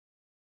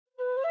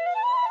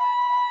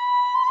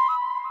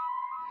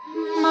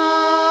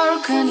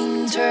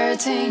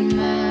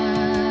entertainment.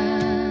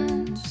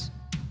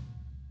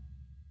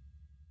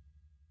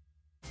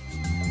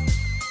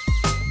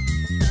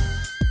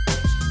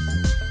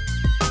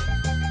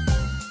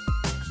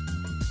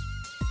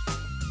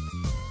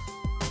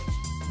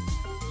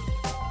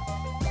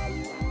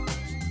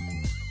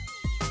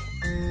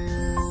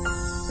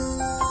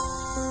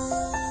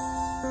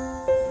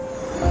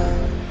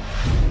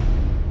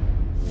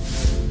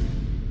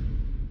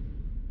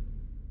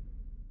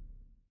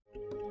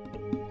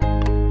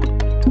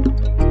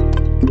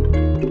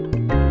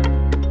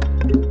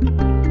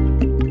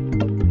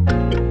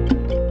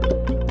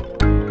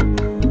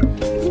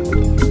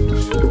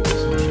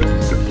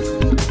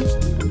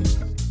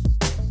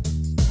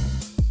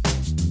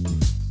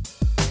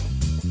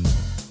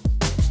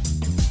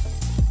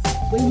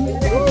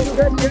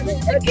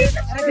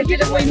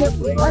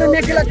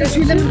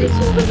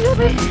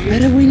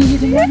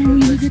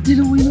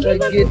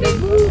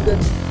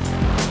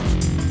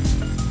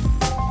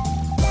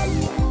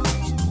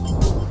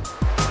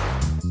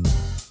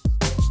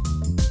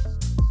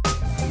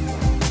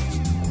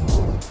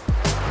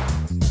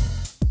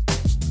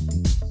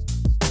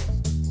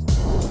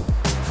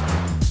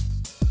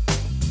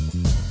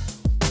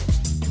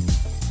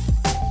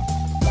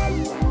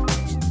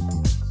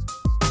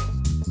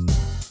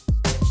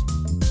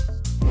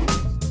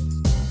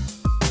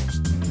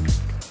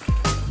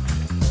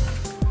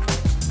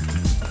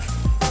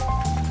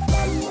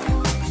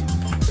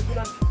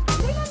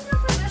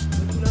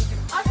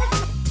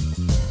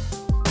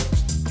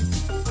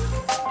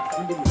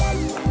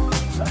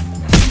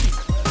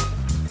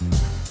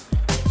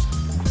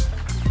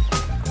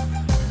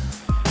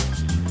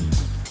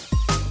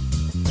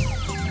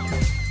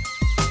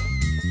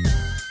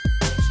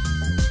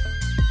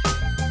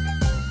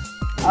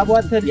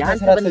 አቧተር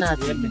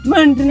ያሰራተች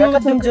ምንድነው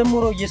ቀደም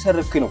ጀምሮ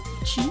እየሰረክ ነው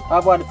እሺ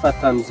አቧል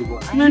ፈታም ዝጎ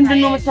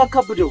ምንድነው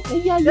መታከብደው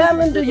ያ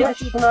ምንድነው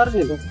ያቺን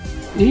አርኝ ነው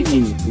ይሄ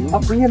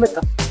አብዬ መጣ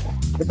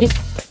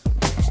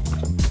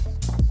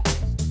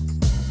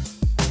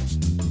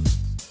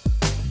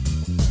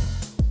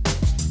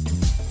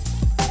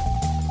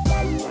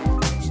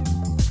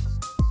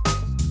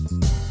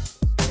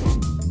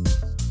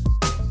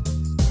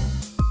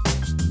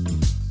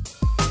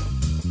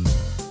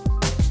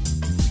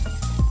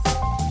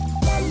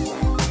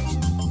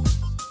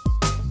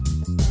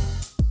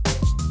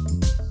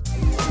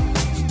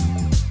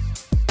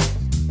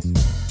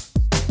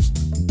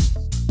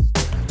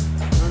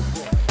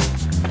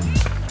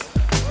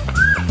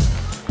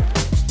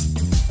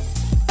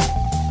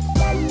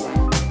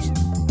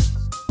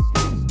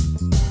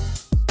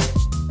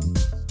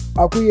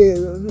አኩዬ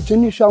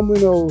ትንሽ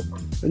አሙኝ ነው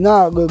እና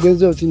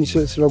ገንዘብ ትንሽ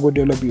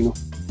ስለጎደለብኝ ነው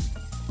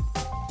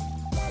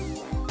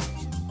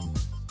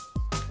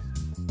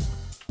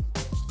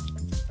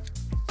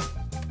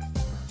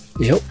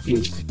ይሄው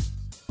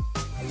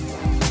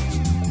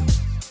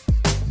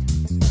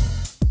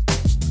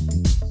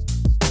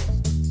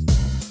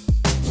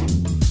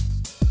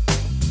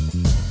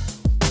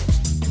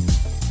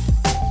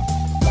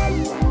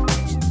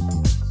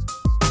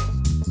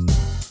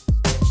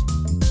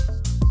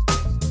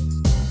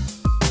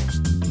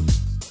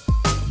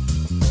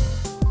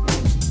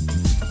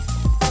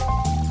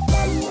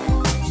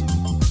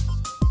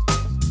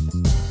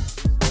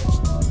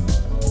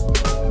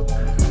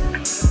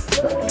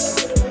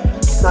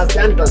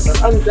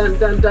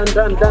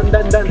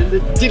dan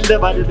jilda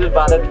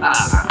balet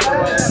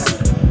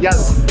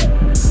yaz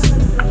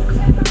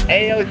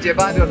ayo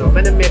jebado no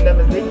menem yellem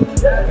እዚህ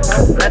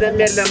menem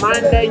yellem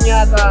አንደኛ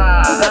ታ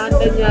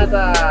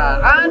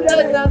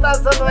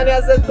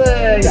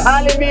 89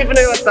 አሊሚፍ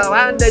ነው የወጣው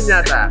አንደኛ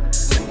ታ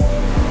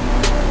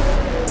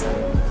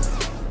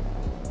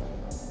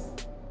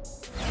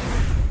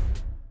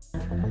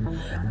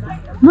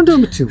ምንድነው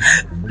የምትይው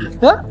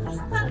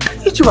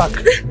ይችባክ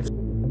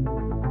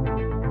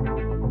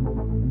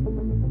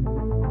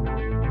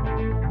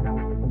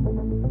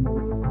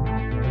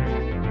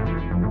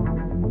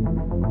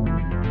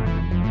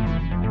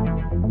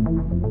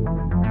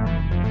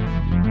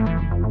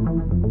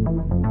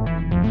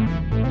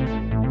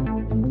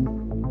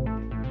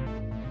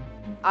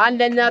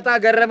አንደኛ ታ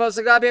ገረመው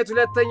ስጋ ቤት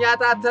ሁለተኛ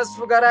ታ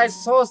ተስፉ ገራሽ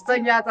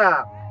ሶስተኛ ታ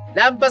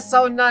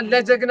ለአንበሳውና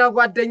ለጀግናው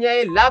ጓደኛዬ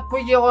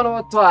ላኩዬ ሆኖ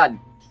ወጥቷል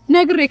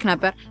ነግሬክ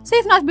ነበር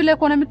ሴት ናት ብለህ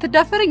ኮነ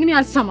የምትዳፈረኝ እኔ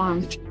አልሰማህም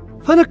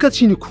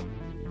ፈነከትሽኝ እኮ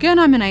ገና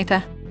ምን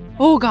አይተህ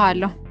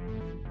ኦጋለሁ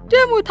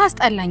ደሞ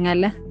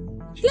ታስጠላኛለህ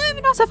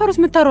ለምን ነው ሰፈር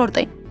ውስጥ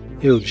የምትሮርጠኝ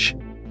ይኸውልሽ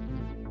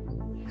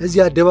እዚህ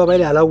አደባባይ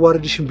ላይ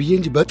አላዋርድሽም ብዬ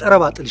እንጂ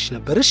በጠረባ ጥልሽ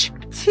ነበርሽ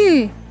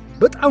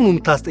በጣም ነው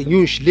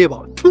የምታስጠኝሽ ሌባ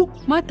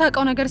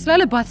ማታውቀው ነገር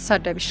ስላለ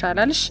ባትሳደብ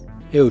ይሻላልሽ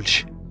ይኸውልሽ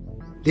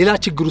ሌላ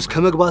ችግር ውስጥ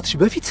ከመግባትሽ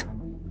በፊት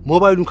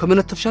ሞባይሉን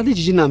ከመነተፍሻለሽ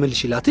ጂጂና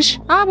መልሽላትሽ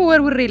አቦ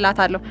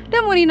ወርውሬላታለሁ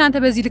ደሞ እኔ እናንተ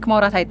በዚህ ልክ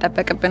ማውራት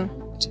አይጠበቅብን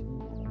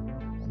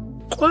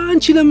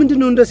ቋንቺ ለምንድን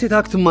ነው እንደ ሴት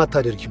አክት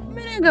ማታደርጊው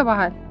ምን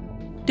ያገባሃል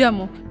ደሞ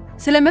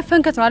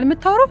ስለመፈንከት ነው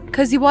የምታወራው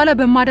ከዚህ በኋላ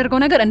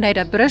በማደርገው ነገር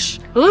እንዳይደብረሽ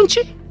አንቺ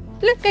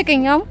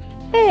ልቀቀኛው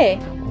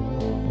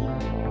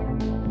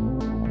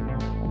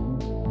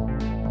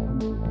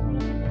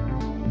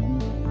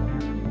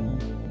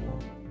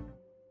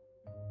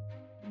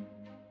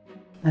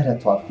ኧረ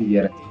ተው አኩዬ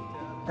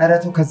ኧረ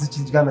ተው ከዚች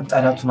ልጅ ጋር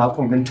መጣላቱን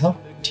አቁም ግን ተው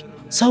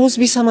ሰውስ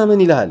ቢሰማ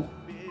ምን ይልሃል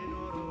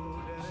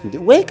እንዴ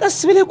ወይ ቀስ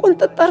ብለህ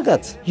ቆንጠጥ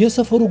አርጋት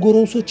የሰፈሩ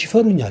ጎረምሶች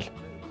ይፈሩኛል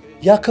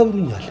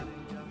ያከብሩኛል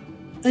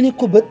እኔ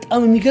እኮ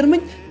በጣም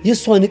የሚገርመኝ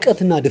የሷ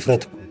ንቀትና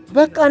ድፍረት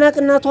በቃ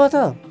ናቅና ተዋታ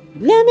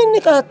ለምን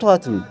ንቃት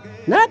ተዋትም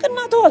ናቅና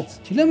ተዋት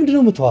ለምንድን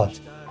ነው የምትዋት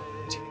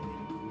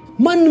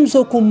ማንንም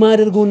ሰው እኮ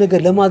የማያደርገው ነገር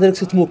ለማድረግ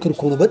ስትሞክር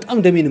እኮ ነው በጣም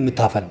ደሜን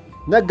የምታፈላው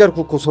ነገርኩ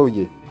እኮ ሰውዬ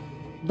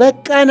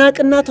በቃ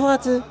ናቅና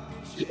ተዋት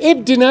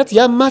እብድ ናት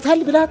ያማታል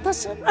ብላ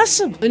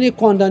አስብ እኔ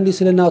እኮ አንዳንዴ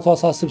ስለ እናቷ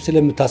ሳስብ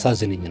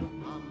ስለምታሳዝነኝ ነው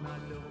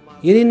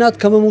የኔ እናት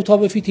ከመሞቷ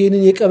በፊት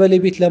ይሄንን የቀበሌ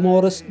ቤት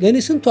ለማውረስ ለኔ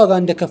ስንት ዋጋ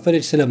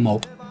እንደከፈለች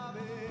ስለማውቅ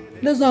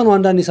ለዛ ነው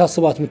አንዳንዴ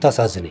ሳስባት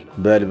የምታሳዝነኝ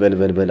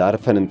በል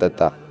አርፈን እንጠጣ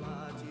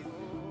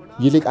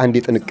ይልቅ አንዴ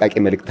ጥንቃቄ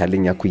መልእክት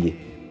አለኝ አኩዬ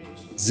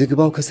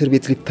ዝግባው ከእስር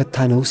ቤት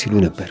ሊፈታ ነው ሲሉ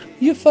ነበር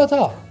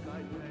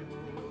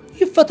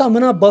ይፈታ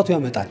ምን አባቱ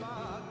ያመጣል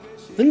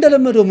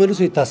እንደለመደው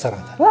መልሶ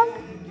ይታሰራታል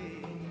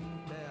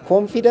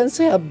ኮንፊደንስ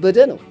ያበደ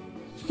ነው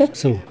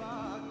ስሙ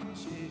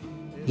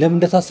ለምን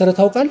እንደታሰረ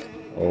ታውቃለህ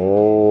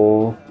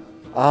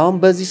አሁን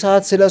በዚህ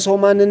ሰዓት ስለ ሰው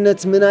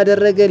ማንነት ምን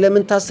አደረገ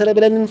ለምን ታሰረ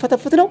ብለን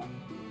እንፈተፍት ነው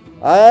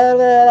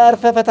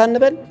አርፈ ፈታ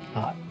እንበል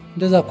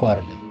እንደዛ እኮ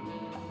አይደለም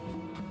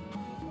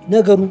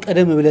ነገሩን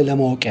ቀደም ብለን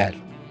ለማወቅ ያህል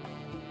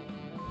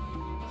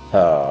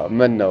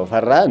ምን ነው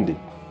ፈራ እንዴ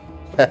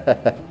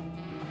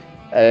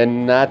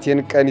እናቴን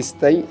ቀን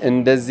ይስጠኝ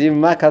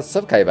እንደዚህማ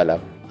ካሰብክ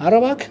አይበላም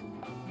አረባክ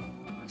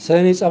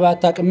ሰኔ ጸባይ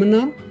አታውቅምና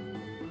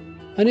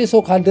እኔ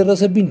ሰው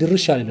ካልደረሰብኝ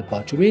ድርሽ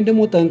አልልባችሁ ወይን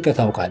ደግሞ ጠንቀህ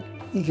ታውቃለህ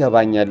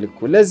ይገባኛል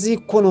እኮ ለዚህ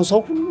እኮ ነው ሰው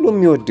ሁሉ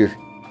የሚወድህ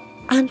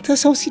አንተ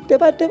ሰው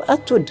ሲደባደብ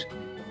አትወድ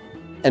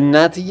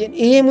እናትዬን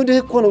ይሄ ሙድህ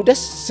እኮ ነው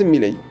ደስ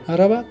የሚለኝ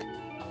አረባክ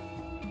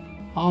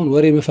አሁን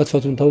ወሬ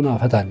መፈትፈቱን ተውና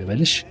ፈታ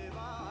እንበልሽ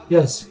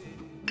ያስ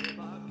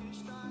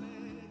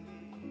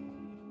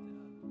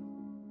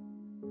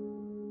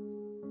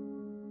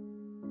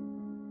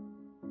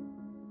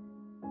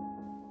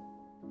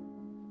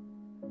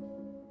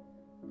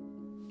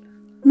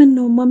ምን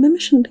ነው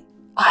ማመምሽ እንዴ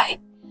አይ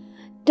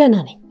ደህና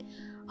ነኝ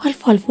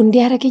አልፎ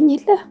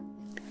እንዲያረጋኝለ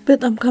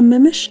በጣም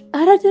ካመመሽ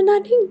አረ ደህና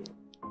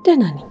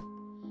ነኝ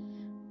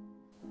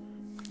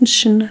እሺ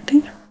እናቴ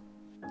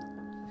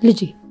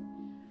ልጄ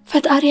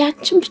ፈጣሪ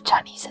አንቺን ብቻ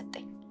ነው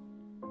የሰጠኝ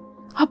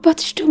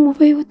አባትሽ ደግሞ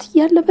በህይወት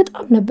እያለ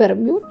በጣም ነበር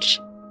የሚወድሽ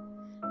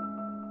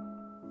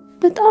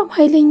በጣም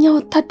ኃይለኛ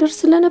ወታደር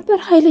ስለነበር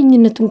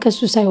ኃይለኝነቱን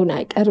ከሱ ሳይሆን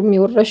አይቀርም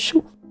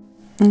ይወረሽው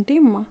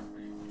እንዴማ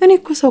እኔ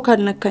እኮ ሰው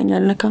ካልነካኝ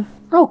አልነካም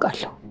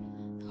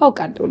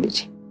አውቃለሁ ልጄ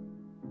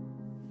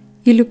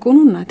ይልቁኑ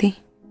እናቴ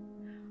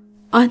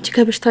አንቺ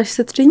ከበሽታሽ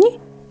ስትድኚ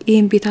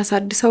ይሄን ቤት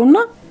አሳድሰውና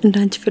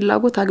እንዳንቺ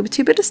ፍላጎት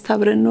አግብቼ በደስታ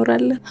አብረን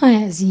እንኖራለን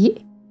አያዝዬ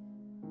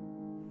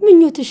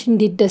ምኞትሽ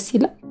እንዴት ደስ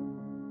ይላል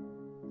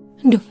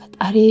እንደው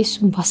ፈጣሪ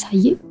እሱን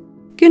ባሳየ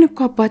ግን እኮ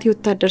አባቴ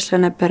ወታደር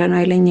ስለነበረ ነው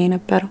ኃይለኛ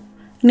የነበረው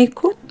እኔ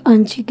እኮ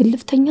አንቺ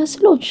ግልፍተኛ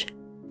ስለሆንሽ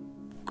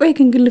ቆይ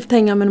ግን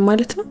ግልፍተኛ ምን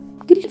ማለት ነው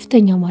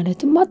ግልፍተኛ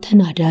ማለትማ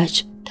ተናዳጅ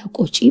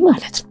ተቆጪ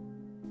ማለት ነው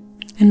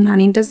እና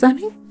እኔ እንደዛ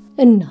ነኝ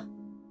እና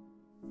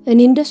እኔ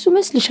እንደሱ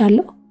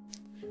መስልሻለሁ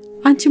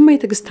አንቺማ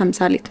የትግስት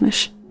ተምሳሌት ነሽ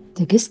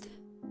ትግስት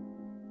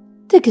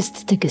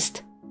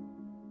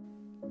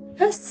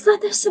እዛ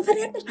ደስ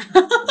ፈሪያለሽ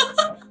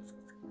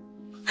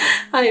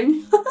አይም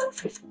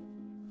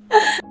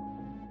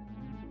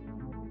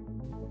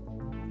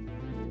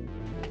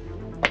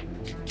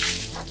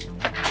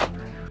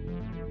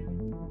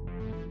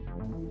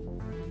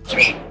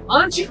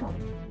አንቺ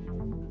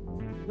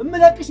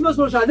እምለቅሽ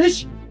መስሎሻልሽ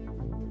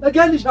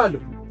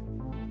እገልሻለሁ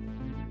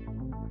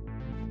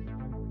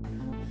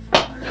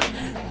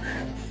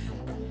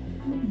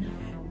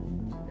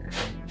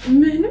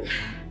ምን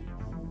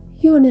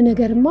የሆነ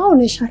ነገርማ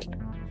ሆነሻል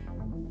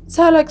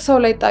ሳላቅ ሰው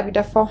ላይ ጣቢ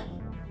ደፋው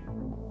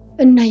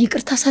እና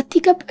ይቅርታ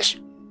ሳትይገባሽ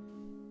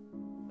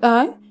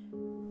አይ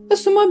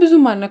እሱማ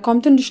ብዙም አልነካውም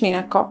ትንሽ ነው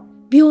የነካው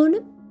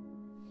ቢሆንም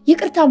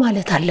ይቅርታ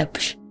ማለት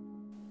አለብሽ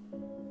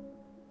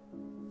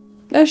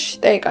እሺ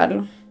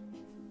ጠይቃለሁ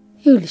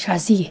ይኸውልሽ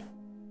አዚዬ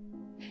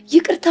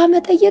ይቅርታ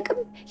መጠየቅም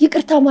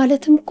ይቅርታ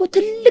ማለትም እኮ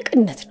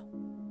ትልቅነት ነው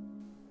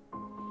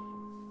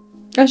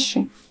እሺ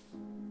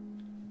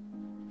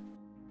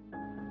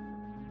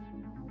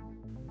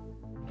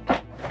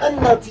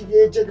እናትዬ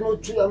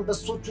ጀግኖቹ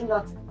አንበሶቹ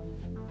ናት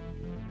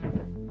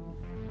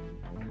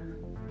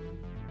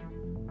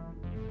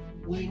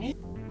ወይኔ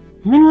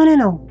ምን ሆነ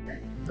ነው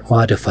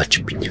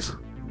ዋደፋችብኝ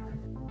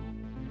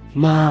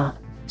ማ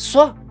እሷ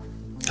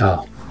አዎ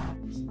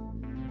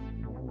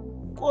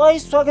ቆይ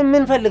እሷ ግን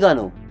ምን ፈልጋ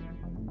ነው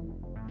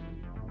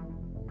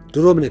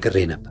ድሮም ነግሬ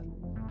ነበር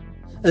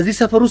እዚህ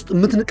ሰፈር ውስጥ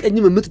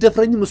የምትንቀኝም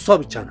የምትደፍረኝም እሷ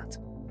ብቻ ናት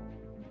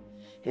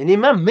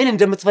እኔማ ምን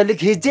እንደምትፈልግ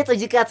ሄጄ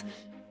ጠይቃት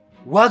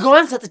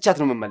ዋጋዋን ሰጥቻት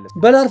ነው መመለስ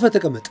በላርፈ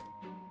ተቀመጥ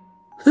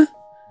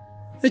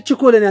እቺ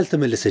እኮ ለኔ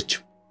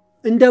አልተመለሰችም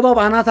እንደ ባብ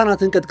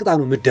አናታናትን ቀጥቅጣ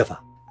ነው ምደፋ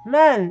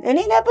ማን እኔ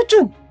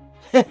ነብቹን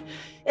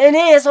እኔ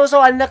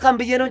የሰው አልነካም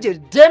ብዬ ነው እንጂ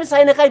ደም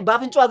ሳይነካኝ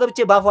ባፍንጫዋ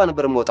ገብቼ ባፏ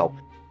ነበር የምወጣው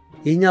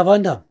የኛ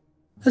ባንዳ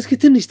እስኪ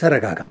ትንሽ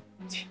ተረጋጋ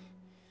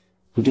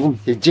እንዲሁም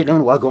እጄን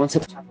ዋጋውን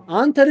ሰጥቻለሁ።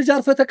 አንተ ልጅ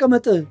አርፈህ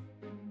ተቀመጥ።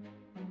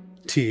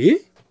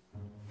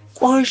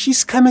 ቆይሽ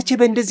እስከመቼ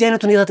በእንደዚህ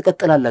አይነት ሁኔታ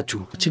ተቀጥላላችሁ?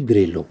 ችግር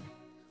የለውም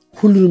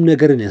ሁሉንም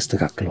ነገርን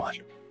ያስተካክለዋል።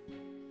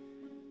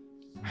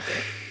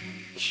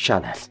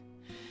 ይሻላል።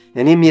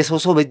 እኔም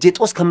የሰው በእጄ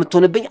ጦስ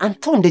ከምትሆንብኝ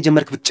አንተው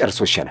እንደጀመርክ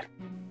ብትጨርሰው ይሻላል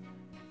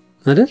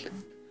አይደል?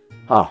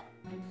 አዎ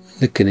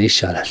ልክ ነህ።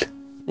 ይሻላል።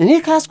 እኔ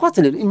ካስኳት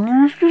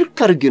ልክ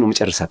አድርጌ ነው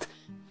መጨረሳት።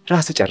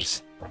 ራስህ ጨርስ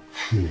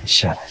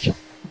ይሻላል።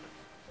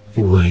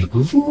 ወይ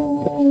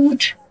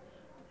ጉድ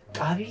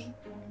ጣቢ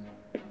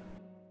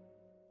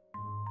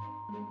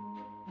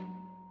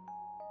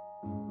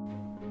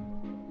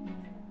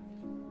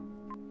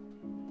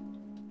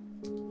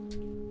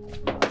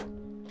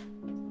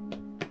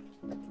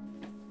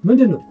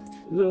ምንድን ነው?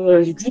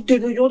 ጁቴ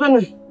ተጆተን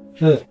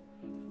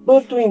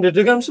በልቶኝ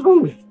እንደደጋም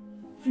ስለሆነ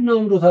እና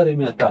ምሮ ታዲያ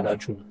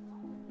የሚያጣላችሁ ነው።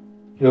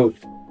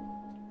 ይኸውልህ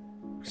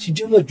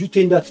ሲጀመር ጁቴ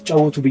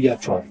እንዳትጫወቱ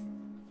ብያችኋል።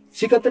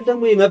 ሲቀጥል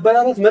ደግሞ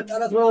የመበላላት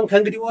መጣላት ምናምን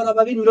ከእንግዲህ በኋላ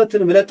ባገኝ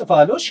ሁለቱንም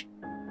እለጥፋለሁ። እሺ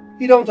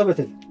ሂዳውን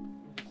ተበተን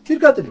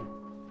ትርቀጥል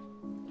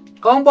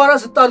ካሁን በኋላ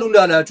ስጣሉ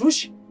እንዳላችሁ። እሺ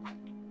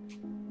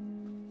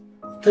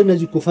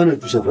ተነዚህ እኮ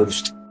ፈነዱ ሰፈር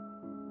ውስጥ።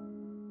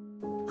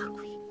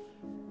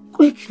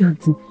 ቆይ ግን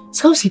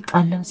ሰው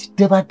ሲጣላ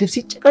ሲደባደብ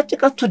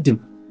ሲጨቃጨቅ አትወድም።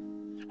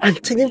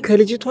 አንተ ግን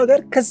ከልጅቷ ጋር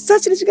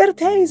ከዛች ልጅ ጋር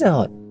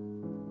ተያይዘሃል።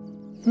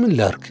 ምን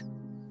ላርግ?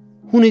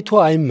 ሁኔታዋ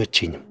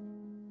አይመቸኝም።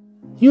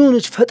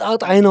 የሆነች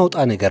ፈጣጣ አይናውጣ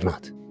ነገር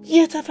ናት።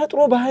 የተፈጥሮ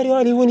ባህሪዋ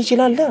ሊሆን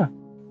ይችላል።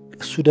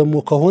 እሱ ደግሞ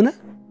ከሆነ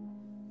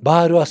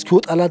ባህሪዋ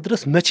እስኪወጣላት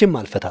ድረስ መቼም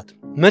አልፈታትም።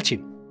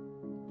 መቼም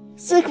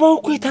ዝግባው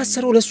እኮ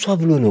የታሰረው ለሷ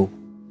ብሎ ነው።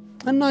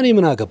 እና እኔ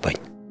ምን አገባኝ?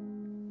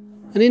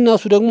 እኔና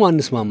እሱ ደግሞ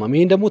አንስማማም።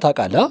 ይሄን ደግሞ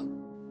ታውቃለህ።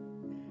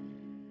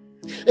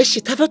 እሺ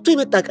ተፈቶ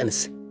የመጣ ቀንስ?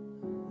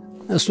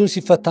 እሱን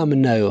ሲፈታ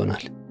ምናየው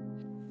ይሆናል።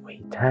 ወይ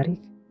ታሪክ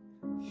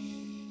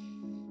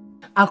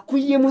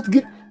አኩዬ ሞት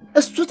ግን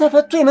እሱ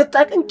ተፈቶ የመጣ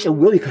ቀን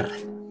ጭዌው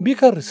ይከራል።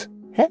 ቢከርስ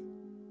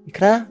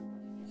ይክራ።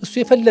 እሱ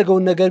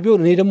የፈለገውን ነገር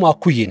ቢሆን እኔ ደግሞ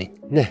አኩዬ ነኝ።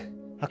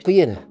 አኩዬ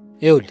ነህ።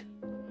 ይኸውልህ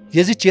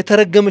የዚች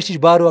የተረገመች ልጅ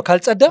ባህሪዋ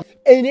ካልጸዳ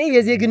እኔ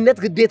የዜግነት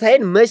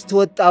ግዴታዬን መች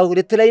ተወጣሁ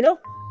ልትለኝ ነው?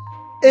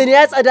 እኔ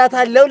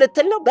አጸዳታለሁ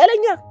ልትል ነው?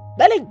 በለኛ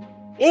በለኝ።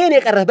 ይሄን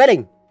የቀረህ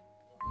በለኝ።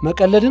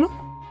 መቀለድ ነው።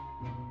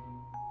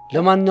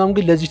 ለማንኛውም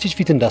ግን ለዚህ ልጅ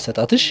ፊት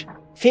እንዳሰጣትሽ።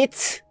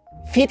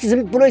 ፊት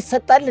ዝም ብሎ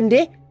ይሰጣል እንዴ?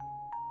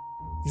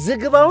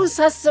 ዝግባውን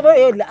ሳስበው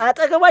ይኸውልህ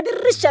አጠገቧ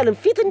ድርሻለም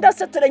ፊት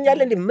እንዳሰጥለኛል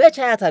እንዴ? መች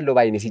አያታለሁ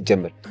ባይኔ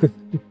ሲጀምር።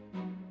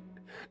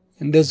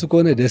 እንደሱ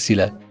ከሆነ ደስ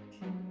ይላል።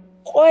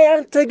 ቆይ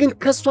አንተ ግን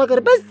ከሷ ጋር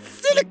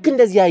በዚህ ልክ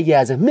እንደዚህ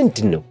ያያያዘ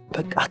ምንድን ነው?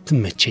 በቃ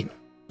አትመቸኝ።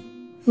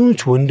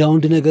 ይሁንች ወንዳ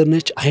ወንድ ነገር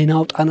ነች። አይና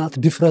አውጣናት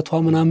ድፍረቷ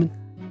ምናምን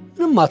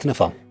ምንም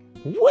አትነፋም።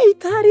 ወይ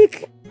ታሪክ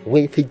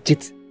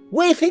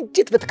ወይ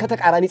ፍጅት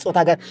ከተቃራኒ ጾታ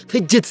ጋር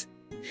ፍጅት።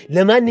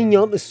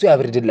 ለማንኛውም እሱ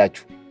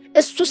ያብርድላችሁ፣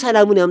 እሱ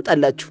ሰላሙን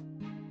ያምጣላችሁ፣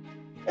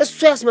 እሱ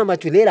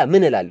ያስማማችሁ። ሌላ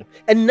ምን እላለሁ?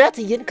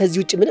 እናትዬን ከዚህ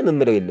ውጭ ምንም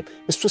እምለው የለም።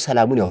 እሱ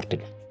ሰላሙን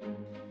ያወርድላል።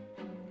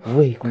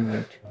 ወይ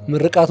ጉድ!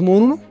 ምርቃት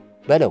መሆኑ ነው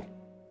በለው።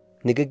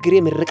 ንግግሬ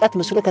ምርቃት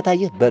መስሎ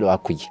ከታየ በለው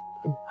አኩዬ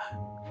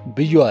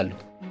ብየዋለሁ።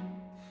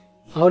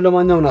 አሁን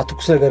ለማንኛውም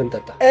ትኩስ ነገር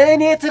እንጠጣ።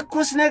 እኔ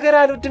ትኩስ ነገር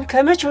አልወድም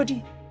ከመቼ ወዲህ።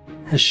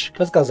 እሺ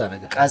ቀዝቃዛ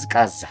ነገር።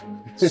 ቀዝቃዛ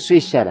እሱ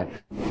ይሻላል።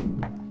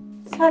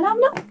 ሰላም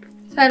ነው?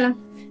 ሰላም።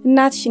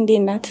 እናትሽ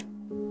እንዴት ናት?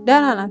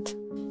 ደህና ናት።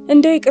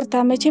 እንደው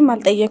ይቅርታ መቼም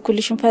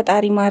አልጠየቅኩልሽም።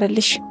 ፈጣሪ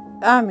ማርልሽ።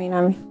 አሜን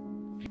አሜን።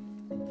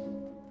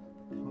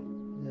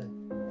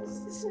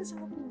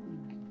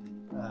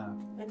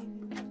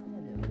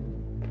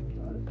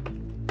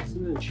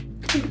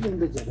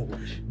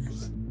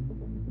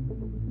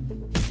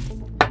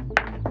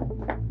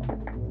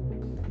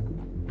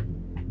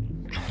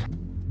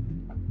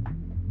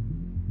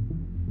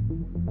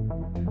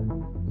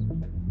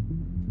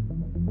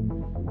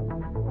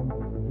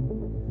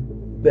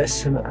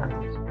 በስመ አብ!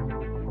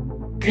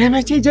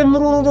 ከመቼ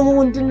ጀምሮ ነው ደግሞ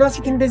ወንድና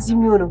ሴት እንደዚህ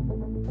የሚሆነው?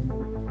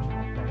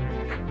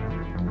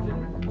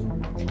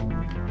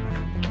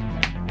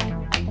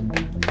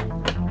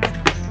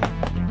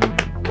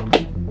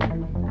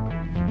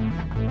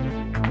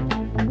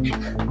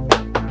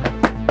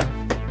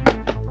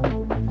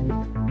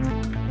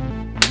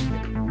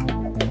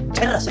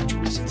 ጨረሰችው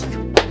ሴትዮ።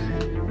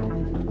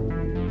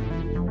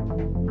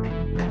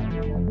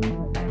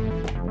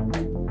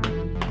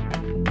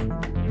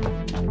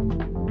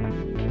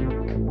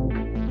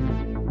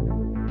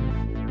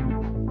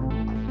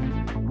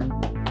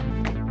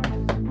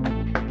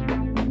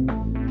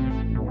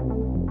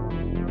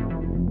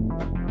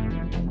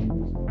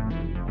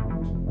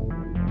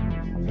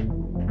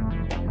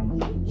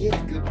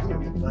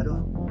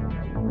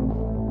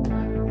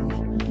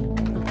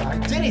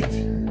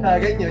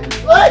 አገኘች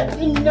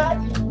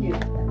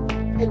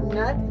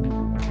እናት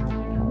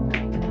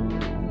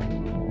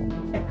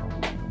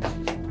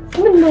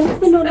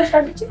ምን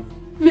ሆነሻለች?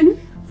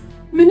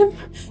 ምንም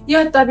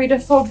ያጣቤ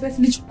ደፋውበት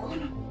ልጅ እኮ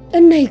ነው።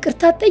 እና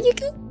ይቅርታ ጠይቅ።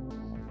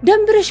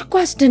 ደንብረሽ እኮ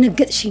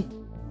አስደነገጥሽኝ።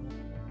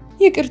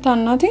 ይቅርታ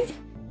እናቴ።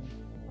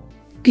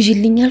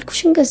 ግዢልኝ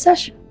ያልኩሽን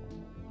ገዛሽ?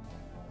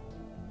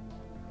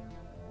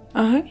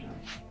 አይ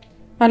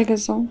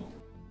አልገዛውም።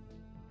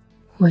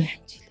 ወይ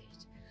አንቺ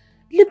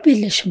ልብ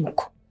የለሽም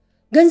እኮ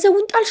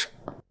ገንዘቡን ጣልሽ።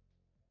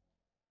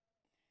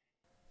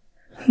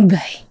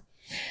 በይ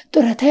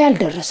ጡረታ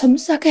ያልደረሰም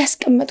እዛ ጋር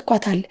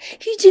ያስቀመጥኳታል።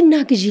 ሂጂና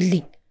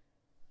ግዢልኝ።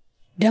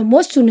 ደግሞ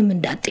እሱንም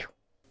እንዳጥዩ።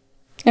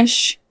 እሺ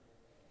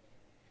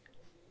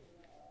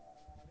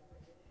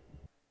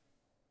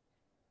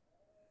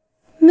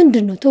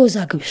ምንድነው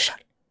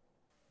ተወዛግብሻል?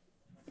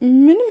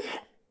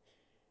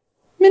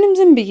 ምንም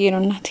ዝም ብዬ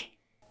ነው እናቴ።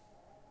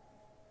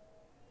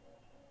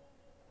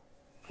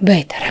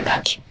 በይ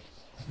ተረጋጊ።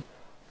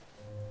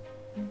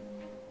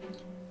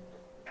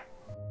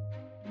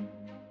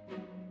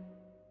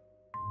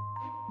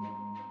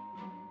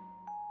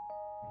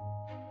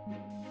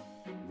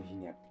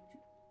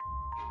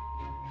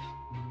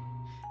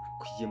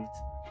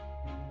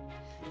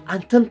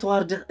 አንተም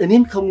ተዋርደህ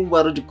እኔም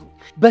ከመዋረድ እኮ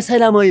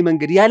በሰላማዊ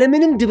መንገድ ያለ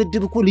ምንም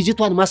ድብድብ እኮ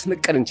ልጅቷን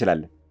ማስነቀል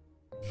እንችላለን።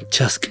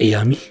 ቻስ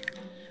ቀያሚ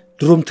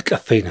ድሮም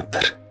ትቀፈይ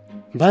ነበር።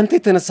 ባንተ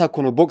የተነሳ እኮ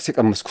ነው ቦክስ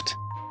የቀመስኩት።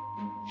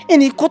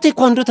 እኔ እኮ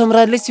ቴኳንዶ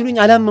ተምራለች ሲሉኝ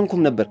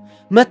አላመንኩም ነበር።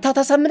 መታ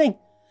ታሳምነኝ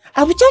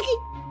አብቻቂ።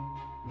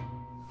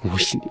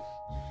 ወይኔ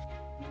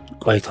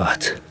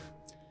ቆይቷት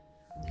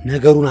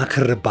ነገሩን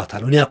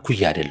አከረባታለሁ። እኔ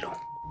አኩያ አይደለሁ።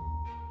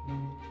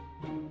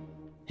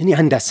 እኔ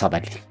አንድ ሐሳብ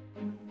አለኝ።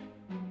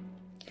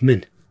 ምን?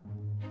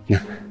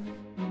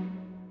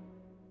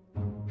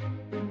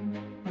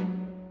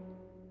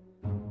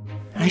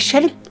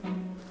 አይሻልም?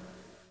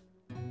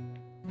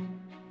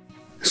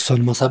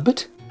 እሷን ማሳበድ?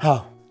 አዎ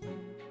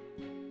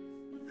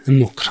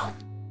እንሞክረው።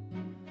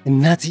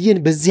 እናትዬን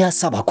በዚህ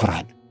ሐሳብ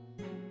አኮራለሁ።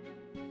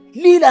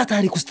 ሌላ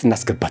ታሪክ ውስጥ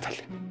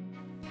እናስገባታለን።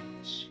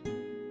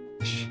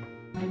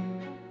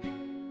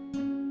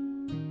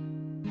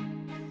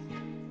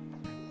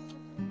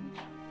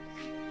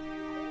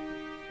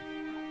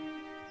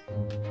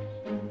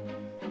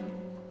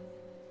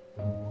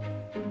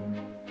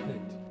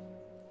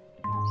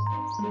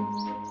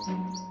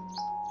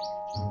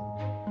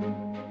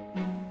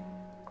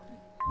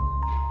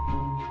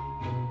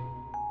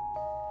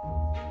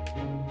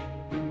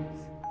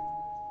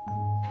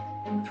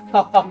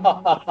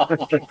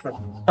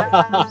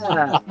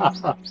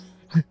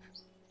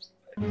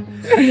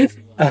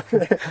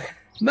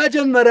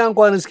 መጀመሪያ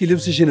እንኳን እስኪ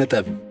ልብስሽን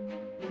እጠቢ።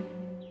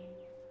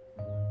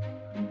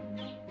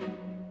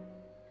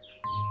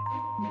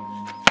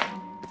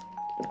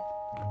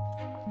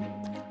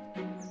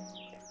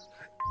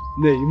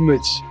 ነይ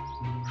ይመችሽ።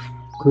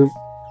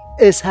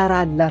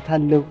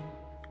 እሰራላታለሁ፣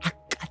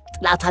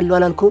 አቃጥላታለሁ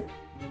አላልኩም?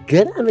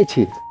 ገና መቼ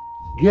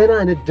ገና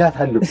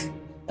ነዳታለሁ።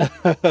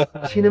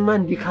 ሽንማ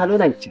እንዲህ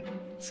ካልሆነ አይቻል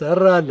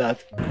ሰራላት።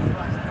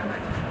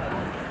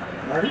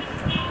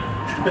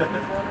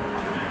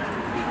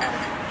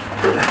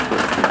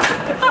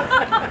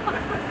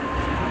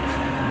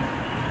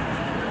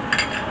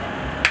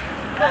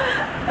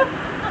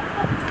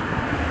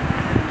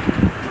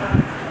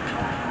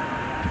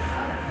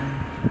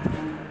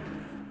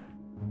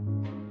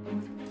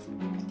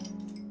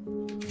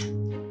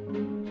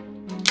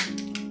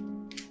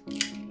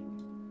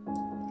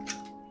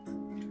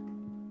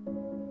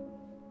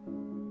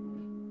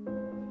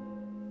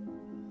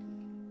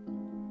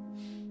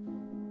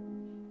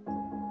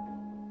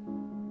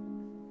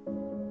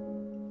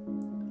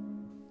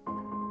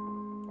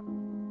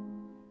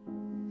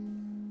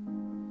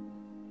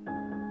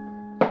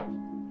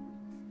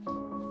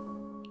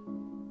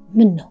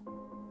 ምን ነው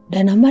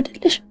ደህናማ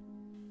አይደለሽ?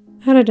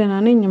 ኧረ ደህና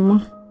ነኝማ።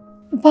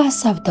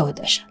 በሐሳብ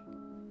ተውጠሻል።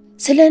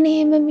 ስለኔ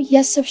ህመም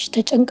እያሰብሽ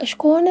ተጨንቀሽ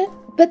ከሆነ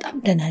በጣም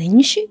ደህና ነኝ።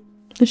 እሺ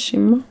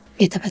እሺማ።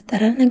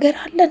 የተፈጠረ ነገር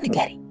አለ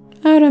ንገሪ።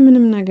 ኧረ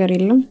ምንም ነገር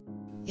የለም።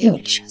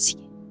 ይኸውልሽ አስዬ፣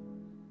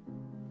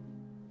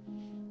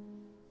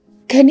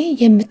 ከኔ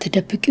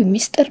የምትደብቂው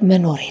ሚስጥር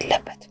መኖር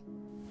የለበትም።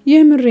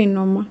 የምሬን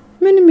ነውማ።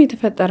 ምንም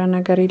የተፈጠረ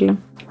ነገር የለም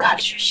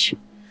ካልሽሽ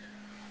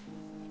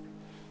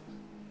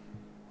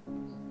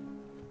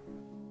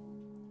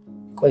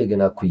ቆይ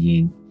ግን አኩዬ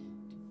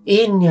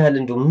ይሄን ያህል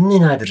እንደው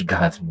ምን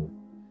አድርጋት ነው?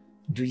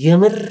 እንደው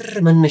የምር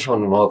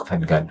መነሻውን ማወቅ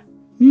ፈልጋለሁ።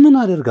 ምን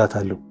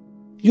አደርጋታለሁ?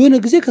 የሆነ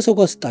ጊዜ ከሰው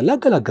ጋር ስጣላ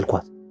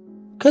አገላገልኳት።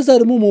 ከዛ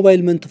ደግሞ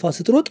ሞባይል መንጥፋ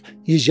ስትሮጥ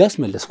ይዤ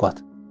አስመለስኳት።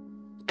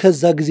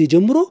 ከዛ ጊዜ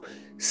ጀምሮ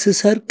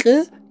ስሰርቅ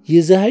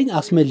ይዘኸኝ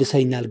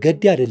አስመልሰኛል፣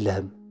 ገዴ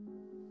አይደለህም።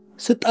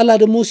 ስጣላ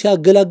ደግሞ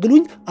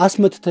ሲያገላግሉኝ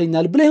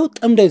አስመትተኛል ብላ ይኸው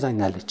ጠምዳ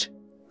ይዛኛለች።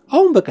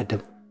 አሁን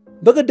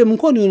በቀደም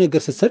እንኳን የሆነ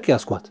ነገር ስትሰርቅ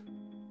ያስኳት።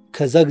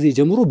 ከዛ ጊዜ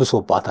ጀምሮ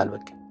ብሶባታል።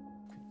 በቃ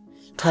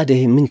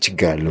ታዲያ ምን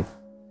ችግር አለው?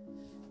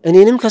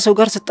 እኔንም ከሰው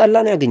ጋር ስጣላ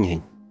ነው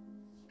ያገኘኸኝ።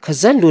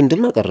 ከዛ እንደ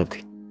ወንድም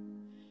አቀረብከኝ።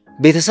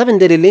 ቤተሰብ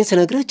እንደሌለኝ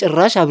ስነግርህ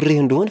ጭራሽ አብሬህ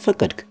እንደሆን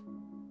ፈቀድክ።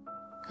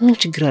 ምን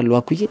ችግር አለው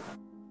አኩዬ?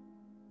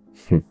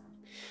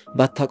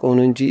 ባታውቀው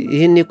ነው እንጂ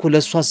ይሄኔ እኮ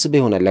ለእሷ አስበህ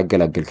ይሆናል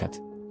ያገላገልካት።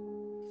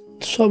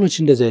 እሷ መች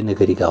እንደዚህ አይነት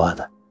ነገር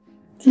ይገባታል?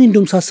 እኔ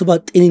እንደውም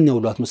ሳስባት ጤነኛ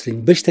ብሎ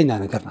አትመስለኝም። በሽተኛ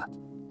ነገር ናት።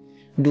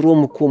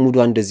 ድሮም እኮ ሙዷ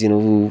እንደዚህ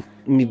ነው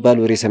የሚባል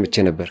ወሬ ሰምቼ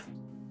ነበር።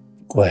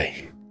 ቆይ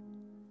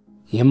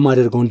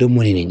የማደርገውን ደግሞ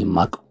እኔ ነኝ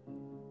የማውቀው።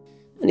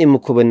 እኔም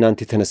እኮ በእናንተ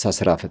የተነሳ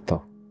ስራ ፈታው።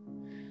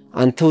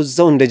 አንተው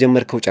እዛው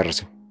እንደጀመርከው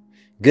ጨርሰው።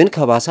 ግን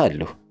ከባሳ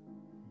አለሁ።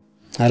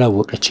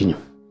 አላወቀችኝም።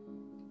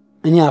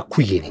 እኔ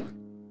አኩዬ ነኝ።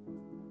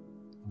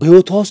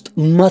 በህይወቷ ውስጥ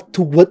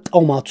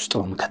የማትወጣው ማት ውስጥ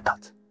ነው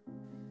የምከታት።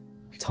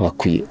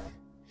 ተዋኩዬ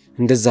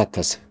እንደዛ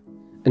አታስብ።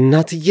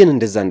 እናትዬን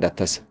እንደዛ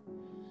እንዳታስብ።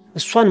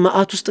 እሷን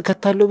ማአት ውስጥ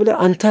ከታለው ብለህ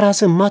አንተ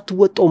ራስህ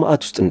የማትወጣው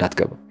ማአት ውስጥ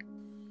እንዳትገባ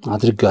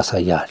አድርጌ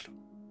ያሳያል።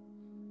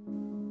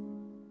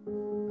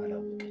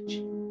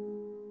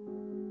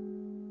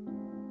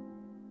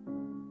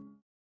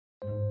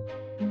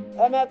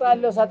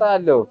 እመጣለሁ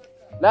ሰጣለሁ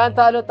ለአንተ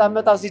አልወጣም።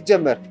 መጣው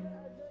ሲጀመር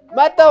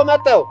መጣው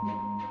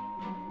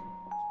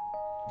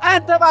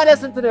አንተ ባለ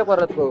ስንት ነው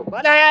የቆረጥከው?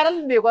 ባለ 20 አይደል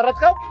እንዴ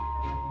የቆረጥከው?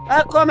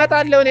 እኮ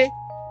እመጣለሁ እኔ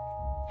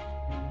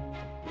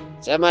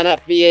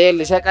ሰማናፍዬ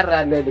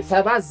ልሸቀራለህ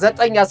 7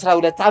 9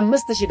 12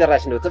 5000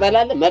 ደራሽ ነው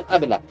ትበላለህ። መጣ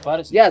ብላ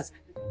ያዝ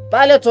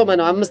ባለ ቶመ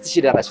ነው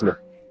 5000 ደራሽ ነው።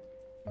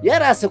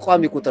 የራስ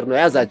ቋሚ ቁጥር ነው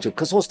ያዛቸው።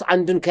 ከ3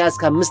 አንዱን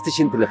ከያዝከ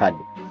 5000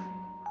 ትልፋለህ።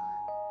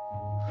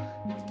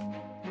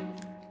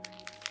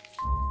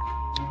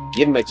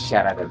 ይመችሽ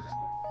ያራደል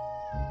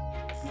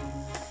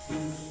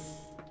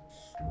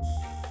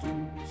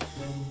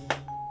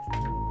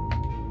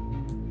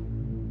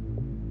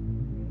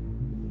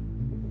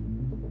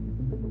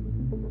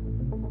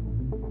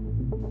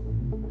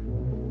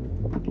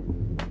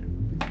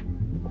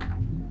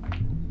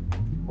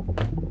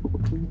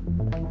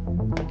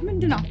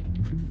ምንድነው?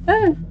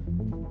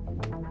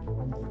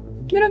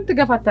 ምንም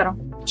ትገፋተረው?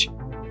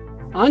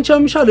 አንቺ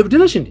አምሻል እብድ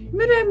ነሽ እንዴ?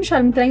 ምን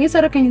ያምሻል? ምን ትለኝ?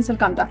 የሰረከኝን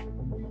ስልክ አምጣ።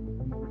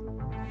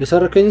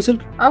 የሰረከኝን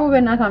ስልክ? አቡ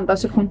በእናትህ አምጣ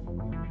ስልኩን።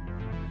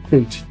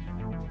 እንዴ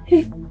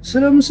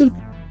ስለምን ስልክ?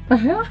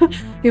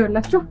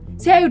 ይኸውላችሁ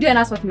ሲያዩ ደህና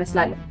ሰው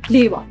ትመስላለህ።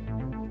 ሌባ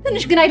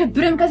ትንሽ ግን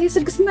አይደብርም ከዚህ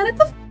ስልክ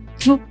ስመነጥፍ?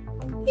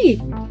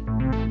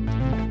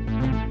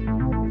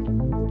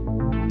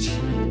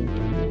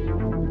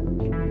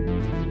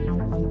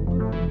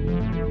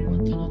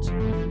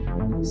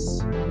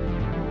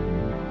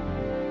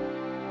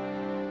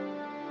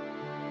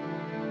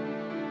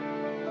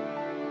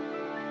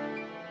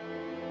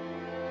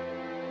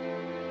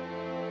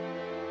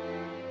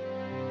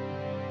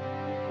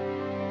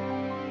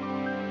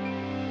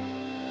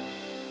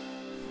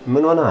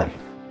 ምን ሆነሃል?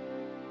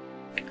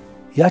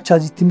 ያቺ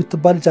አዚት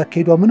የምትባል ልጅ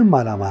አካሄዷ ምንም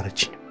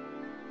አላማረችኝ።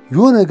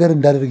 የሆነ ነገር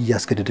እንዳደርግ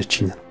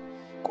እያስገደደችኝ ነው።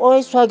 ቆይ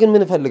እሷ ግን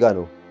ምን ፈልጋ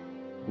ነው?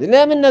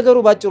 ለምን ነገሩ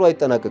ባጭሩ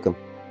አይጠናቀቅም?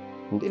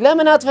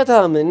 ለምን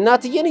አትፈታም?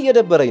 እናትዬን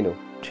እየደበረኝ ነው።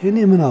 እኔ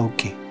ምን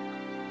አውቄ?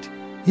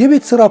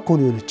 የቤት ስራ እኮ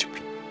ነው የሆነችብኝ።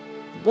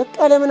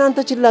 በቃ ለምን አንተ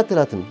ችላ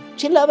አትላትም?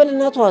 ችላ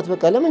በልና ተዋት።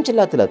 በቃ ለምን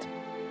ችላ አትላትም?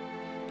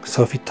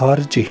 ሰው ፊት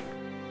ተዋርጄ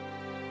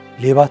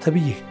ሌባ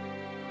ተብዬ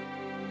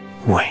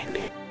ወይኔ!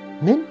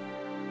 ምን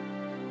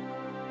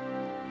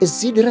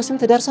እዚህ ድረስም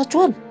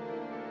ተዳርሳችኋል?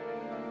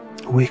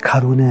 ወይ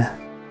ካልሆነ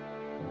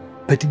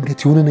በድንገት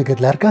የሆነ ነገር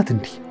ላርጋት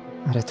እንዴ?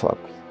 አረ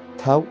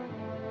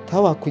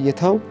ተው አኩዬ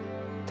ተው።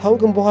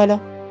 ግን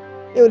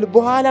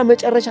በኋላ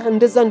መጨረሻ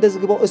እንደዛ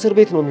እንደዝግባው እስር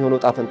ቤት ነው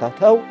የሚሆነው ጣፈንታ።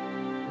 ተው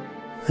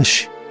እሺ።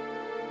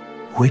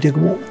 ወይ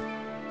ደግሞ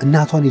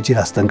እናቷን ሄጄ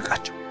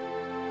ላስጠንቅቃቸው።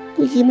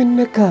 ወይ ምን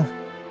ነካ?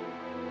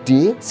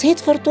 ሴት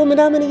ፈርቶ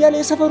ምናምን እያለ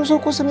የሰፈሩ ሰው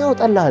እኮ ስም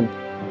ያወጣልሃል።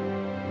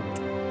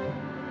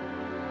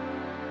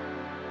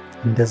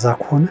 እንደዛ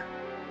ከሆነ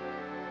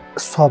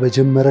እሷ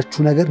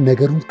በጀመረችው ነገር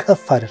ነገሩን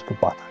ከፍ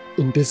አድርግባታል።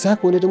 እንደዛ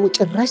ከሆነ ደግሞ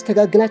ጭራሽ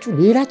ተጋግላችሁ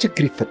ሌላ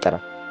ችግር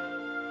ይፈጠራል።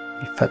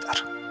 ይፈጠር።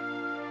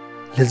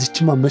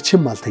 ለዚችማ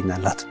መቼም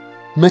አልተኛላት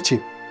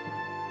መቼም።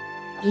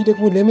 ይሄ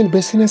ደግሞ ለምን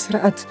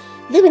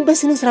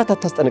በስነ ስርዓት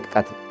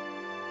አታስጠነቅቃትም?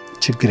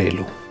 ችግር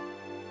የለውም።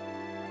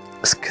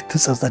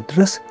 እስክትጸጸት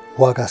ድረስ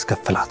ዋጋ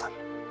አስከፍላታል።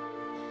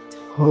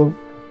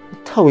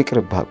 ተው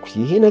ይቅርብህ አኩዬ።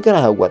 ይሄ ነገር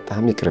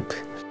አያዋጣህም። ይቅርብህ።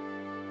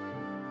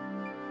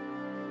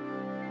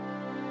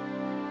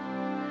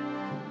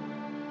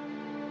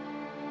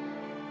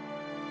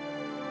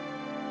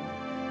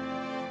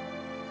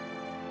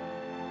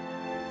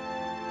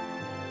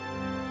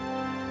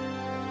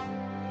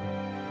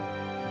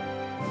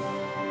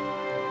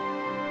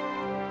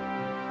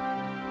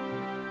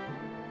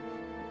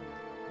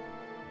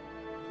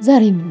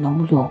 ዛሬ ምን ነው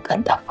ሙሉ ቀን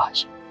ጠፋሽ?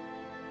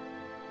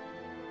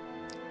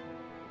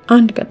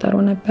 አንድ ቀጠሮ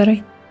ነበረኝ።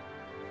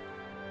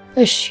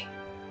 እሺ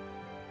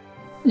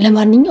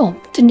ለማንኛውም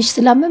ትንሽ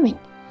ስላመመኝ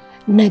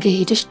ነገ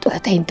ሄደሽ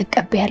ጡረታዬን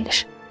ትቀበያለሽ።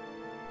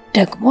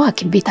 ደግሞ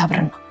ሐኪም ቤት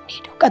አብረን ነው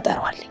የምንሄደው። ቀጠሮ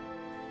አለኝ።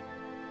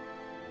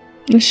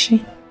 እሺ።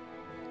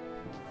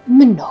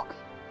 ምን ነው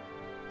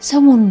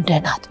ሰሞኑን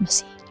ደህና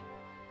አትመስይም?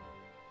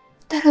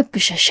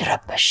 ተረብሸሽ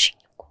ረበሽኝ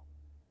እኮ።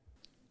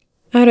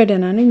 ኧረ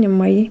ደህና ነኝ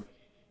እማዬ።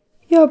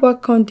 ያው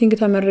በአካውንቲንግ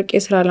ተመርቄ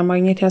ስራ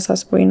ለማግኘት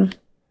ያሳስቦኝ ነው።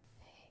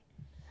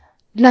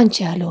 ላንቺ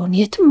ያለውን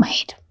የትም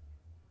አይሄድም።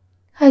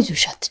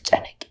 አይዞሽ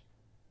አትጨነቂ።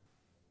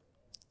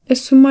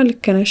 እሱማ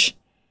ልክ ነሽ።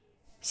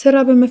 ስራ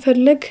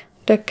በመፈለግ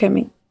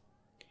ደከመኝ።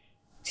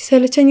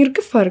 ሲሰለቸኝ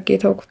እርግፍ አድርጌ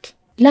ተውኩት።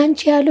 ላንቺ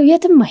ያለው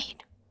የትም አይሄድም።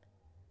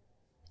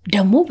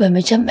 ደግሞ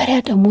በመጀመሪያ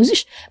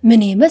ደሞዝሽ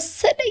ምን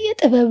የመሰለ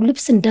የጥበብ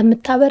ልብስ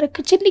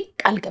እንደምታበረክችልኝ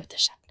ቃል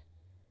ገብተሻል።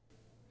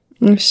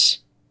 እሺ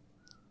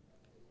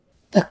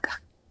በቃ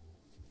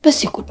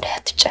በዚህ ጉዳይ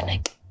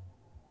አትጨነቂ።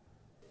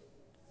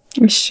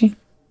 እሺ።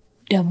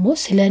 ደግሞ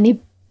ስለኔ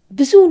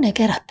ብዙ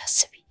ነገር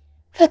አታስቢ።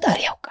 ፈጣሪ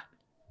ያውቃል።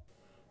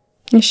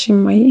 እሺ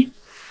እማዬ።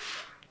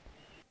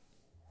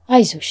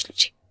 አይዞሽ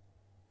ልጄ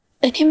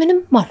እኔ ምንም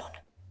አልሆንም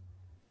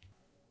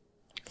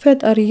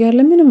ፈጣሪ ያለ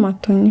ምንም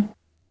አትሆኝም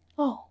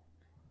አዎ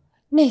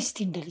ነይ እስቲ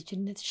እንደ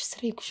ልጅነትሽ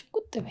ስሬኩሽ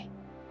ቁጥ በይ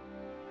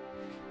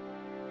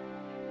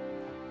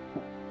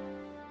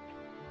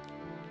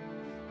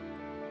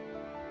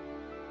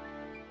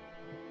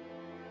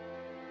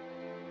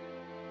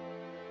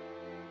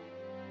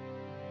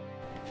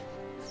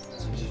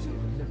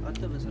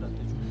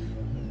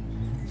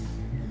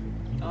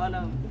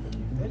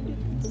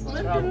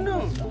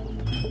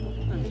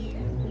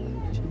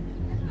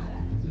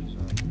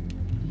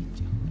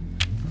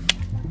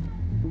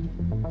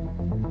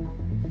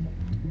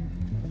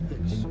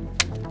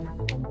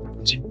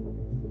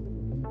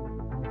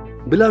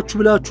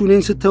ብላችሁ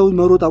እኔን ስታዩ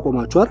መሮጥ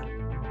አቆማችሁ አይደል?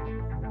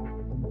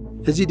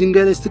 እዚህ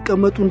ድንጋይ ላይ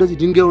ስትቀመጡ እንደዚህ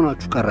ድንጋይ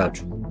ሆናችሁ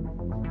ቀራችሁ።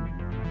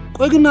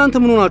 ቆይ ግን እናንተ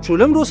ምን ሆናችሁ?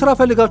 ለምን ስራ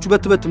ፈልጋችሁ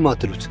በት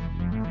ማትሉት?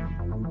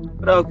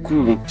 ራኩ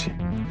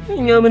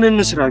እኛ ምን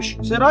እንስራሽ?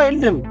 ስራ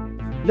የለም።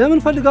 ለምን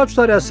ፈልጋችሁ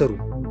ታዲያ አሰሩ?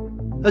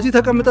 እዚህ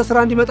ተቀምጠ ስራ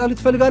እንዲመጣልህ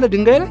ትፈልጋለህ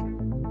ድንጋይ ላይ?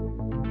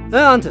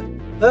 አንተ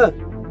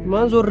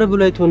ማን ዞር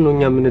ብሎ አይቶን ነው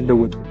እኛ ምን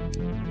ለወጠው?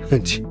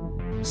 እንጂ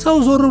ሰው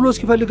ዞር ብሎ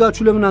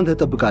እስኪፈልጋችሁ ለምን አንተ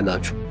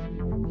ተጠብቃላችሁ?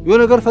 የሆነ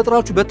ነገር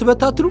ፈጥራችሁ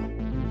በት አትሉ?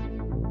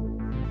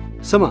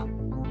 ስማ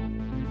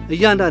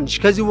እያንዳንድሽ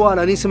ከዚህ በኋላ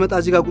እኔ ስመጣ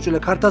እዚህ ጋር ቁጭ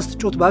ለካርታ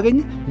ስትጮት ባገኝ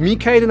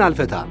ሚካኤልን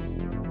አልፈታ።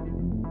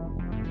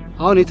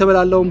 አሁን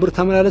የተበላላውን ብር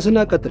ተመላለስና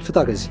ቀጥል። ፍታ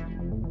ከዚህ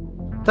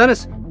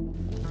ተነስ።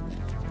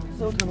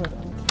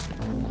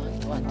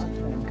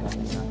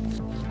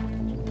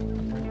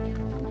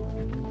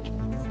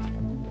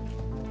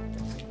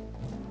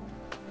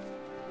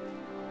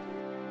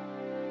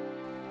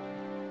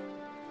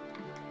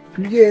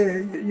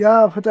 ያ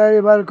ፈጣሪ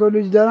ባርከው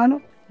ልጅ ደህና ነው?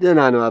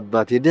 ደህና ነው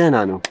አባቴ ደህና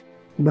ነው።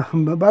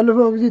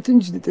 ባለፈው ጊዜ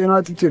ትንሽ ጤና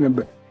አጥቼ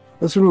ነበር።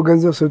 እሱ ነው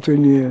ገንዘብ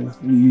ሰጥቶኝ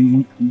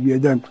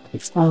የዳንኩት።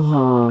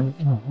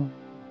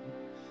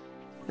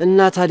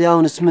 እና ታዲያ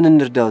አሁንስ ምን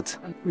እንርዳውት?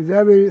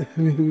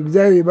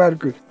 እግዚአብሔር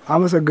ይባርክ።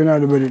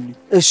 አመሰግናለሁ በልልኝ።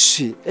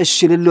 እሺ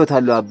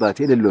ልሎታለሁ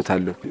አባቴ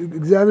ልሎታለሁ።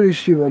 እግዚአብሔር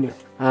እሺ በለ።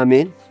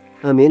 አሜን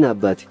አሜን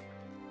አባቴ።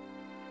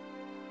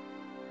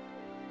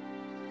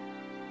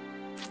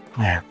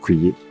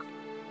 አያኩዬ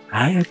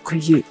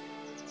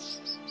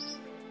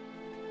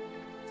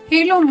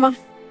ሄሎማ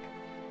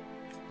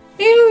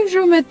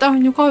ይኸው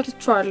መጣሁኝ እኮ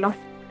አውጥቼዋለሁ።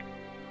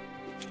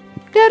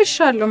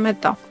 ደርሻለሁ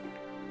መጣሁ።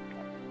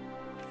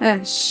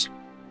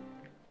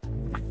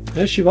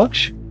 እሺ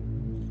እባክሽ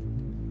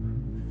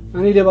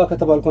እኔ ሌባ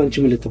ከተባልኩ አንቺ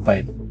ምን ልትባይ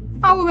ነው?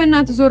 አው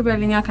በእናትህ ዞር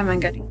በልኛ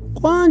ከመንገድ።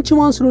 ቆይ አንቺ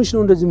ማን ስለሆንሽ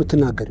ነው እንደዚህ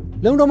የምትናገሪው?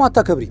 ለምን ደሞ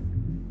አታከብሪ?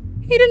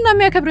 ሄድና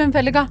የሚያከብረን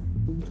ፈልጋ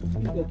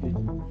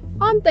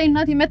አምጣ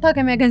እናቴ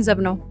መታከሚያ ገንዘብ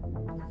ነው።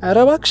 ኧረ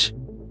እባክሽ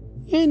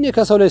ይሄኔ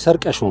ከሰው ላይ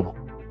ሰርቀሽው ነው።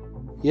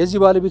 የዚህ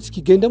ባለቤት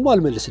እስኪገኝ ደግሞ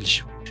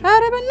አልመልስልሽም።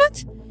 ኧረ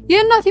በእናትህ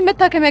የእናቴ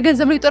መታከሚያ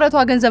ገንዘብ ነው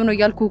የጥረቷ ገንዘብ ነው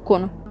እያልኩ እኮ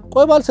ነው።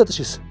 ቆይ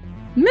ባልሰጥሽስ?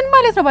 ምን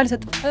ማለት ነው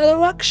ባልሰጥ? ኧረ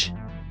እባክሽ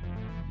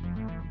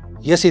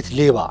የሴት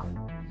ሌባ።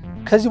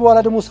 ከዚህ በኋላ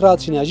ደግሞ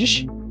ስርዓትሽን ያዥሽ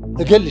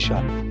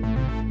እገልሻለሁ።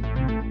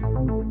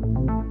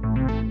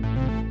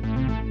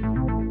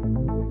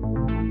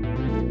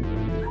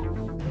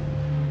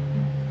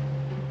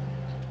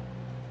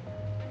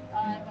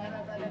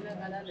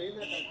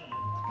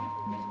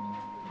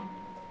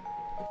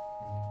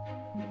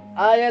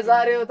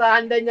 የዛሬው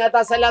አንደኛ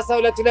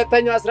 32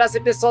 ሁለተኛው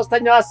 16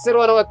 ሶስተኛው 10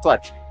 ሆነ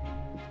ወጥቷል።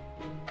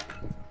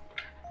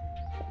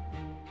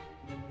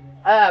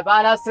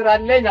 ባለ 10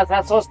 አለኝ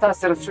 13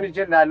 10 እሱን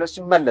ይጀላል እሱ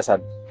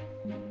ይመለሳል።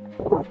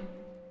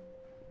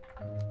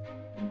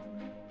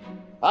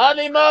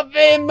 አሊማ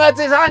ቢመት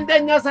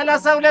አንደኛው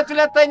 32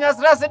 ሁለተኛው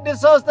 16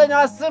 ሶስተኛው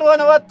 10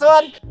 ሆነ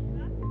ወጥቷል።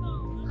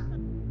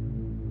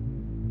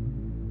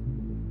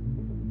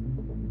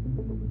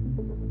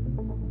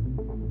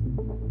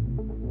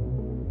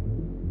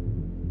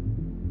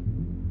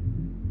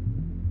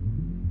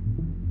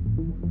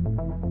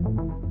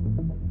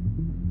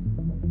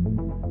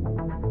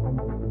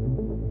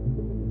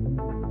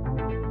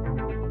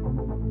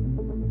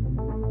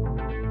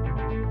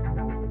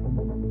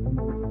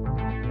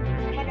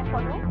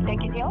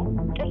 ለጊዜው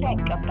ጥሪ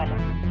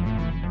አይቀበልም።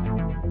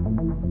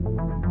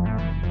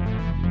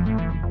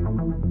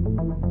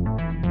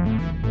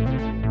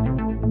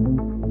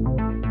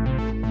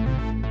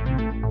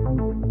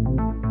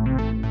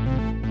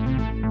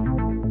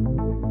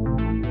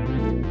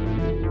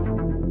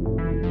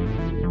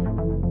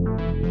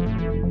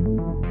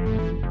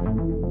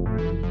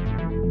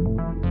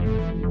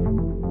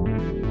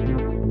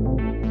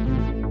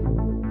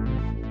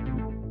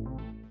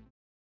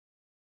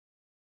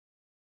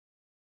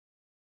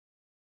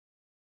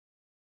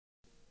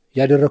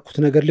 ያደረኩት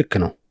ነገር ልክ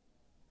ነው፣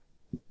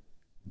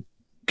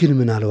 ግን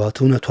ምናልባት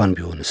እውነቷን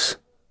ቢሆንስ?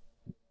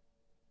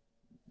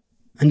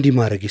 እንዲህ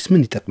ማድረግስ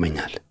ምን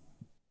ይጠቅመኛል?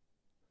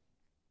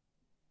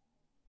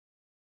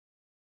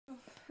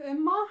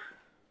 እማ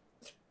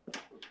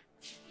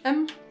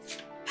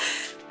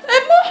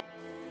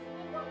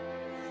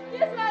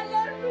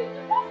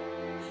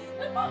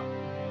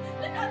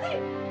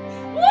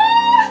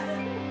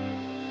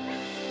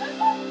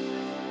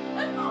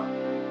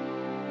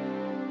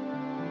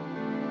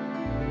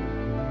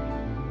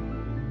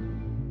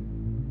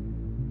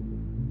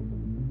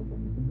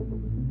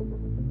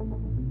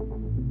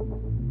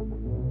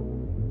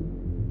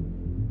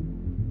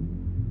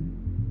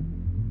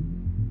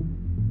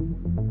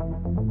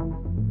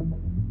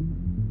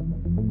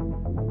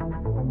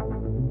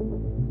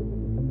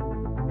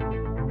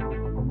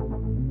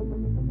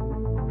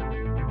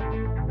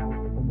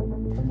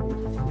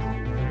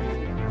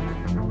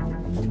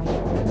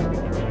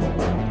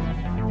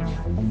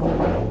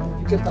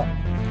ይቅርታ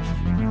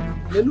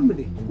የሉም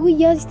እንዴ?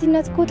 ያዚት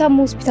እናት እኮ ታሞ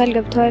ሆስፒታል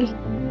ገብተዋል።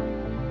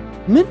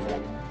 ምን?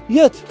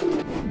 የት?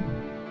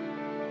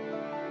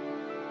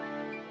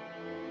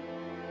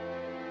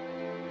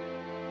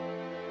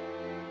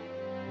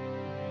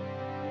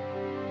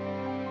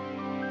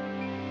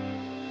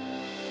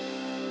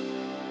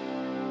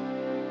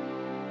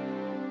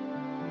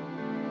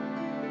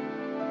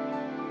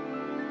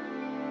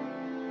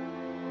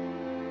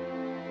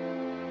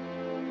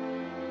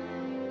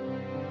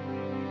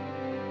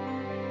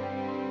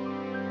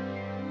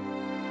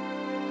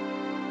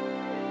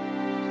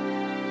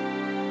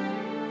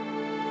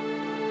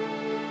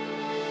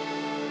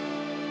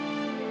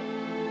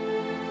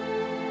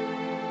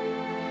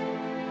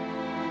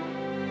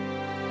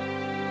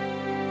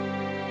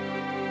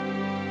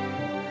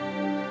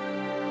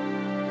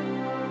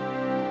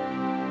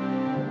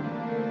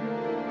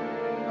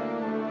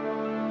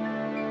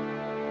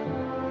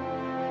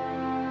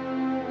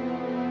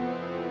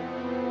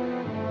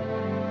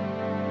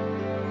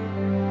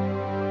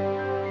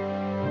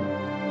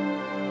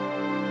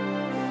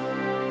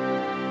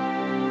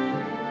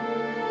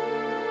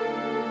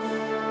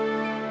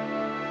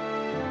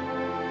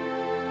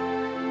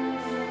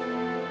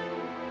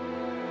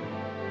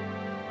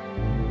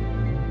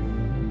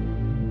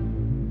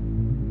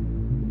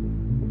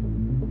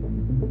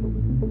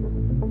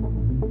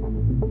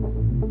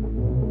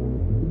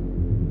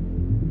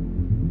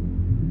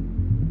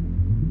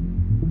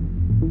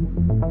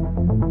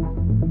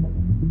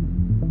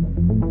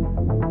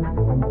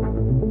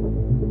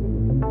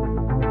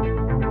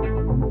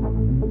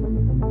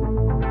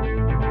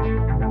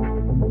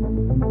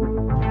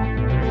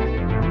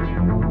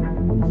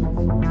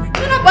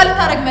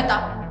 ልታረግ መጣ?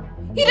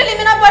 ሂድልኝ።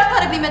 ምን አባል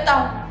ታረግ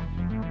መጣው?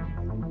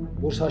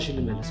 ቦርሳሽን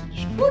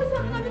ልመልስልሽ። ቦርሳ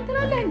ምናምን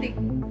ትላለህ እንዴ?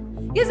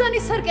 የዛኔ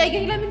ሰርቅ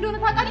ያየኝ ለምን እንደሆነ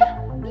ታውቃለህ?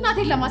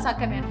 እናቴን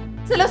ለማሳከሚያ ነው።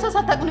 ስለሷ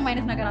ሳታውቁንም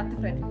አይነት ነገር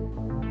አትፍረድ።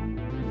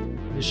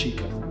 እሺ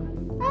ይቅርታ።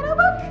 ኧረ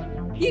እባክህ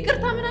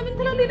ይቅርታ ምናምን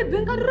ትላለህ።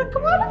 ልብህን ካደረግክ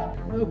በኋላ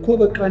እኮ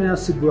በቃ እኔ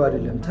አስቤው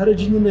አይደለም።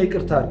 ተረጂኝና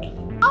ይቅርታ አድርጊ።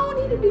 አሁን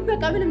ሂድልኝ።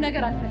 በቃ ምንም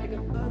ነገር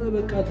አልፈልግም። ኧረ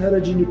በቃ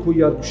ተረጂኝ እኮ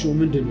እያልኩሽ ነው።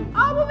 ምንድን ነው?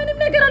 አቦ ምንም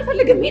ነገር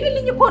አልፈልግም።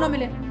 ሂድልኝ እኮ ነው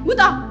የምልህ።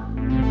 ውጣ።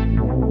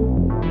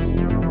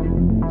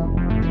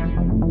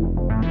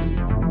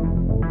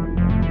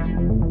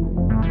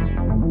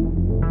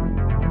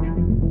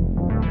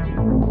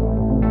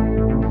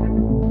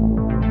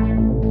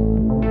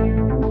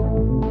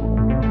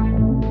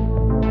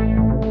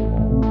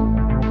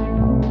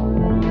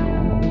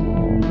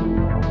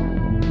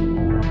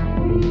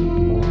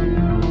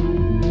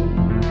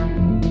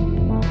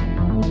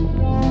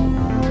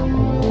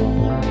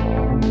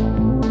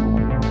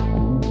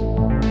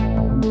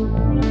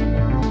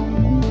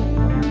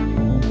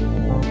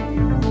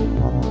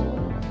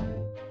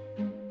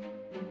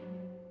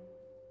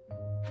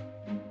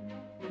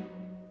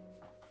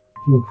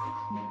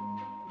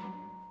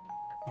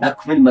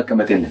 ምን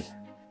መቀመጥ የለም።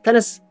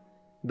 ተነስ።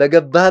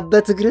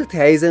 በገባህበት እግርህ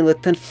ተያይዘን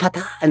ወተን ፈታ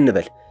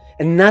እንበል።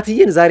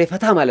 እናትዬን ዛሬ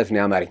ፈታ ማለት ነው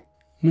ያማረኝ።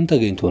 ምን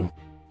ተገኝቶ ነው?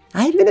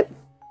 አይ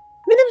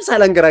ምንም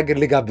ሳላንገራግር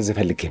ልጋብዝ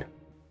ፈልጌ ነው።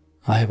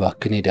 አይ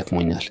እባክህ እኔ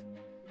ደክሞኛል።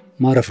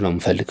 ማረፍ ነው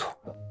የምፈልገው።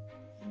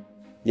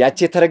 ያቺ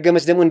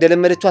የተረገመች ደግሞ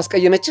እንደለመደችው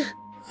አስቀየመችህ?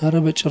 ኧረ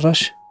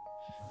በጭራሽ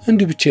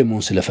እንዲህ ብቻዬን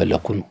መሆን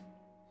ስለፈለኩ ነው።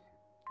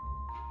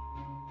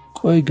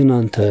 ቆይ ግን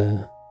አንተ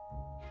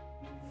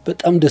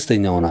በጣም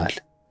ደስተኛ ሆነሃል።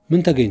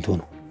 ምን ተገኝቶ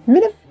ነው?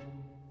 ምንም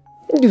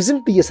እንዲሁ ዝም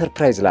ብዬ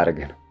ሰርፕራይዝ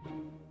ላደርግህ ነው።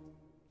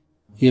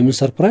 የምን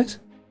ሰርፕራይዝ?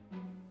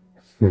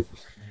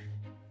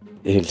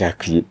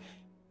 ይላክይ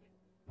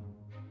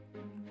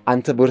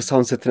አንተ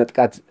ቦርሳውን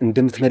ስትነጥቃት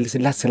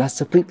እንደምትመልስላት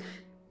ስላሰብኩኝ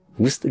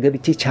ውስጥ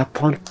ገብቼ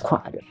ቻፓውን ኳ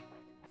አደረኩ።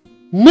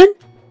 ምን?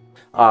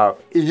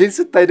 ይሄን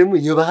ስታይ ደግሞ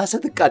የባሰ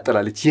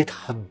ትቃጠላለች። የት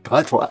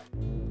አባቷ?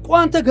 ቆይ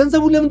አንተ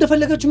ገንዘቡን ለምን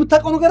እንደፈለገችው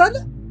የምታውቀው ነገር አለ?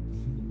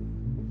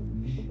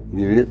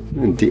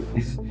 እንዴ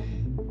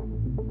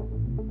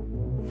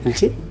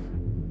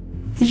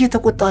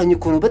እየተቆጣኝ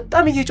እኮ ነው።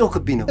 በጣም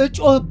እየጮህክብኝ ነው።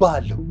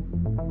 እጮህብሃለሁ።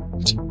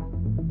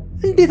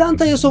 እንዴት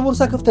አንተ የሰው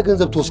ቦርሳ ከፍተህ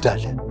ገንዘብ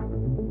ትወስዳለህ?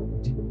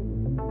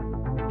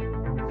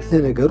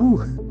 ለነገሩ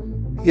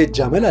የእጅ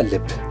አመል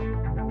አለብህ።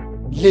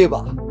 ሌባ።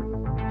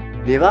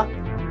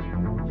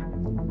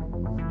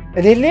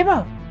 እኔ ሌባ?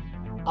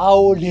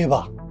 አዎ ሌባ።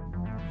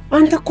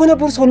 አንተ እኮ ነው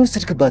ቦርሳውን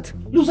ወሰድክባት።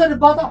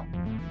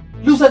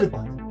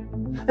 ልውሰድባት?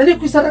 እኔ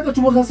እኮ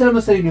የሰረቀችው ቦርሳ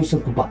ስለመሰለኝ ነው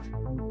የወሰድኩባት።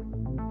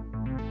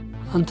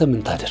 አንተ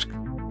ምን ታደርግ?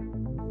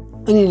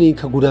 እኔ ነኝ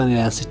ከጎዳና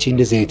ላይ አንስቼ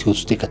እንደዚህ አይነት ህይወት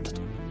ውስጥ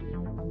የከተተው።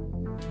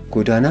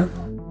 ጎዳና?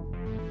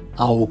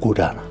 አዎ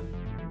ጎዳና።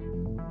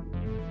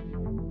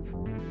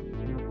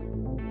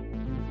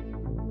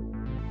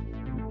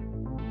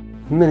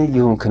 ምን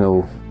እየሆንክ ነው?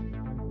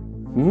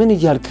 ምን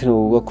እያልክ ነው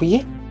እኩዬ?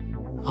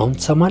 አሁን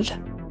ትሰማለህ?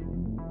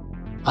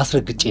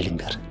 አስረግጬ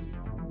ልንገር፣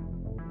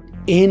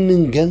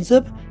 ይህንን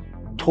ገንዘብ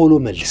ቶሎ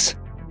መልስ።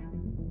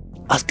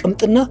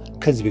 አስቀምጥና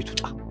ከዚህ ቤት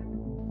ውጣ።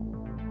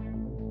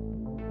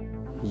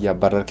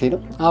 እያባረርከኝ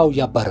ነው? አዎ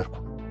እያባረርኩ።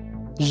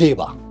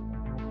 ሌባ፣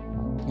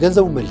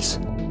 ገንዘቡን መልስ።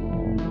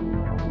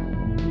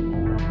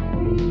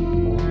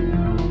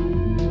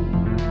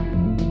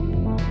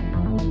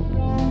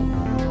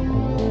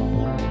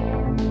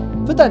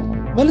 ፍጠን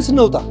መልስ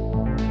እንውጣ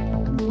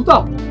ውጣ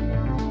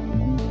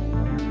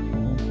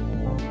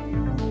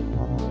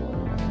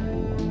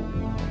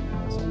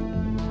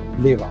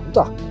ሌባ ውጣ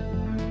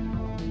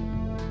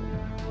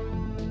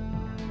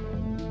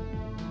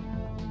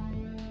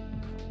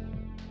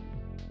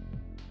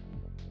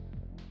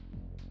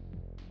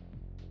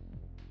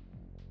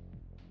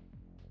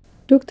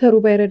ዶክተሩ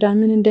ባይረዳን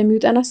ምን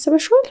እንደሚውጠን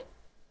አስበሽዋል?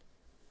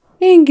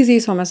 ይሄን ጊዜ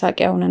ሰው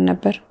መሳቂያ ሆነን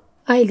ነበር።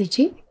 አይ ልጄ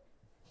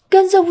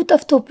ገንዘቡ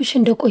ጠፍቶብሽ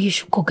እንደቆየሽ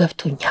እኮ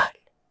ገብቶኛል።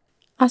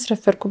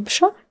 አስረፈርኩብሻ?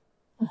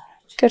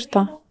 ቅርታ።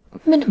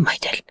 ምንም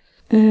አይደል።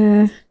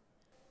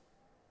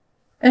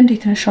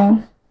 እንዴት ነሽ አሁን?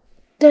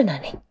 ደህና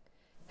ነኝ።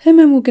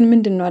 ህመሙ ግን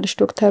ምንድነው አለሽ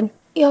ዶክተሩ?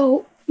 ያው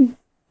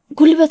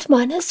ጉልበት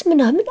ማነስ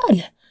ምናምን አለ።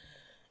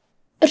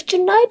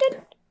 እርጅና አይደል?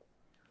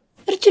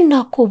 እርጅና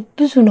እኮ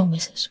ብዙ ነው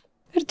መሰሱ።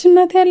 እርጅና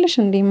ታያለሽ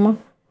እንዴማ?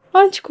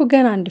 አንቺ እኮ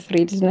ገና አንድ ፍሬ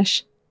ልጅ ነሽ።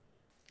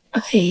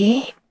 አይ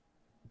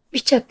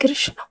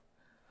ቢቸግርሽ ነው።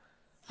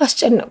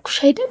 አስጨነቅኩሽ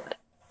አይደል?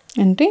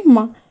 እንዴማ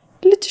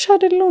ልጅሽ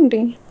አይደለው እንዴ?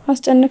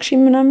 አስጨነቅሽ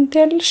ምናምን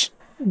ታያለሽ?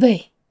 በይ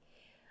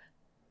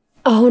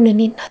አሁን እኔ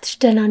እናትሽ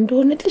ደህና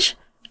እንደሆነልሽ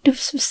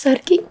ድብስብስ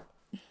አድርጊኝ።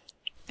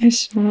 እሺ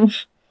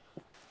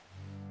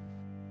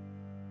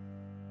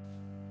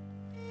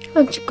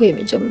አንቺ እኮ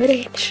የመጀመሪያ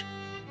ነሽ፣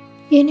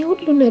 የኔ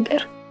ሁሉ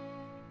ነገር።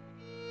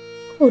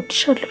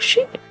 እወድሻለሁ። እሺ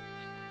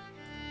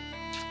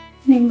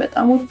እኔም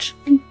በጣም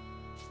እወድሻለሁ።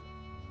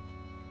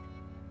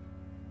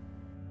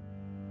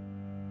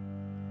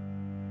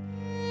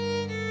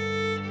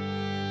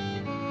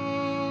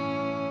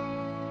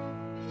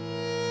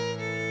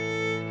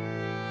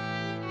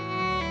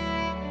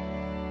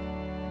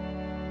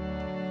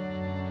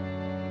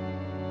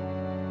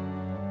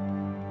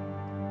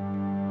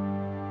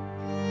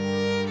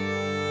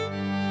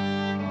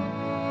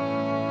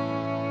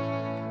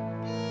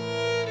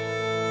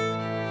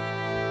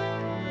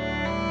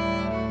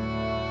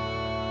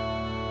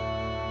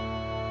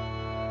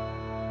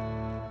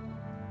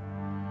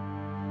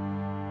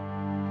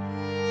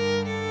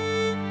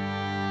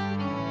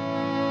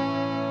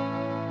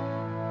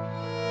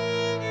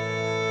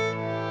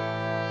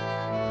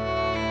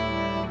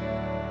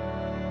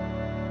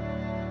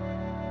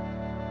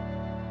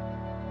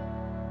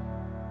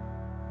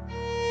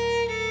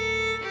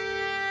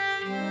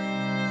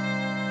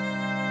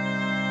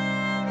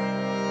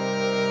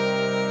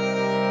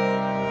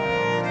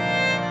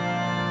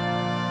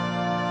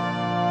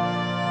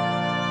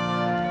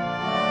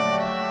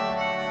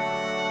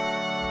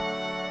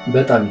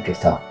 በጣም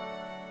ይቅርታ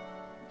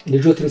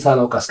ልጆትን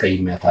ሳላውቅ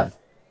አስቀይሜያታለሁ።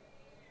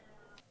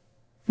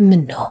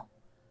 ምን ነው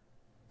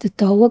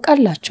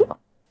ትተዋወቃላችሁ?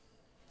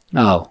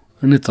 አዎ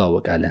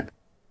እንተዋወቃለን።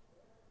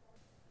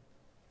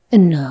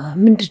 እና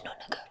ምንድነው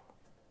ነገሩ?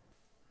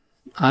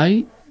 አይ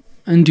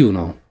እንዲሁ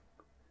ነው።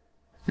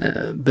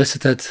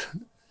 በስተት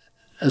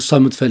እሷ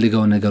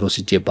የምትፈልገው ነገር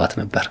ወስጄባት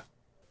ነበር።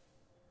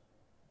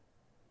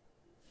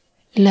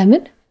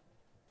 ለምን?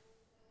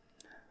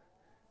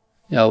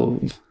 ያው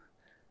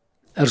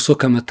እርሶ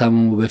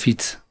ከመታመሙ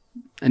በፊት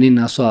እኔና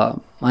እሷ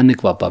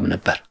አንግባባም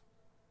ነበር።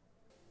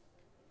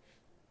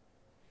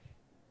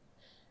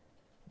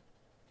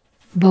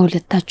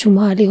 በሁለታችሁ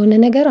መሃል የሆነ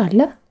ነገር አለ?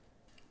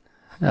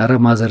 አረ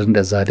ማዘር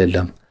እንደዛ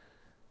አይደለም።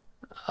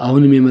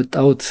 አሁንም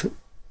የመጣሁት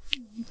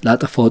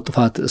ላጠፋው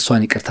ጥፋት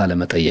እሷን ይቅርታ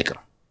ለመጠየቅ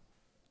ነው።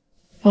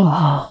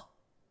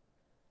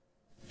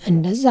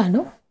 እንደዛ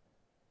ነው።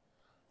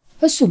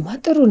 እሱማ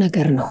ጥሩ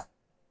ነገር ነው።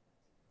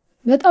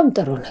 በጣም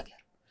ጥሩ ነገር።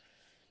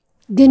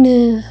 ግን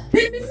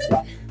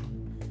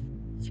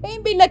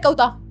ይሄን ቤት ለቀህ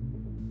ውጣ።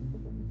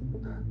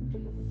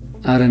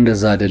 አረ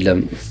እንደዛ አይደለም።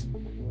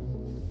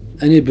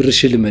 እኔ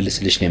ብርሽን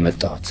ልመልስልሽ ነው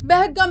የመጣሁት።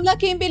 በህግ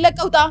አምላክ ይሄን ቤት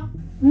ለቀህ ውጣ።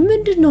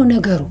 ምንድነው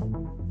ነገሩ?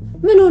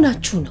 ምን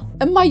ሆናችሁ ነው?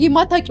 እማዬ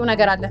የማታውቂው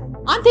ነገር አለ።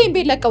 አንተ ይሄን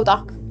ቤት ለቀህ ውጣ።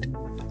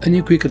 እኔ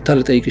እኮ ይቅርታ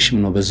ልጠይቅሽም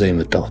ነው በዛው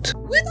የመጣሁት።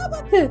 ውጣ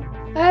እባክህ።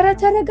 አረ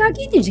ተረጋጊ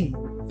ልጄ።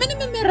 ምንም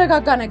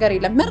የሚያረጋጋ ነገር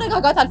የለም።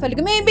 መረጋጋት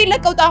አልፈልግም። ይሄን ቤት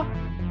ለቀህ ውጣ።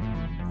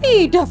 ይሄ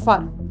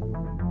ደፋር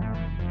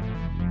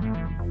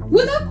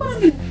ውጣ እኮ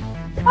ነው።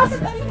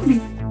 አሰጣለሁ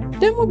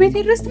ደግሞ ቤቴ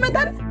ድረስ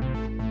ትመጣለህ።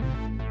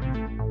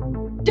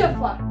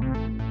 ደፋር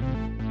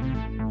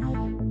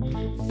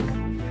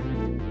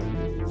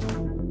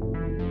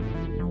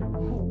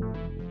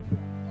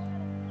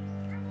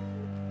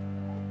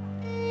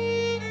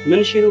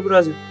ምን ሺ ነው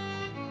ብራዘር?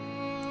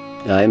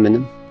 አይ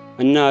ምንም።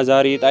 እና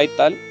ዛሬ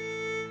ጣይጣል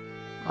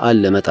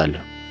አለ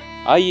እመጣለሁ።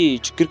 አይ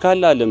ችግር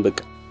ካለ አለን በቃ።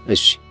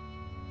 እሺ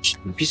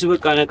ፒስ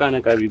በቃ ነቃ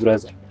ነቃ ቢ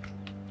ብራዘር።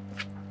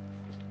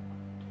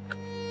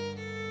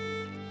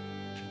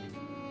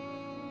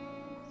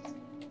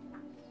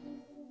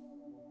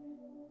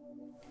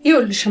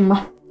 ይኸውልሽማ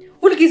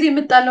ሁልጊዜ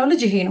የምጣላው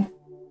ልጅ ይሄ ነው።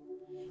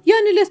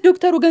 ያን ዕለት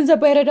ዶክተሩ ገንዘብ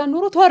ባይረዳን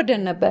ኖሮ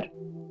ተዋርደን ነበር።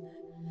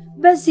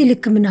 በዚህ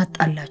ልክ ምን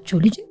አጣላችሁ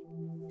ልጅ?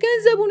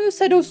 ገንዘቡን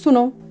የወሰደው እሱ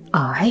ነው።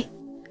 አይ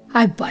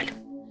አይባልም።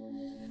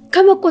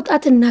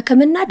 ከመቆጣትና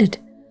ከመናደድ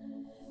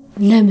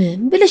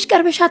ለምን ብለሽ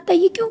ቀርበሽ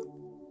አትጠይቂው።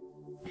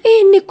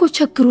 ይሄን እኮ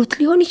ቸግሮት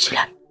ሊሆን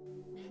ይችላል።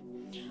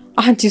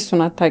 አንቺ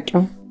እሱን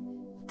አታውቂውም።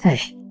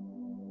 ተይ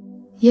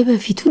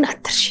የበፊቱን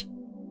አትርሺ።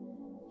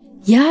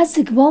 ያ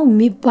ዝግባው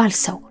የሚባል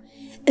ሰው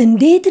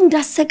እንዴት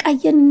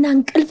እንዳሰቃየንና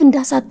እንቅልፍ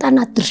እንዳሳጣን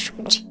አትርሹ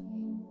እንጂ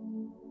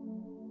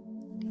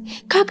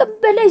ከአቅም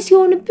በላይ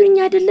ሲሆንብኝ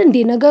አይደለ እንዴ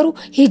ነገሩ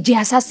ሄጄ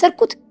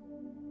ያሳሰርኩት።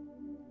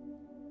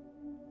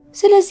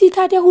 ስለዚህ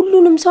ታዲያ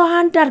ሁሉንም ሰው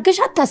አንድ አርገሽ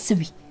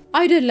አታስቢ።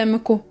 አይደለም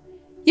እኮ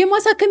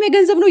የማሳከሚያ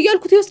ገንዘብ ነው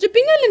እያልኩት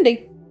ይወስድብኛል እንዴ?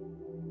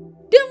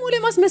 ደሞ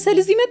ለማስመሰል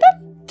እዚህ ይመጣል።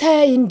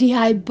 ተይ እንዲህ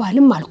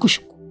አይባልም አልኩሽ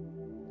እኮ።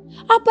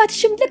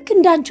 አባትሽም ልክ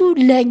እንዳንቺው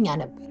ለኛ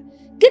ነበር፣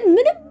 ግን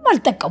ምንም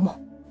አልጠቀመው።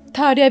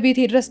 ታዲያ ቤቴ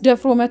ድረስ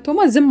ደፍሮ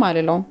መጥቶማ ዝም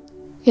አልለውም።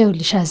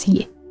 ይኸውልሽ አዝዬ፣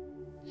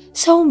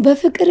 ሰውን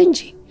በፍቅር እንጂ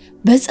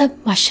በጸብ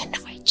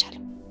ማሸነፍ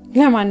አይቻልም።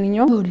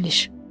 ለማንኛውም ይኸውልሽ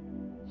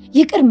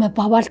ይቅር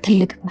መባባል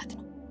ትልቅነት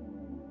ነው።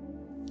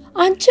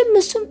 አንቺም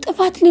እሱም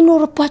ጥፋት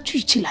ሊኖርባችሁ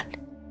ይችላል፣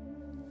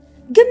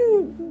 ግን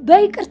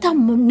በይቅርታ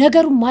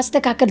ነገሩን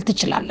ማስተካከል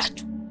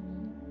ትችላላችሁ።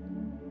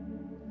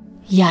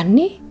 ያኔ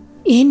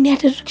ይሄን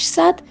ያደረግሽ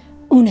ሰዓት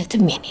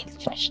እውነትም የኔ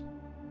ልጅ ነሽ።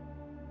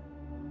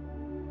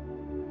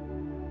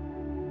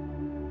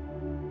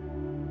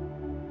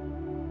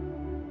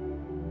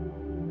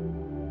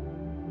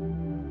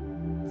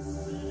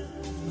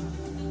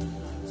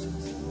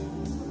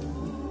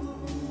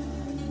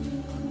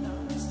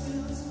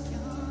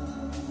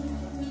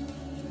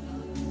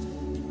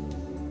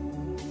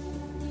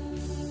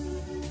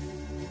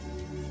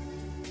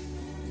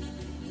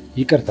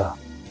 ይቅርታ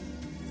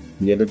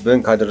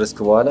የልብን ካደረስክ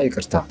በኋላ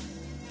ይቅርታ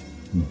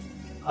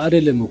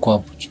አይደለም እኮ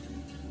አቡች።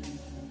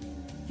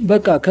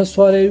 በቃ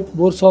ከሷ ላይ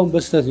ቦርሳውን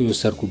በስተት ነው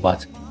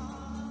የወሰድኩባት።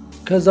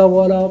 ከዛ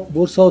በኋላ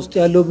ቦርሳ ውስጥ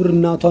ያለው ብር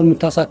እናቷን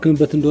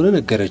የምታሳክምበት እንደሆነ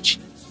ነገረች።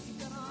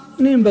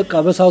 እኔም በቃ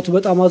በሰዓቱ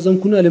በጣም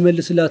አዘንኩና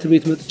ለመልስላት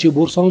ቤት መጥቼ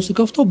ቦርሳውን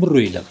ስከፍተው ብሩ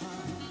የለም።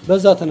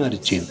 በዛ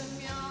ተናድቼ ነው።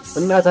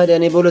 እና ታዲያ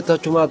እኔ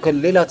በሁለታችሁ መካከል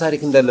ሌላ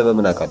ታሪክ እንዳለ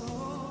በምን አውቃለሁ?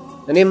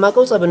 እኔም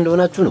ማቀው ጸብ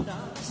እንደሆናችሁ ነው።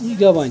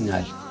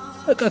 ይገባኛል።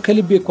 በቃ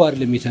ከልቤ እኮ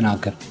አይደለም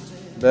የተናገር።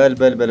 በል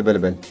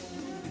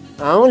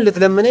አሁን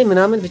ልትለምነኝ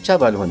ምናምን ብቻ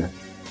ባልሆነ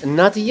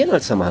እናትዬን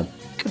አልሰማህም።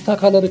 ቅርታ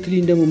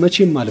ካላረክልኝ ደግሞ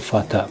መቼም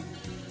አልፋታም።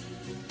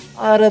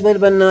 አረ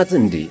በእናትህ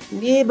እንዴ!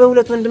 ይሄ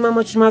በሁለት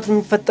ወንድማማቾች መካከል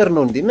የሚፈጠር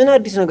ነው እንዴ? ምን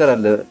አዲስ ነገር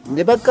አለ እንዴ?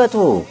 በቃ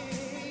ተው።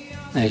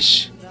 እሺ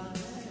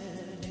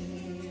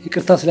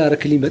ይቅርታ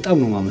ስላረክልኝ በጣም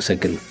ነው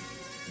የማመሰግነው።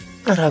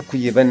 ኧረ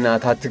እኩዬ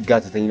በእናትህ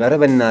አትጋተተኝ። ኧረ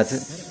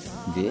በእናትህ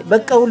እንዴ!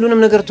 በቃ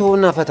ሁሉንም ነገር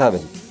ተውና ፈታ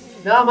በል።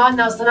 ና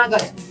ማን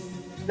አስተናጋጅ?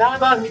 ና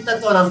ባክ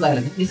የሚጠጣውን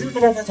አምጣልህ። ዝም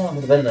ብለህ ፈታ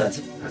በል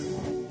በእናትህ።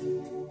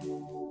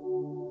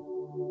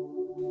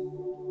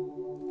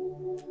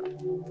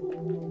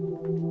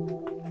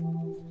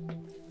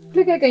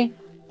 ልቀቀኝ።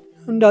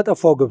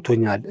 እንዳጠፋው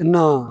ገብቶኛል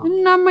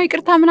እናማ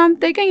ይቅርታ ምናምን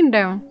ጠይቀኝ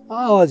እንዳይሆን።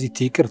 አዋዚቲ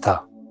ይቅርታ።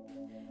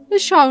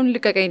 እሺ አሁን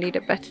ልቀቀኝ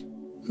ልሂድበት።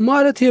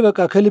 ማለት በቃ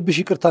ከልብሽ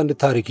ይቅርታ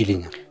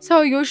እንድታረጊልኛል።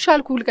 ሰውዬው እሺ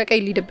አልኩህ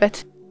ልቀቀኝ ልሂድበት።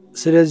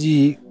 ስለዚህ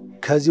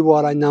ከዚህ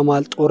በኋላ እኛ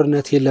መሀል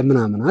ጦርነት የለም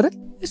ምናምን አይደል?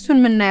 እሱን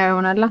ምናየው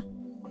ይሆናል።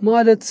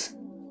 ማለት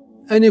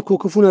እኔ እኮ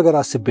ክፉ ነገር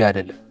አስቤ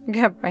አይደለም።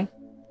 ገባኝ።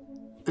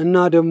 እና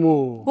ደግሞ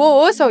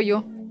ሰውዬው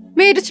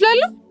መሄድ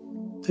እችላለሁ?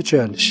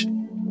 ትችያለሽ።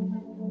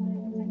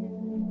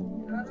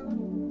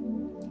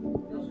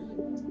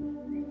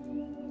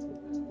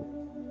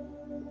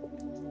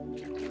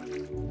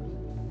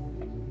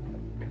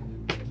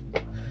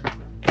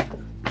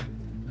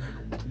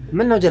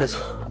 ምን ነው ጀለስ?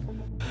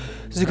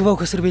 ዝግባው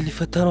ከእስር ቤት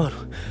ሊፈታ ነው አሉ።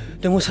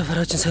 ደግሞ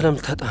ሰፈራችን ሰላም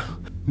ልታጣ ነው።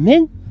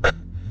 ምን?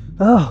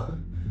 አዎ።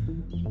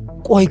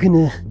 ቆይ ግን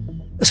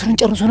እስሩን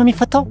ጨርሶ ነው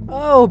የሚፈታው?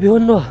 አዎ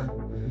ቢሆን ነው።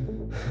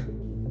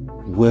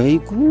 ወይ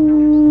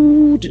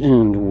ጉድ!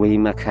 ወይ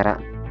መከራ!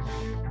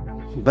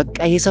 በቃ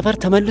ይሄ ሰፈር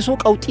ተመልሶ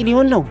ቀውጢ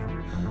ሊሆን ነው።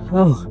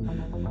 አዎ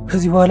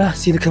ከዚህ በኋላ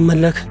ሲልከን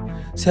መላክ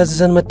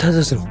ሲያዘዘን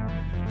መታዘዝ ነው።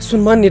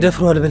 እሱን ማን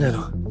ይደፍረዋል ብለህ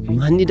ነው?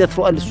 ማን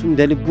ይደፍረዋል? እሱ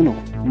እንደ ልቡ ነው።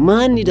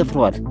 ማን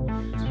ይደፍረዋል?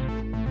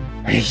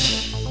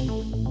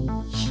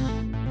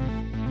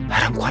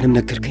 ኧረ እንኳንም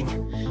ነገርከኝ።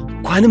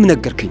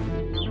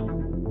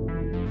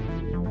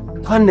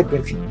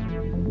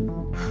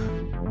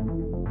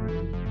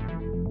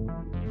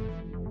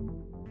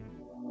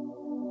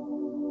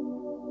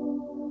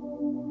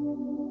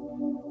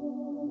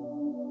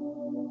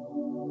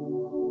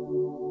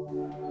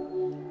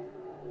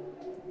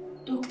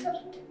 ዶክተር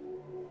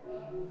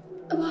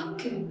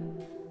እባክህ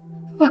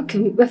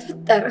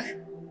በፈጠረህ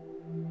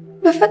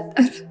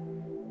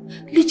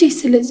ልጄ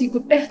ስለዚህ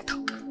ጉዳይ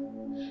አታውቅም፣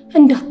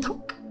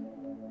 እንዳታውቅ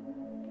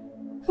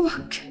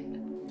እባክህ።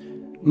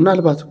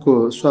 ምናልባት እኮ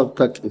እሷ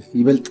ብታውቅ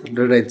ይበልጥ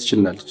ልረዳኝ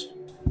ትችላለች።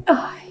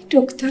 አይ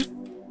ዶክተር፣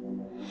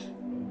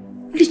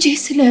 ልጄ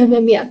ስለ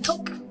ህመሜ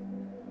አታውቅም።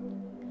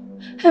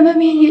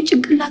 ህመሜ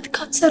የጭንቅላት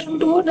ካንሰር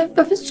እንደሆነ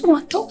በፍጹም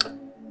አታውቅም።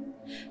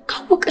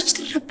 ካወቀች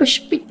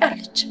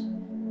ትረበሽብኛለች።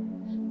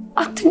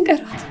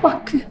 አትንገራት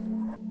እባክህ።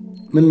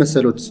 ምን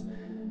መሰሎት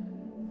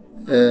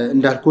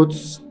እንዳልኩት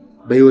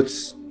በህይወት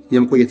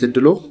የመቆየት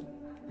እድሎ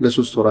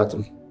ለ3 ወራት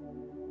ነው።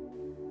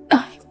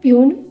 አይ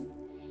ቢሆንም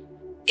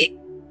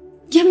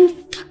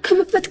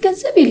የምታከምበት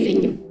ገንዘብ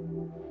የለኝም።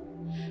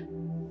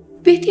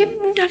 ቤቴም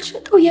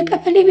እንዳልሸጠው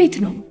የቀበሌ ቤት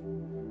ነው።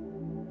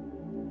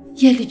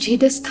 የልጄ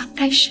ደስታ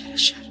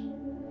እንዳይሸረሸር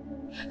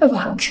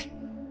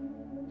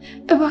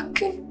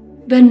እባክህ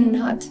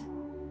በእናት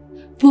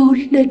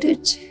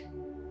በወለደች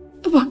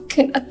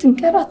እባክህን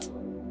አትንገራት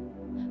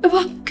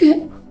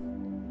እባክህን።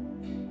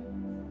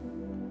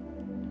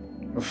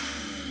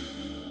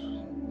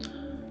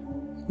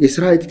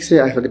 የስራ ኤቲክስ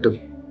አይፈቅድም።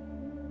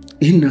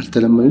 ይህን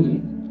አልተለመንም።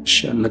 እሺ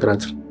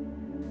አልነግራትም።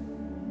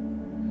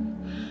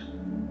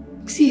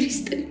 እግዚአብሔር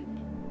ይስጥልኝ።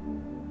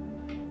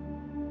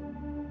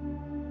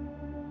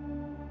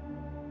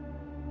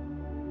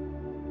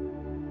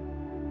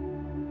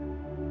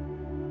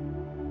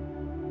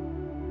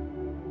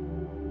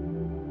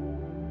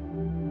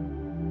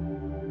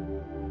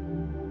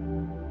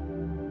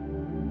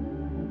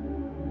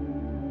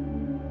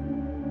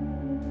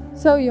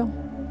 ሰውየው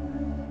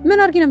ምን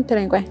አርጊ ነው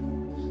የምትለኝ? ቆይ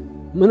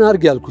ምን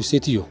አርጊ ያልኩሽ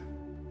ሴትዮ?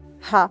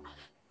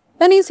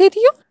 እኔ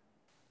ሴትዮ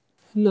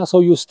እና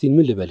ሰውየው እስቲ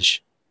ምን ልበልሽ?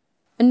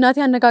 እናቴ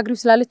አነጋግሪው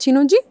ስላለችኝ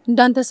ነው እንጂ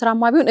እንዳንተ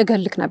ስራማ ቢሆን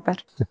እገልክ ነበር።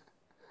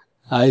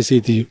 አይ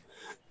ሴትዮ፣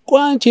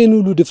 ቆይ አንቺ ይህን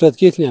ሁሉ ድፍረት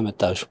ከየት ነው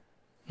ያመጣሽው?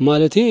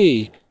 ማለቴ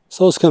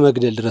ሰው እስከ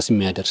መግደል ድረስ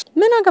የሚያደርስ።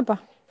 ምን አገባ?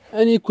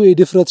 እኔ እኮ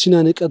የድፍረትሽና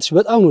ንቀትሽ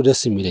በጣም ነው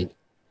ደስ የሚለኝ።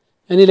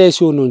 እኔ ላይ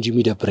ሲሆን ነው እንጂ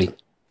የሚደብረኝ።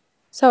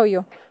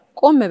 ሰውየው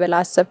ቆም ብለህ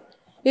አስብ።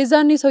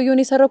 የዛኔ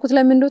ሰውየውን የሰረኩት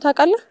ለምን እንደው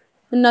ታውቃለህ?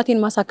 እናቴን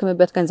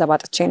ማሳከምበት ገንዘብ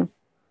አጥቼ ነው።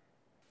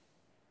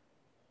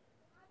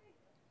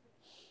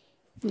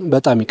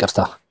 በጣም ይቅርታ፣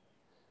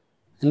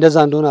 እንደዛ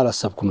እንደሆነ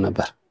አላሰብኩም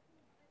ነበር።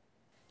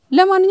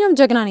 ለማንኛውም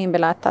ጀግና ነኝ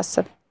ብለህ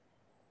አታስብ።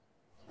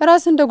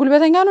 ራስ እንደ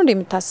ጉልበተኛ ነው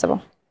እንደምታስበው።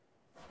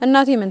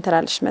 እናቴ ምን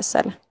ትላለች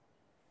መሰለ?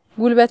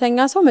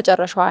 ጉልበተኛ ሰው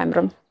መጨረሻው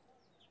አያምርም።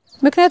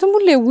 ምክንያቱም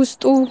ሁሌ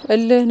ውስጡ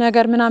እልህ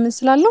ነገር ምናምን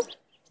ስላለው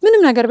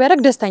ምንም ነገር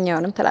ቢያደርግ ደስተኛ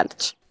አይሆንም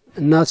ትላለች።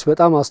 እናትሽ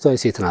በጣም አስተዋይ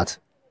ሴት ናት።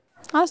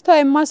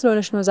 አስተዋይማ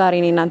ስለሆነች ነው ዛሬ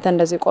እኔ እናንተ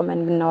እንደዚህ ቆመን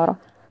ብናወራው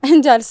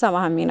እንጂ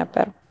አልሰማህም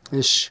ነበር።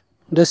 እሺ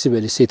ደስ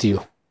ይበልሽ ሴትዮ።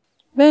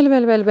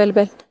 በል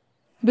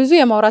ብዙ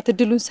የማውራት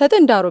እድሉን ሰጥ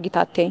እንዳሮጊት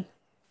አትይኝ።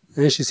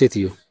 እሺ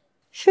ሴትዮ።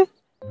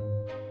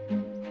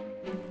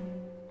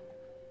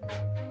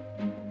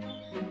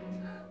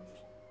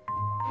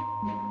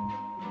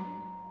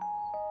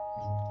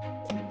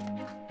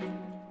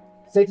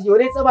 ሴትዮ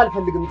እኔ ጸብ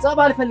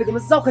አልፈልግም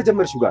እዛው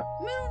ከጀመርሽው ጋር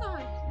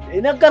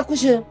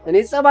ነገርኩሽ። እኔ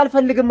ጸብ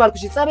አልፈልግም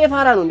አልኩሽ። ጸብ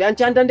የፋራ ነው እንዴ? አንቺ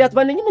አንዳንዴ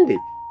አትባልኝም እንዴ?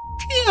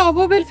 ያው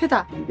ቦበል ፍታ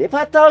እንዴ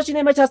ፋታዎች እኔ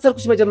መች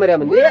አሰርኩሽ? መጀመሪያ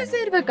ምን ወይ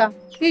ሰይድ በቃ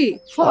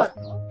ፎር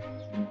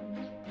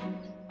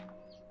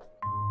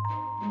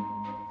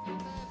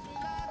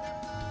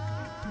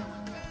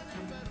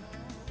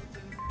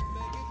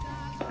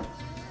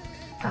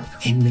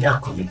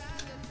እምናኮ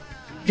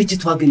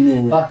ልጅቷ ግን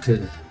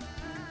እባክህ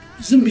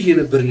ዝም ብዬ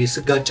ነበር እኔ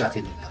ስጋጫት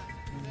ነበር።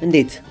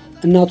 እንዴት?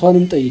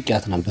 እናቷንም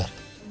ጠይቂያት ነበር።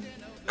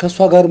 ከሷ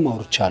ጋርም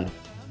አውርቻለሁ።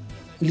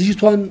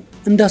 ልጅቷን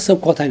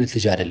እንዳሰብኳት አይነት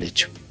ልጅ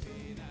አይደለችም።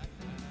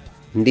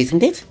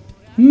 እንዴት?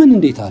 ምን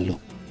እንዴት አለው?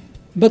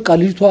 በቃ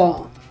ልጅቷ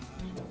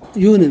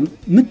የሆነ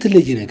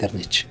የምትለይ ነገር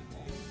ነች።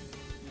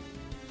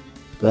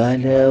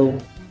 ባለው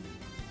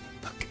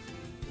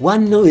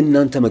ዋናው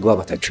እናንተ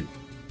መግባባታችሁ።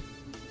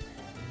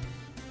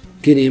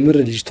 ግን የምር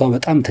ልጅቷ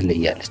በጣም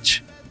ትለያለች።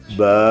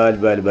 በል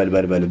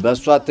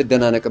በሷ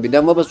አትደናነቅብኝ።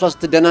 ደግሞ በሷ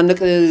ስትደናነቅ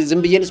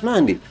ዝም ብዬ ልስማ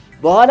እንዴ?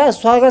 በኋላ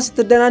እሷ ጋር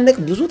ስትደናነቅ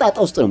ብዙ ጣጣ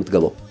ውስጥ ነው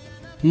የምትገባው።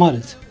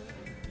 ማለት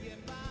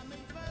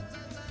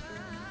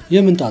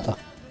የምን ጣጣ?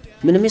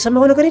 ምንም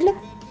የሰማው ነገር የለም።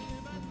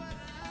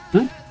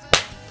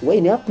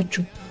 ወይኔ አኩቹ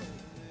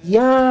ያ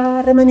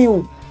ረመኔው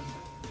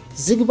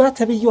ዝግባ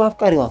ተብየው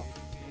አፍቃሪዋ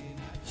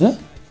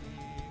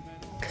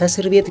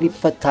ከእስር ቤት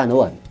ሊፈታ ነው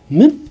አለ።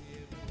 ምን?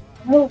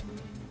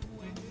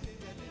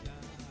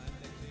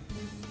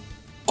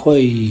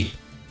 ቆይ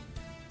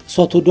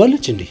እሷ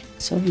ትወዷለች እንዴ?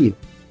 ሰውዬው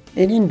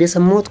እኔ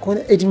እንደሰማሁት ከሆነ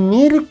እድሜ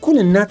ልኩን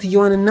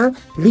እናትየዋንና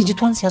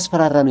ልጅቷን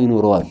ሲያስፈራራ ነው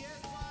ይኖረዋል።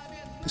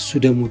 እሱ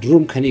ደግሞ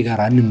ድሮም ከኔ ጋር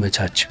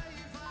አንመቻች።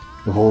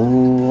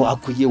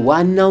 አኩዬ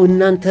ዋናው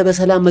እናንተ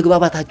በሰላም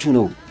መግባባታችሁ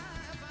ነው።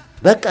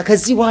 በቃ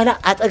ከዚህ በኋላ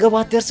አጠገቧ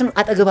አትደርስም፣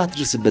 አጠገቧ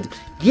አትደርስበትም።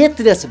 የት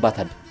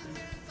ትደርስባታል?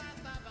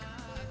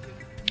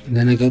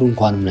 ለነገሩ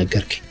እንኳንም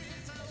ነገርከኝ።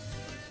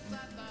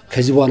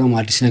 ከዚህ በኋላም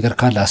አዲስ ነገር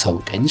ካለ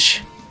አሳውቀኝሽ።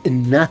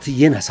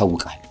 እናትየን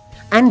አሳውቃል።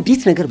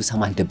 አንዲት ነገር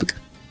ብሰማ አልደብቅ።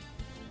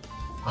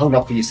 አሁን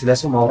አኩዬ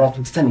ስለሰው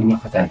ማውራቱን ትተን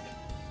የሚፈታል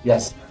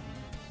ያስ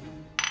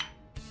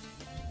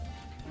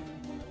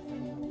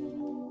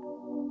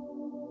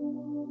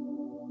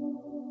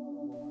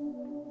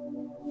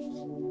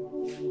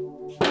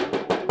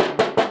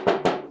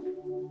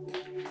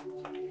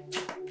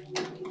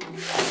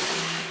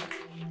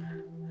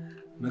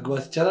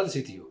መግባት ይቻላል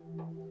ሴትዮ?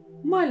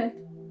 ማለት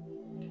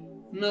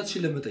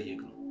እናትሽን ለመጠየቅ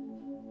ነው።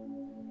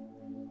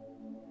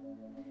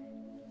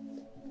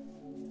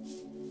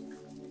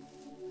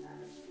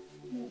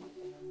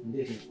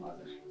 እንዴት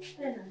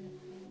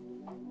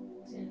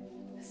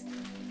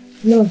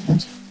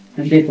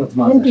ነው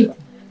ማለት?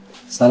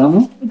 ሰላም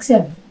ነው?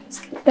 እግዚአብሔር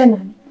ይመስገን።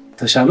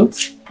 ተሻሎት?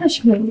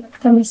 ተሽሎኛል።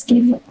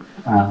 ተመስገን።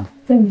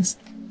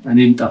 ተመስገን።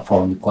 እኔም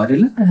ጠፋሁኝ እኮ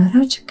አይደለ? ኧረ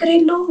ችግር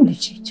የለውም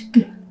ልጄ፣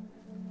 ችግር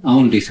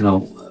አሁን እንዴት ነው?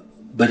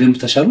 በደንብ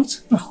ተሻሎት?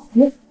 አዎ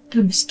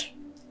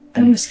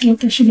ተመስገን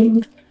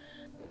ተሽሎኛል።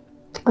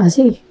 አዜ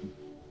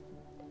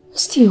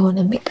እስቲ የሆነ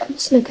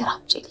የሚቀመስ ነገር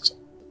አምጪ ልጄ።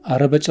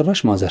 አረ በጭራሽ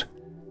ማዘር፣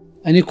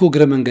 እኔ እኮ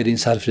እግረ መንገዴን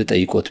ሳልፍ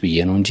ልጠይቆት ብዬ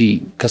ነው እንጂ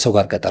ከሰው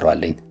ጋር ቀጠሮ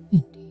አለኝ።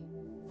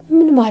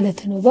 ምን ማለት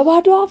ነው?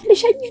 በባዶ አፍ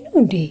ልሸኝ ነው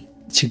እንዴ?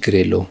 ችግር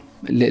የለውም።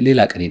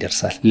 ሌላ ቀን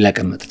ይደርሳል። ሌላ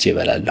ቀን መጥቼ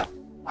እበላለሁ።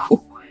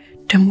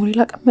 ደግሞ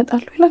ሌላ ቀን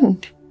እመጣለሁ ይላል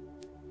እንዴ?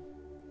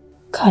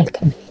 ካልክ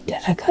ምን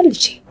ይደረጋል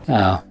ልጄ?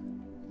 አዎ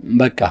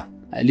በቃ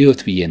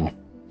ሊዮት ብዬ ነው።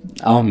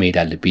 አሁን መሄድ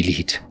አለብኝ።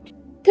 ልሂድ።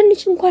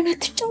 ትንሽ እንኳን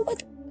አትጫወት?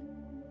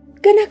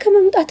 ገና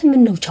ከመምጣት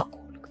ምን ነው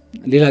ቸኮልክ?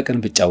 ሌላ ቀን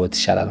ብጫወት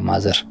ይሻላል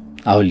ማዘር።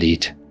 አሁን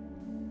ልሂድ።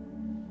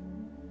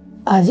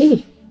 አዚ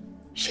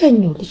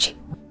ሸኘው ልጄ።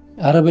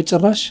 አረ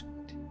በጭራሽ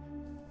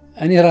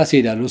እኔ ራሴ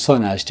ሄዳለሁ።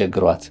 እሷን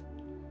አያስቸግሯት።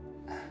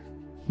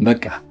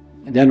 በቃ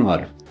ደህና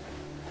ዋሉ።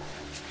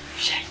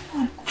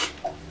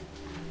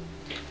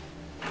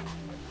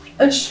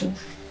 እሺ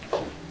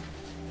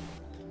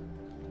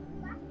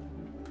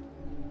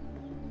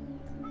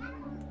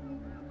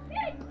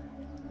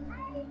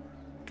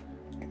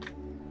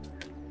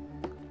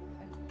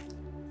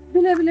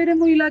ብለህ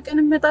ደግሞ ሌላ ቀን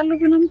እመጣለሁ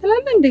ብለህ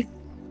ትላለህ እንዴ?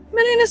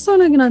 ምን አይነት ሰው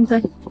ነህ ግን አንተ?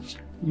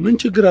 ምን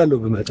ችግር አለው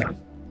ብመጣ?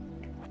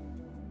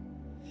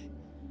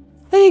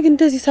 እኔ ግን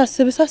እንደዚህ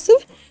ሳስብ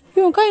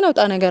ይሁን ካይን አውጣ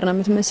ነገር ነው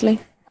የምትመስለኝ።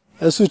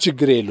 እሱ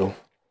ችግር የለውም።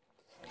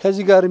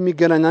 ከዚህ ጋር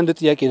የሚገናኝ አንድ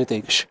ጥያቄ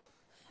ልጠይቅሽ።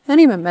 እኔ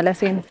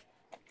መመለሴ ነው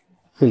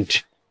እንጂ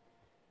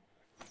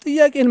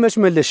ጥያቄን መች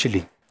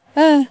መለስሽልኝ?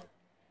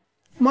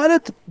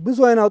 ማለት ብዙ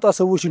አይን አውጣ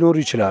ሰዎች ሊኖሩ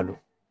ይችላሉ፣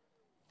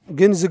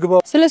 ግን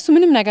ዝግባው ስለሱ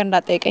ምንም ነገር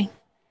እንዳትጠይቀኝ።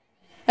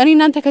 እኔ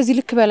እናንተ ከዚህ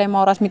ልክ በላይ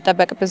ማውራት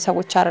የሚጠበቅብን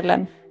ሰዎች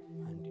አይደለም።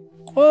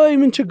 ቆይ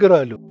ምን ችግር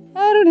አለው?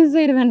 አረ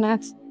ዘይድ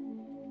በእናትህ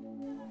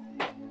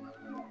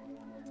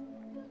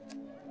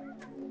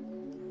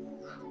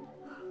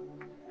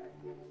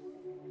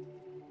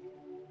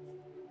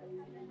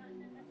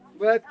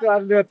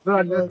ወጣል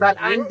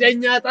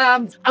አንደኛ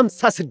ጣም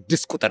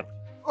 56 ቁጥር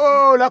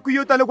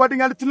ላኩየው ታለ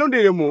ጓደኛ ልትለው እንዴ?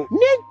 ደግሞ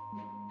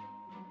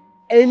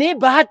እኔ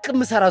በሐቅ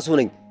ምሰራ ሰው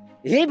ነኝ።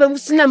 ይሄ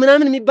በሙስና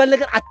ምናምን የሚባል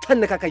ነገር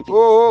አታነካካኝ።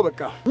 በቃ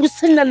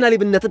ሙስናና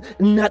ሌብነትን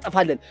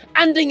እናጠፋለን።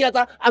 አንደኛ ጣ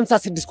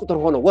 56 ቁጥር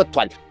ሆኖ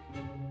ወጥቷል።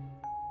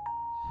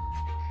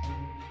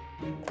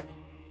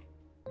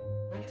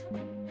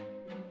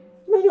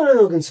 ምን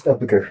ነው ግን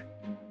ስጠብቅህ?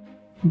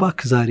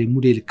 እባክህ ዛሬ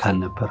ሙዴ ልክ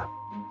አልነበረም።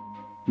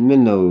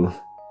 ምን ነው?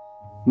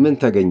 ምን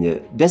ተገኘ?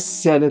 ደስ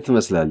ያለ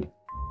ትመስላለህ።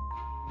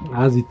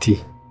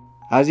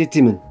 አዚቲ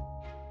ምን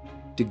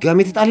ድጋሜ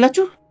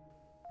ተጣላችሁ?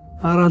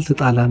 ኧረ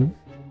አልተጣላንም።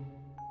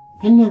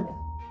 እና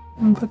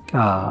በቃ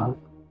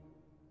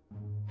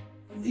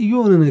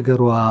የሆነ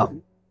ነገሯ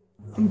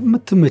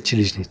የምትመች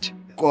ልጅ ነች።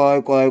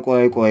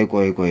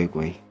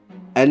 ቆይ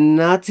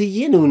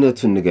እናትዬን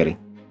እውነቱን ንገረኝ።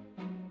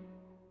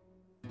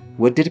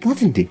 ወደድካት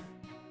እንዴ?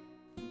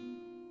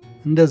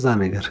 እንደዛ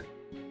ነገር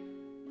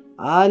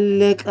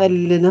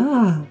አለቀልና።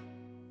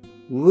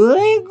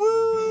 ወይ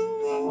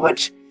ጉድ!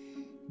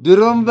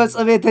 ድሮም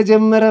በጸብ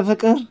የተጀመረ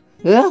ፍቅር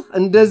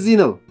እንደዚህ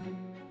ነው።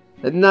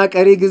 እና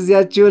ቀሪ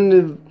ጊዜያችሁን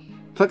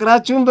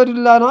ፍቅራችሁን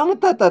በዱላ ነው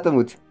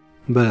የምታጣጥሙት።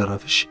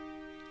 በረፍሽ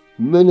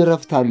ምን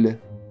ረፍት አለ?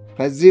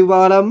 ከዚህ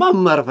በኋላማ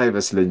ማርፍ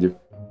አይመስለኝም።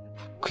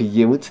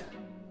 ኩየሙት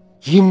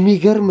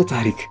የሚገርም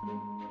ታሪክ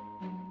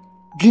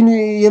ግን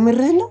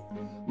የምርህ ነው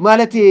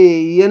ማለት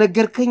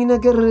የነገርከኝ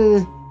ነገር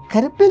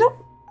ከልብ ነው?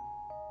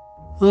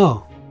 አዎ።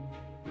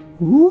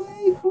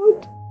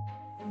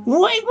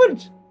 ወይ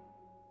ጉድ!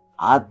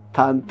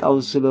 አታንጣው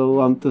ስለው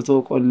አምጥቶ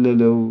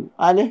ቆለለው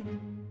አለ።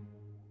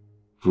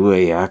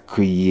 ወይ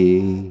አኩዬ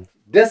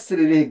ደስ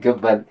ሊልህ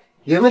ይገባል።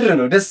 የምር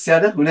ነው ደስ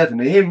ያለ እውነት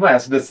ነው። ይሄማ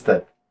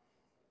ያስደስታል።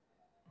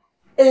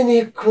 እኔ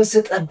እኮ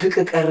ስጠብቅ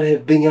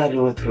ቀረህብኝ አለ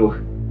ወትሮህ።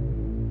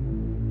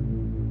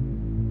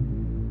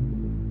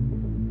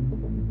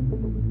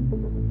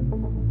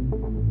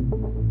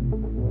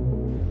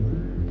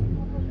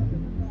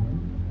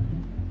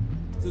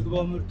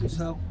 ዝግባው ምርጡ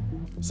ሰው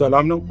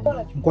ሰላም ነው?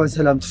 እንኳን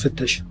ሰላም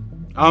ተፈተሽ።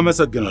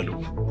 አመሰግናለሁ።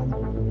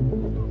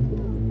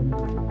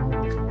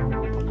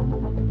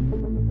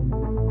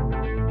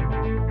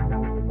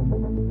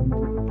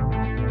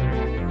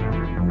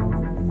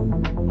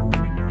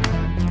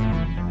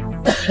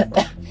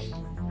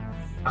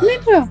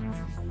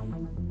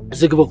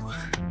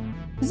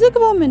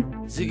 ዝግባው ምን?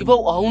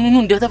 ዝግባው አሁኑኑ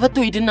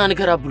እንደተፈተው ሂድና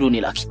ንገራ ብሎ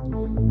ነው ላኪ።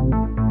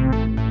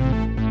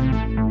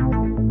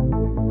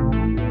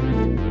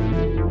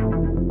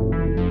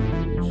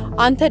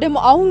 አንተ ደግሞ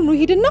አሁኑኑ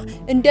ሂድና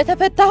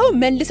እንደተፈታው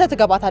መልሰህ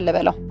ትገባታለህ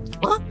በለው።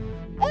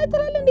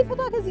 እጥራለ እንደ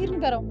ፈታ ከዚህ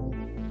ንገረው።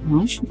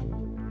 እሺ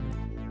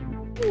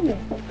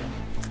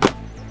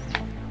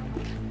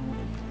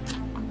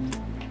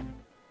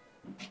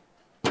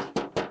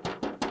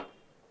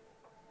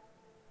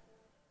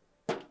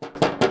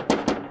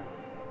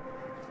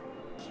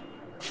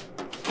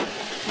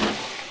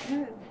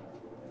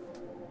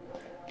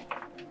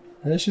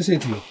እሺ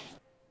ሴትዮ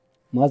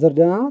ማዘር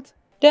ደህና ናት?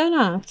 ደህና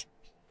ናት።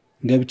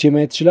 ገብቼ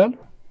ማየት ይችላል?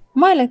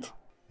 ማለት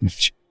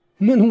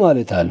ምን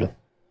ማለት አለው?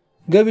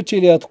 ገብቼ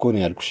ሊያት እኮ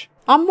ነው ያልኩሽ።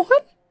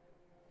 አሞሃል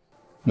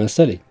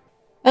መሰለኝ።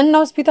 እና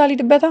ሆስፒታል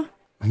ሂድበታ።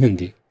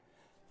 እንዴ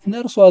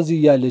ነርሷ እዚህ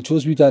ያለች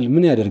ሆስፒታል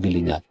ምን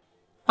ያደርግልኛል?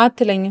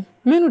 አትለኝም።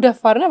 ምኑ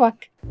ደፋር ነህ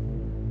እባክህ።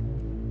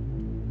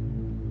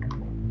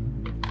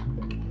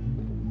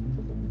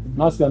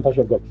 ናስ ያንተ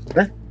አሸጋብ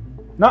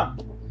ና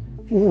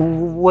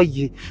ወይ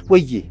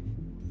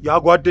ያ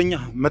ጓደኛ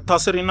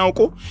መታሰሪና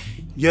አውቆ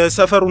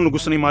የሰፈሩ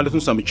ንጉስ ነኝ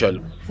ማለቱን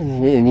ሰምቻለሁ።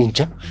 እኔ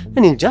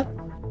እንጃ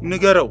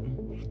ንገረው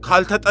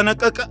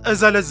ካልተጠነቀቀ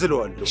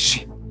እዘለዝለዋለሁ።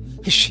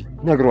 እሺ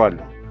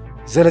ነግረዋለሁ።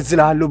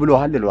 ዘለዝልሃለሁ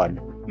ብሎሃል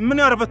እለዋለሁ። ምን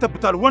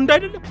ያርበተብታል? ወንድ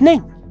አይደለም ነኝ።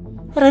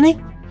 ኧረ ነኝ።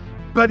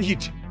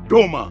 በልሂድ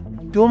ዶማ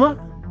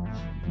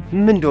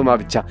ምን ዶማ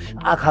ብቻ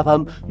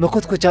አካፋም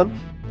መኮትኮቻም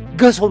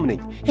ገሶም ነኝ።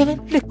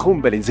 የፈለግከውን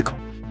በለኝ ዝከው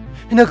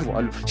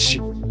እነግረዋለሁ። እሺ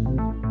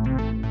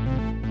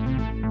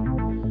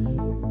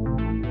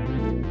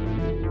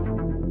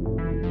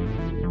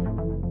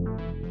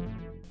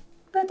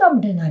በጣም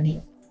ደህና ነኝ።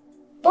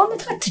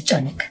 በእውነት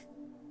አትጨነቅ።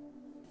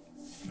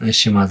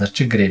 እሺ ማዘር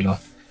ችግር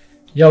የለውም።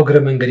 ያው ግረ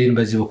መንገዴን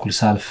በዚህ በኩል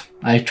ሳልፍ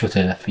አይቼው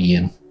ተለፍዬ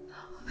ነው።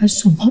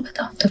 እሱማ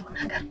በጣም ጥሩ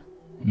ነገር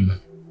ነው።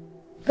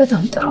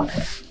 በጣም ጥሩ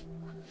ነገር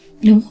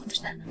ለሞት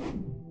ነው።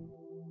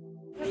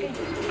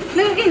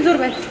 ልንገኝ ዞር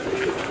በል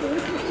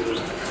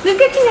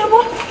ልንገኝ ያቦ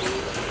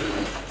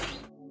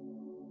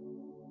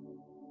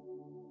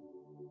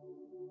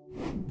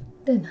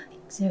ደህና ነኝ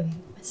እግዚአብሔር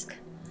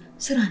ይመስገን።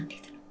 ስራ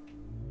እንዴት ነው?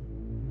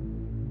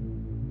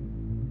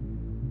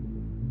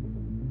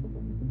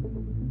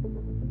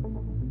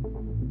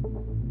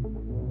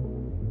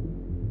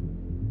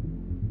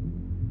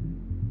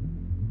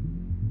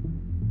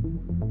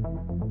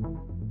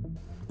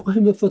 ቆይ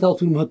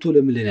መፈታቱን መጥቶ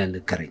ለምን ለኔ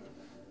ያልነገረኝ?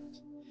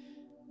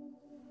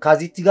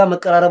 ካዚቲ ጋር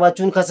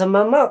መቀራረባችሁን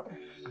ከሰማማ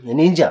እኔ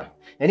እንጃ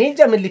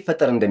ምን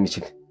ሊፈጠር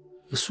እንደሚችል።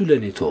 እሱ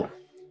ለኔ ተው።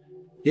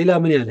 ሌላ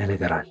ምን ያለ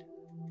ነገር አለ?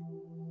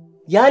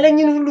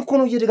 ያለኝን ሁሉ እኮ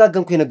ነው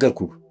እየደጋገምኩ የነገርኩ።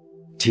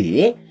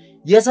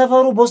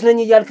 የሰፈሩ ቦስ ነኝ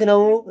እያልክ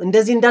ነው።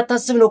 እንደዚህ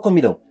እንዳታስብ ነው እኮ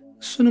የሚለው።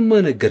 እሱንማ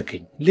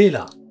ነገርከኝ። ሌላ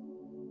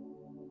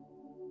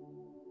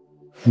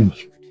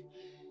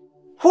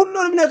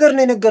ሁሉንም ነገር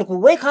ነው የነገርኩ።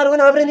 ወይ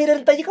ካልሆነ አብረን ሄደን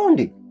እንጠይቀው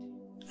እንዴ?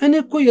 እኔ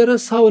እኮ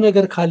የረሳው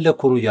ነገር ካለ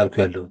እኮ ነው እያልኩ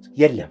ያለሁት።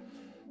 የለም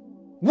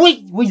ወይ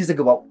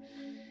ዝግባው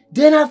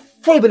ደህና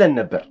ፎይ ብለን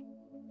ነበር።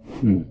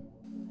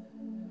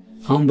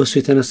 አሁን በሱ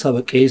የተነሳ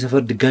በቃ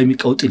የሰፈር ድጋሚ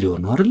ቀውጥ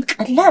ሊሆን ነው አይደል?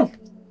 ቀላል።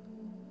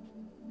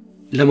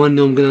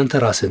 ለማንኛውም ግን አንተ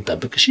ራስህን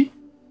ጠብቅ እሺ?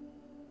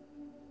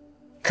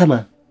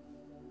 ከማን?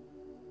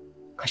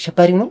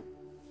 ከአሸባሪው ነው?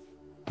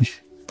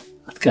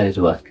 አትቀልድ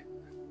እባክህ።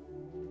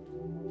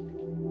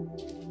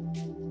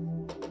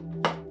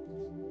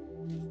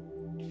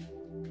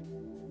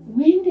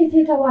 ወይ እንዴት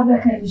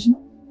የተባረከ ልጅ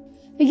ነው።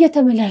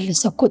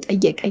 እየተመላለሰ እኮ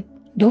ጠየቀኝ።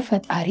 እንደው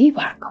ፈጣሪ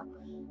ባርከው።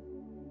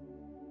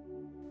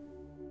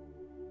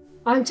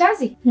 አንቺ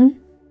አዚ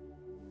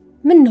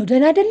ምን ነው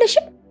ደህና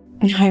አይደለሽም?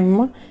 አይማ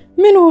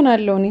ምን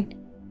ሆናለሁ እኔ?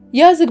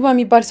 ያ ዝግባ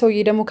የሚባል ሰውዬ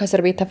ደግሞ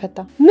ከእስር ቤት ተፈታ።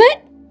 ምን?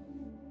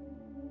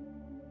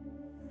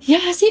 ያ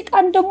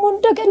ሰይጣን ደግሞ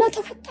እንደገና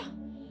ተፈታ?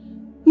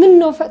 ምን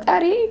ነው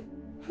ፈጣሪ?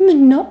 ምን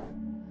ነው?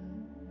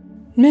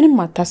 ምንም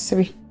አታስቢ።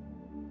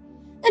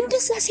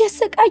 እንደዛ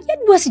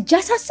ሲያሰቃየን ወስጃ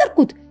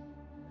አሳሰርኩት።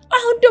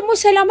 አሁን ደግሞ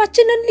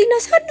ሰላማችንን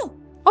ሊነሳን ነው።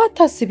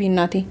 አታስቢ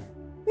እናቴ፣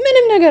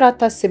 ምንም ነገር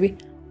አታስቢ።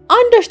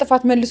 አንዳች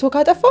ጥፋት መልሶ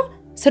ካጠፋ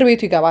እስር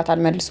ቤቱ ይገባታል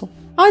መልሶ።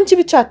 አንቺ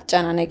ብቻ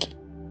አትጨናነቂ።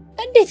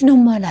 እንዴት ነው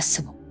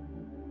ማላስበው?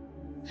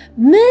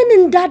 ምን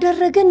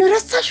እንዳደረገን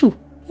ረሳሹ?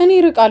 እኔ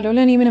ርቃለሁ፣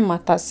 ለኔ ምንም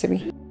አታስቢ።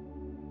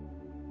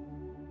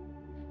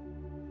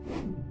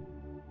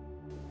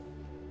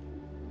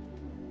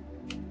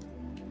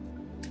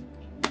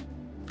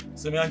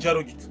 ስሚ አንቺ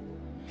አሮጊት፣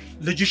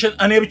 ልጅሽን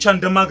እኔ ብቻ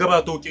እንደማገባ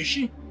ተወቂ እሺ?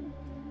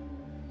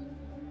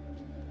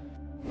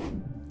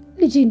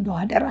 ልጄ እንደው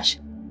አደራሽ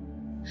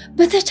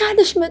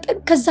በተቻለሽ መጠን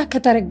ከዛ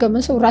ከተረገመ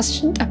ሰው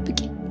ራስሽን ጠብቂ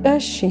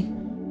እሺ?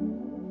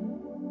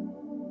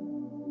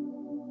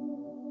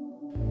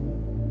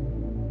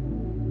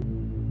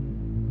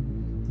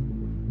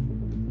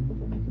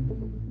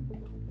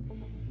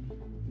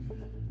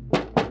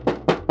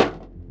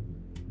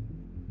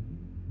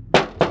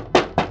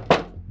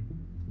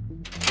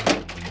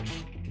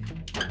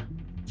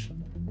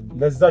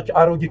 ለዛች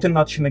አሮጊት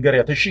እናትሽ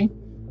ንገሪያት እሺ?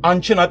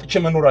 አንቺን አጥቼ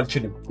መኖር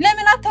አልችልም።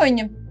 ለምን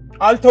አትተወኝም?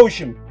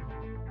 አልተውሽም።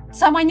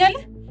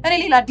 ትሰማኛለህ? እኔ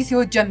ሌላ አዲስ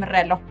ህይወት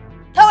ጀምሬያለሁ።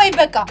 ተወኝ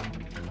በቃ።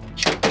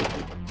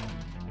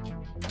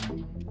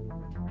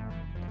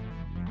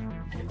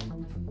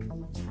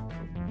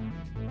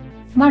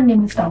 ማን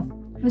የመጣው?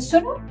 እሱ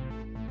ነው?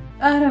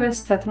 ኧረ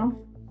በስተት ነው።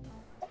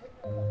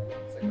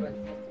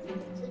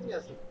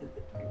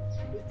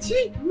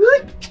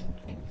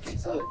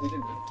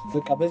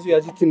 በቃ በዚህ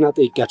ያዚትና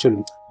ጠይቂያቸው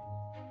ልምጣ።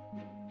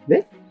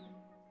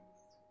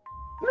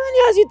 ምን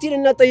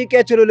ያዚቲንና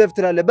ጠይቂያቸው ልለፍ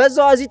ትላለህ?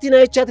 በዛው አዚቲን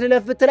አይቻት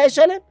ልለፍ ብትል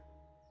አይሻልም?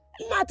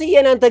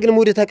 እናትዬን አንተ ግን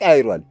ሙድ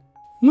ተቀያይሯል።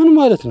 ምን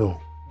ማለት ነው?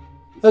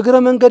 እግረ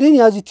መንገዴን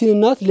ያዚቲን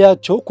እናት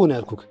ሊያቸው እኮ ነው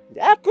ያልኩህ።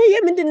 አኩዬ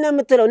ምንድነው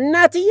የምትለው?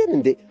 እናትዬን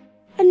እንዴ?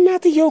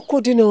 እናትዬው እኮ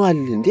ድነዋል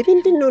እንዴ?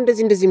 ምንድነው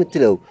እንደዚህ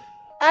የምትለው?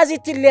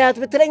 አዚቲን ሊያት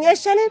ብትለኝ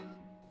አይሻልም?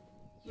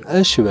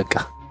 እሺ በቃ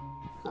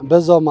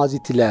በዛው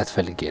አዚቲን ሊያት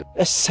ፈልጌ ነው።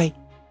 እሰይ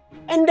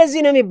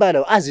እንደዚህ ነው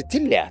የሚባለው።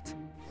 አዚቲን ሊያት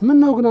ምን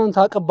ነው ግን አንተ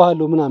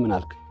አቀባለሁ ምናምን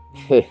አልክ?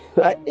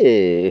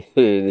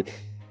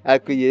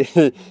 አኩዬ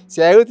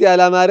ሲያዩት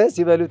ያላማረ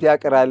ሲበሉት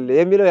ያቀራል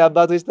የሚለው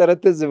የአባቶች ተረት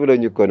ትዝ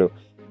ብሎኝ እኮ ነው።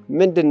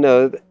 ምንድነው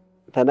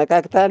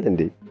ተነካክታል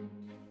እንዴ?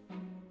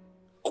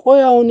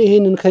 ቆይ አሁን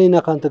ይሄንን ከኔና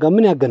ካንተ ጋር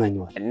ምን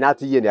ያገናኘዋል?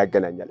 እናትዬን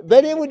ያገናኛል፣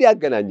 በኔ ሙድ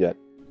ያገናኛል።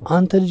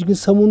 አንተ ልጅ ግን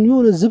ሰሞኑን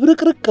የሆነ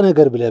ዝብርቅርቅ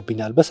ነገር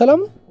ብለብኛል። በሰላም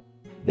ነው?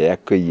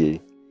 ያኮዬ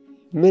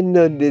ምን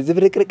ነው እንደ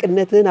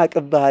ዝብርቅርቅነትን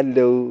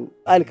አቀባሃለው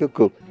አልክ እኮ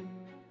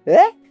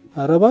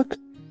ኧረ እባክህ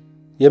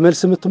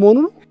የመልስ የምትመሆኑ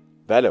ነው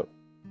በለው።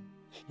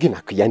 ግን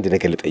አኩዬ አንድ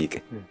ነገር ልጠይቅ።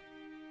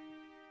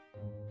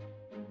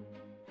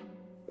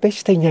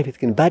 በሽተኛ ቤት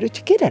ግን ባዶች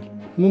ይኬዳል?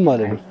 ምን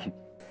ማለት ነው?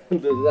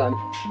 እንደዛ ነው።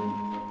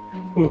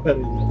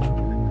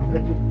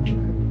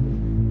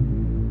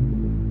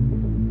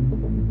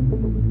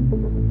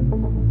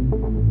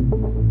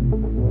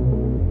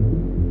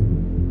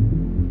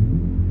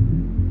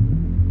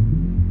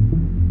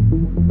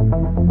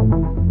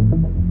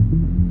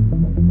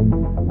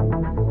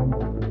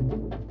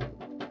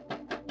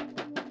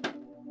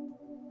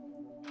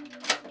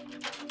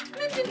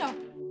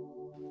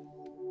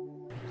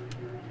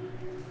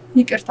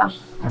 ይቅርታ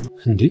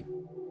እንዴ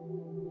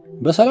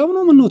በሰላም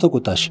ነው? ምን ነው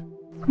ተቆጣሽ?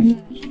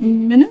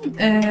 ምንም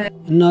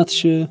እናትሽ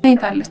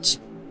አይታለች።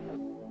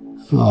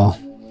 አዎ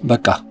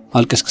በቃ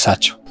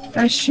አልቀስቅሳቸው።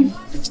 እሺ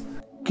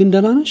ግን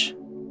ደህና ነሽ?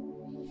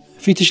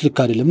 ፊትሽ ልክ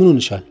አይደለም። ምን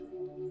ሆነሻል?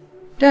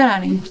 ደህና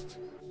ነኝ።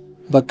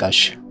 በቃ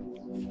እሺ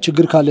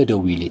ችግር ካለ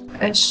ደውይልኝ።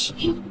 እሺ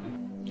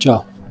ቻው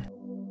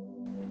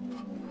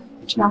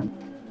ቻው።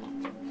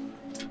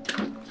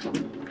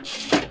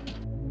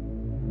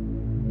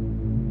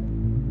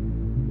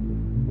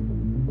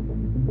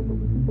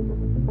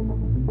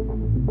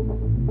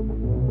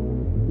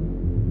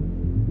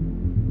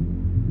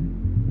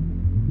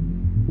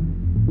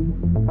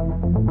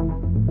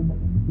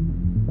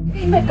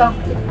 በቃ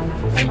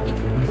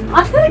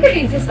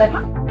አስተረገኝ ተሰማ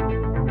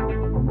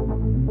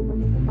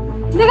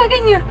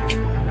ለጋገኝ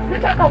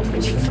ለቃቃት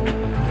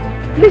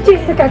ልጅ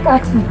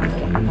ለቃቃት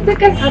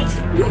ለቃቃት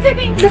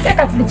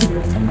ለቃቃት ልጅ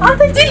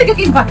አንተ እንጂ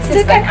ለቃቃኝ ባክ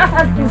ለቃቃት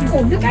አልኩ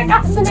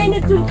ለቃቃት ምን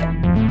አይነት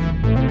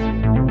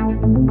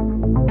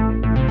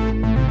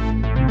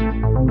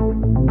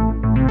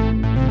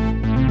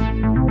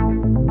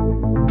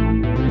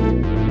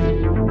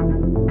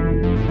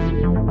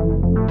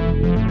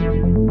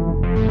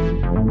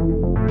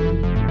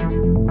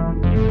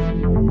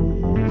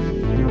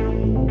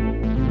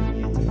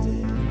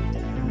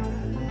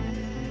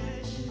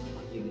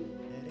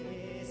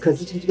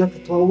ከዚህ ልጅ ጋር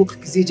ከተዋወቅ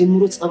ጊዜ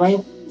ጀምሮ ጸባዩ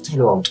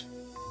ተለዋውጦ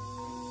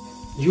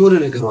የሆነ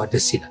ነገሯ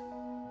ደስ ይላል።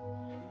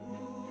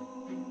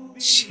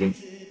 እሺ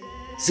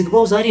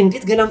ዝግባው ዛሬ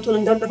እንዴት ገላምጦን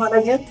እንዳለፈ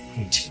አላየህም?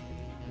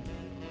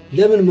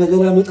 ለምን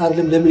መገላመጥ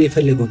አይደለም ለምን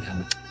የፈለገው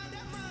ነው?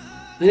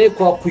 እኔ እኮ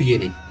አኩዬ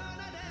ነኝ።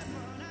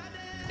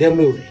 ደግሞ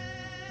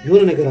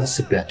የሆነ ነገር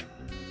አስቤያለሁ።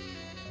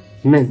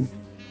 ምን?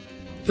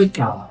 በቃ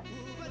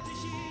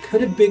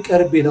ከልቤ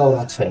ቀርቤ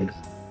ላውራት ፈልጋለሁ።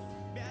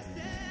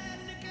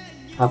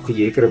 አኩዬ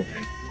ይቅርብ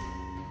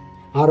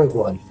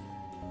አረጋዋለሁ።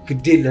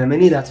 ግዴ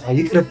ለምን ላጥፋ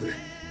ይቅርብ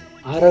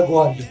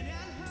አረጋዋለሁ።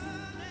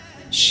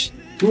 እሺ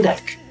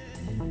እንዳልክ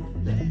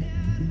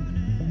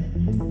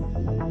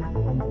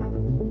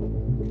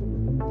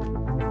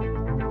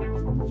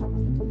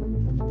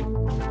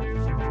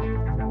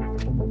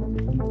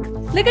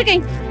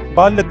ለቀቀኝ።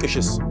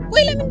 ባለቅሽስ?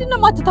 ወይ ለምንድን ነው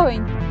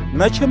የማትተወኝ?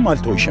 መቼም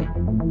አልተውሽም።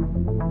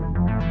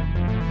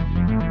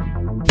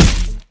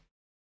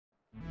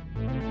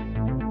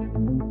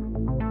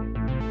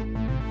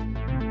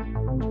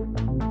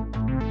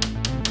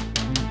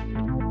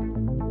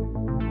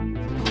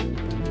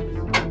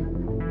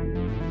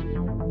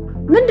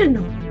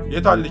 ምንድነው?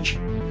 የታለች?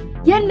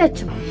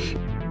 የለችም።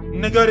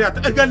 ንገሪያት፣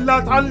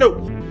 እገላታለሁ።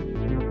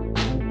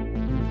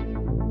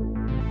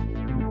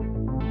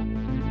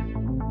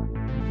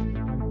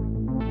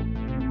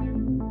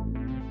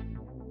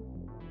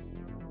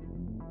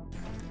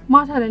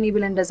 ማታ ለኔ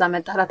ብለህ እንደዛ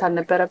መጣላት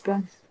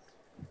አልነበረብህም።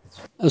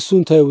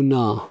 እሱን ታዩና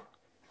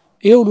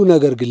ይሄ ሁሉ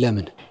ነገር ግን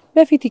ለምን?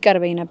 በፊት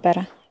ይቀርበኝ ነበረ።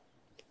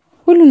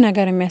 ሁሉን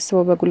ነገር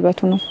የሚያስበው በጉልበቱ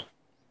ነው።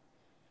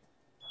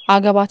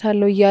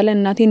 አገባታለሁ እያለ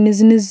እናቴን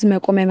ንዝንዝ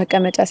መቆሚያ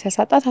መቀመጫ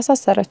ሲያሳጣት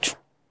አሳሰረችው።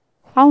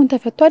 አሁን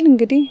ተፈቷል።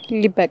 እንግዲህ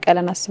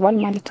ሊበቀለን አስቧል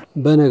ማለት ነው።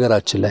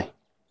 በነገራችን ላይ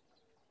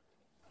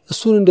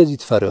እሱን እንደዚህ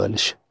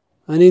ትፈሪዋለሽ፣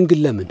 እኔን ግን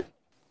ለምን?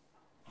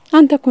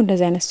 አንተ እኮ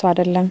እንደዚህ አይነት ሰው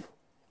አይደለም።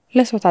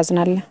 ለሰው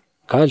ታዝናለህ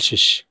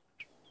ካልሽሽ።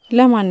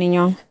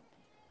 ለማንኛውም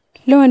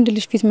ለወንድ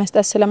ልጅ ፊት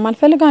መስጠት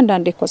ስለማልፈልግ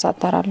አንዳንዴ እኮ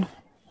ሳታራለሁ።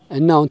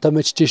 እና አሁን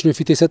ተመችቼሽ ነው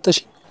ፊት የሰጠሽ?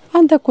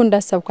 አንተ እኮ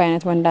እንዳሰብኩ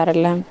አይነት ወንድ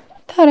አይደለም።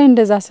 ታዲያ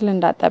እንደዛ ስል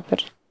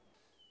እንዳጠብር።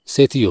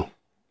 ሴትዮ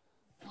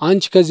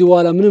አንቺ ከዚህ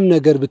በኋላ ምንም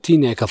ነገር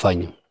ብትይኝ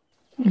አይከፋኝም።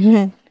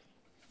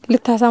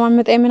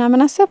 ልታሰማምጠኝ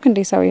ምናምን አሰብክ እንዴ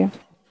ሰውዬው?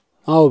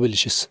 አዎ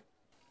ብልሽስ?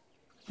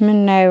 ምን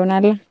ነው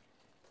ይሆናል?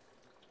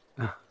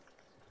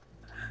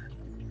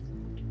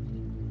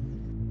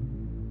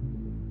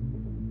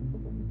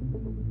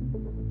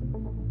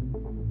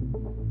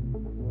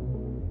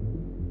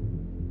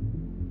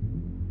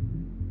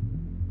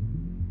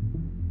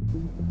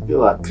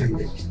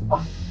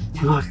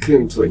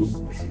 እባክህን ተወኝ።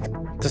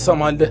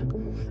 ትሰማለህ?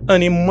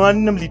 እኔ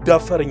ማንም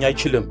ሊዳፈረኝ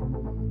አይችልም።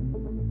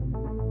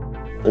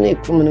 እኔ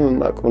እኮ ምንም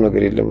የማውቀው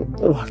ነገር የለም።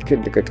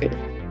 እባክህን ልቀቀኝ።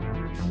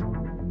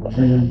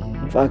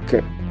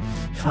 እባክህ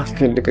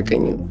እባክህን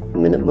ልቀቀኝ።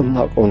 ምንም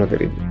የማውቀው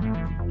ነገር የለም።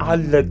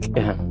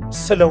 አለቅህም።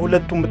 ስለ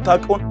ሁለቱም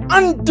የምታውቀውን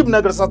አንድም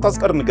ነገር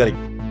ሳታስቀር ንገረኝ።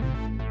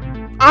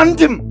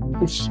 አንድም።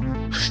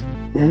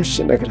 እሺ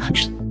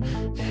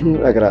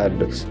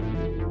እነግርሃለሁ።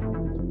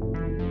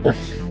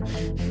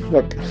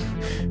 በቃ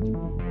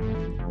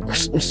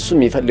እሱም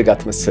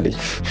ይፈልጋት መሰለኝ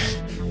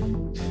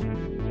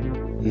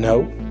ነው።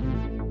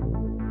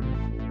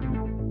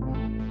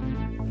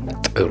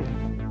 ጥሩ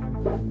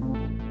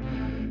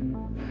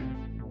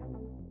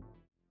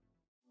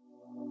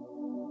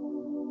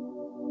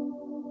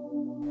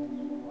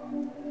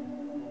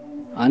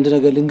አንድ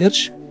ነገር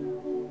ልንገርሽ።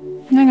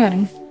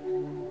 ንገረኝ።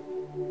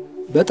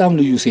 በጣም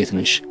ልዩ ሴት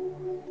ነሽ።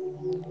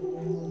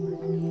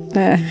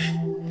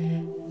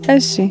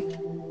 እሺ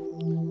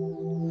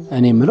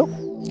እኔ የምለው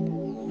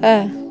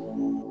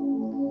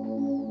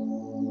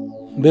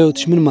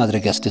በህይወትሽ ምን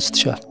ማድረግ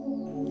ያስደስትሻል?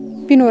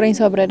 ቢኖረኝ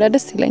ሰው ብረዳ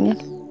ደስ ይለኛል።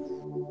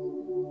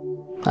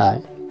 አይ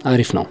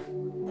አሪፍ ነው።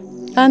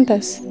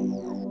 አንተስ?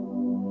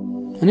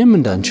 እኔም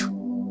እንዳንቺው።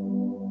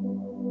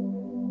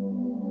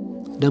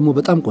 ደግሞ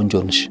በጣም ቆንጆ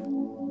ነሽ።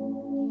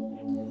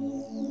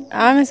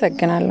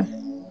 አመሰግናለሁ።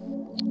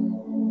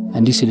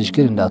 እንዲህ ሲልሽ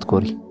ግን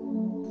እንዳትኮሪ።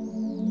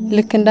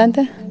 ልክ እንዳንተ?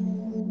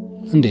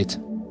 እንዴት?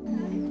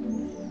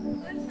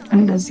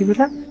 እንደዚህ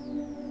ብላ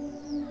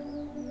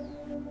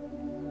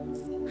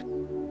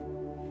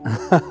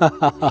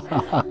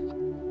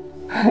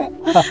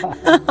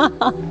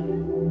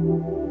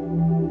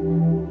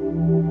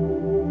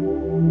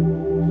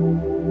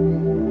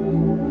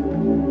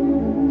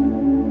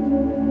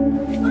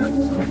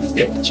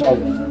ቻው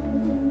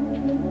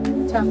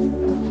ቻው።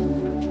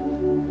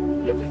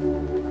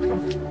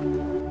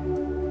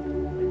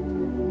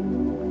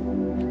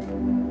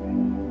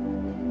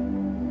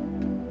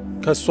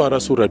 ከሷ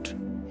ራስ ውረድ።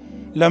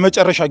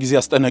 ለመጨረሻ ጊዜ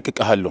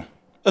አስጠነቅቅሃለሁ።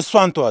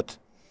 እሷን ተዋት።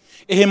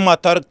 ይሄን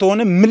ማታረቅ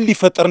ተሆነ ምን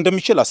ሊፈጠር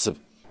እንደሚችል አስብ።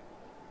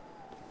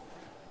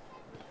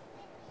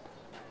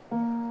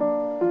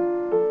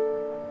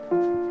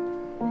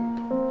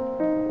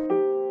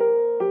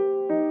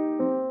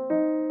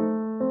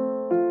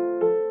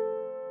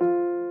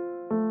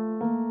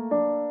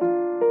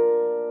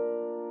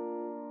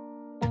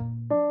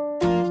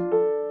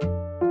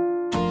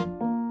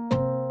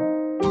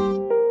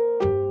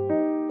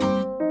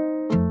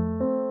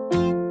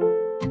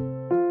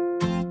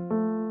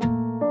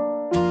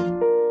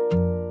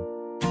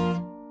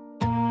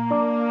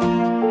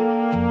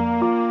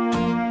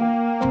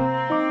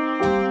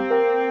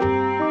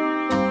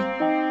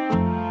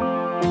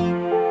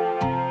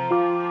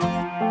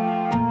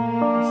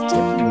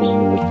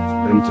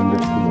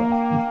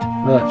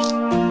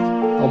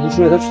 አቡሽ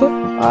ነው ታጥቶ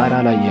አራ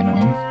ላይ ነው።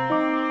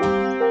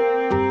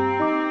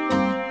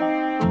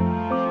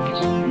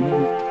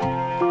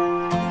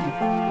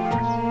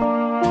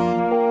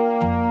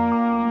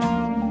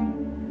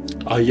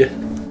 አየህ፣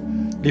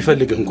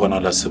 ሊፈልግህ እንኳን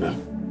አላስበም።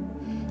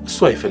 እሱ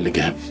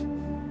አይፈልግህም።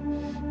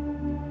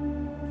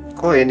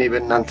 ቆይ እኔ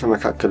በእናንተ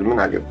መካከል ምን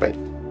አገባኝ?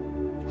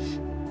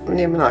 እኔ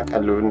ምን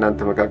አውቃለሁ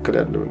እናንተ መካከል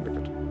ያለውን ነገር?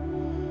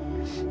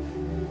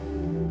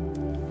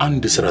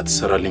 አንድ ስራ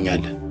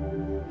ትሰራልኛለህ።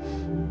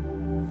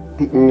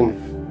 ምን?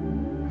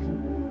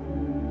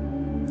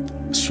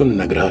 እሱን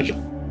እነግርሃለሁ።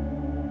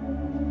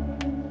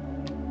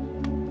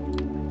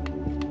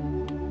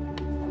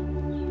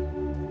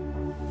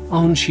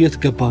 አሁን የት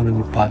ገባ ነው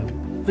የሚባለው?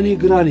 እኔ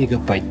ግራ ነው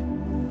የገባኝ።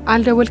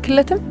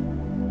 አልደወልክለትም?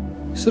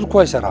 ስልኩ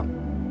አይሰራም።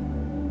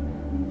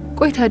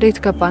 ቆይ ታዲያ የት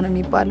ገባ ነው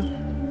የሚባለው?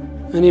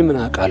 እኔ ምን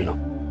አውቃለሁ?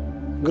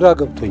 ግራ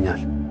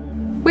ገብቶኛል።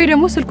 ወይ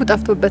ደግሞ ስልኩ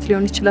ጠፍቶበት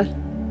ሊሆን ይችላል።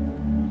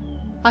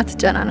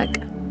 አትጨናነቅ።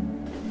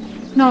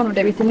 ነው ወደ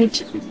ቤት እንሂድ።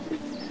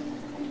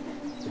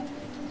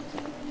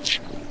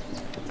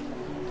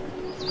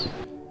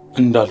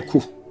 እንዳልኩ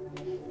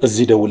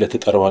እዚህ ደውለህ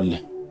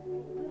ትጠራዋለህ።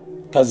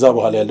 ከዛ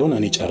በኋላ ያለውን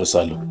እኔ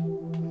ጨርሳለሁ።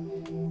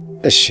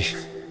 እሺ።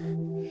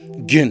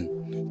 ግን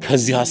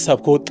ከዚህ ሐሳብ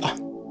ከወጣ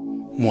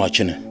ሟች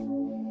ነህ።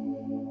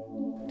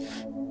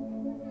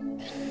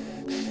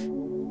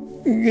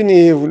 ግን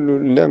ይሄ ሁሉ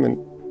ለምን?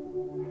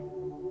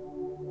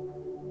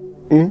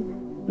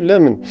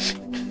 ለምን?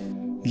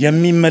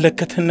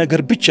 የሚመለከተን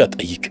ነገር ብቻ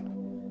ጠይቅ።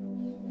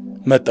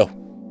 መጣው።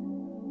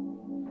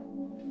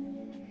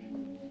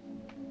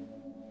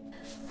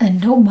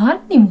 እንደው ማን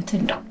ይሙት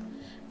እንደው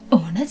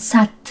እውነት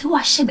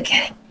ሳትዋሽ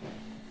ንገረኝ።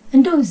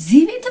 እንደው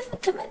እዚህ ቤት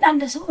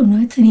የምትመላለሰው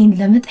እውነት እኔን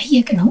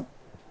ለመጠየቅ ነው?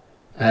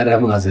 ኧረ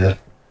ማዘር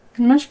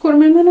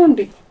ማሽኮርመም ነው እንዴ?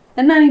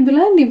 እና እኔ ብላ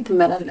እንዴ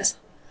የምትመላለሰው?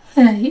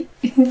 አይ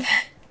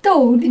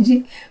ተው ልጄ፣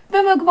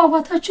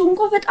 በመግባባታችሁ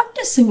እንኳን በጣም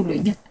ደስ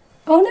ብሎኛል።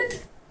 እውነት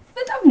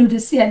በጣም ነው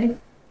ደስ ያለኝ።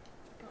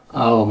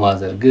 አዎ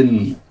ማዘር፣ ግን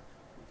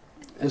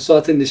እሷ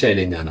ትንሽ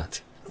ኃይለኛ ናት።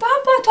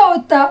 በአባቷ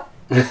ወጣ።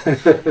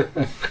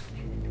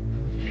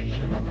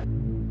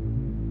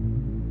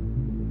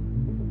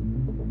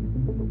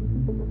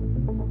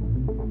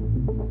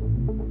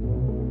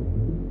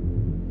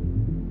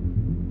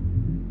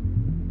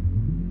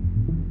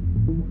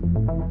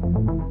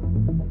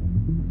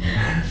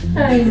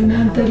 አይ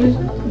እናንተ ልጅ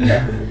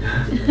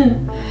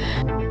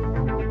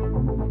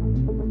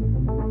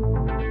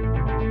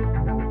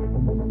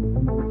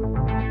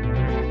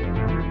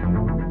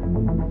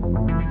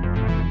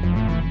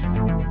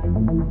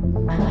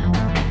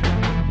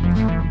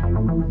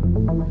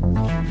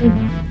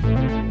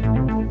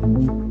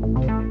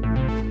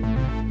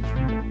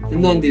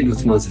እና እንዴት ነው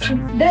ማዘር?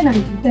 ደህና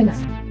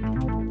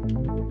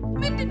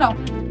ምንድነው?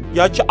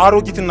 ያቺ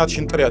አሮጊት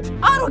እናትሽን ጥሪያት።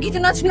 አሮጊት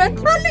እናትሽ ነው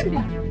ትባለ እንዴ?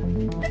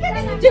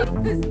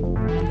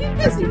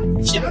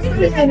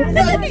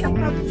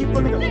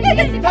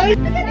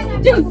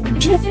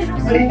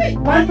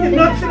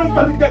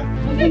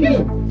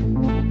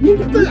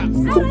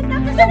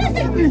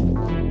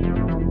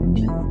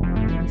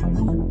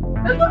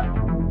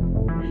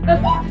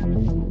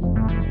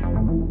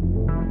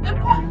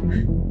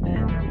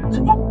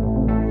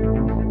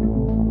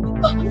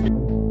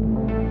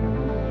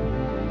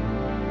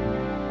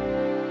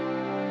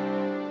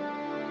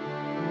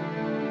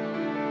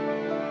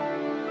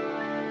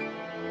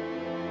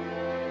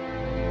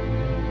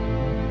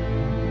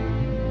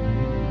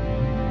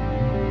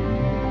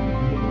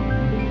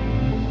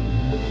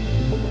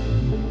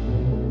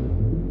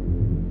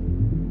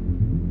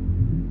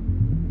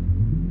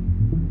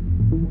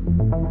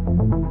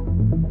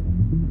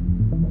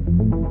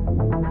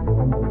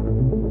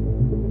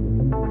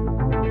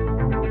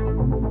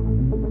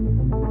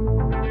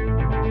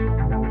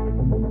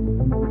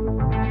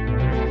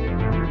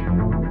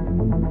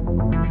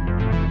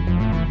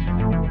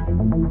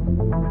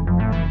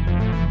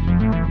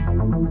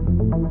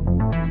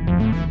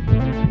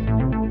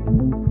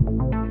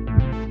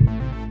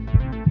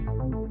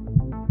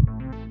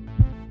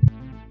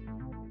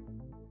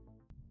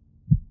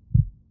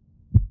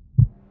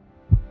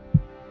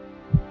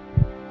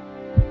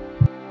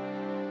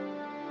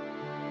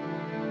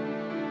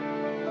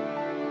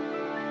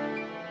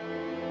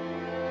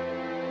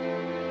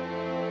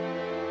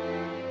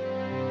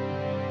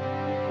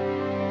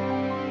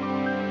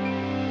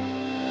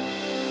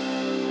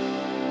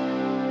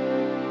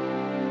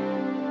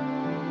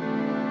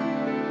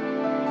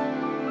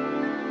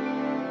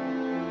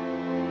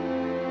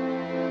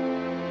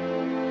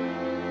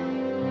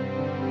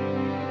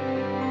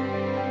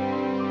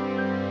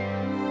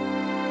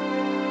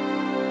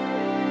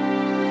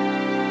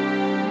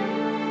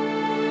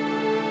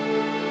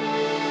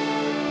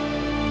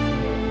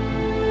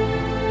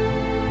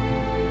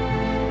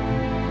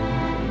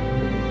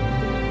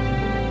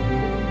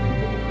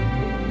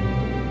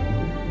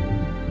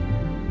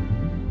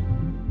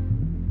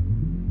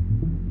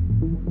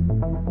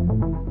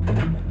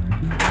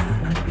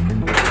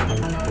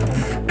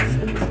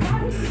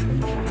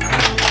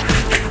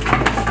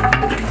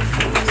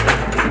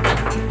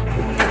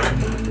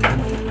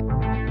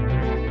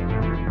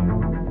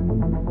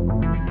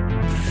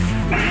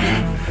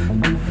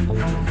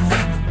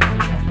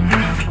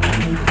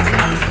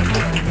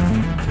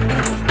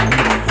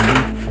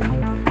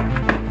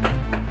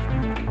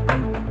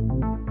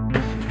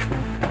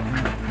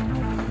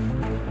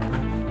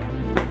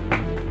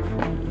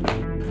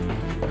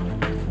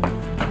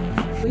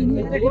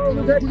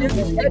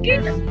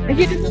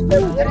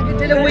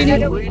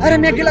 أنا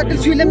ما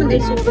قلت شو لمن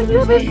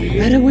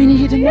أنا وين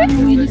يدنا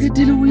وين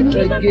يقدر وين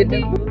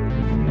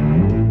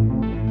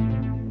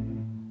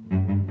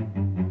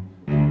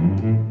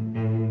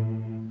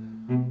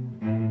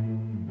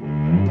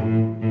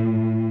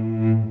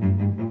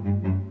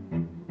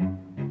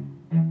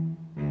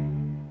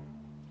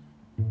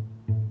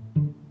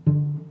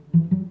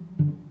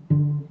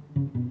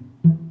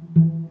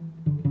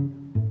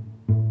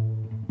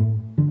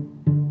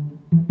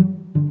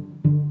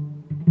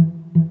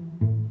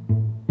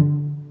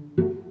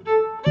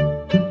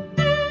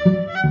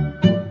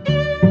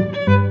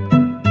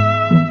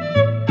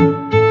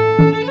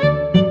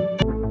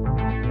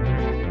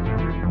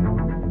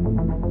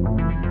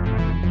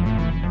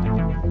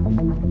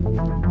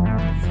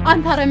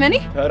አንተ አረመኔ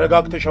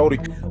ተረጋግተሽ አውሪ።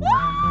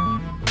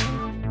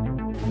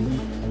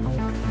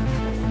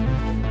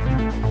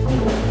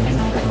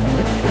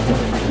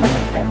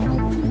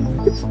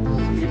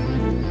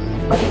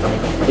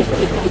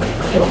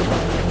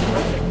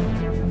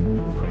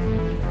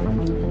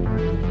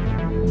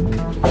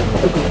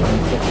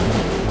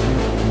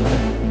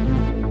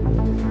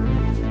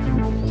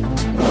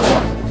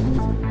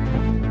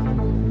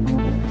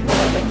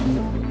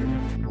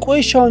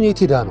 ቆይሻውን የት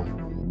ሄዳ ነው?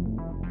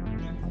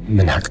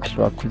 ምን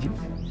አውቃለሁ አኩዬ፣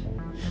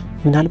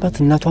 ምናልባት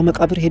እናቷ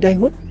መቃብር ሄዳ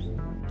ይሆን?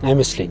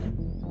 አይመስለኝም።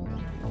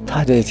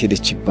 ታዲያ የት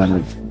ሄደች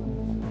ይባላል?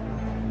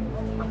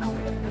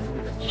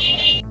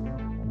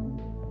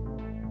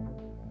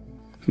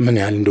 ምን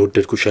ያህል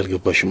እንደወደድኩሽ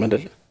አልገባሽም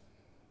አይደል?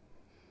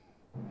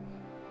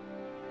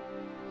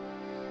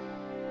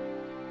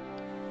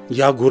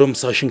 ያ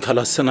ጎረምሳሽን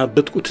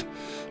ካላሰናበትኩት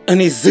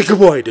እኔ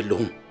ዝግባው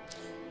አይደለሁም።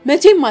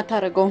 መቼም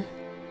አታረገውም።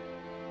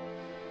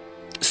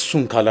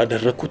 እሱን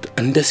ካላደረኩት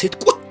እንደ ሴት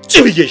ቁጭ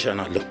ብዬ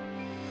እሸናለሁ።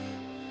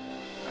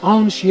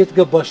 አሁን እሺ የት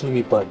ገባሽ ነው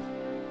የሚባለው?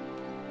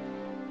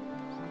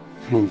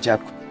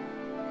 እንጃኩ፣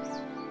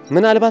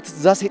 ምናልባት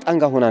እዛ ሰይጣን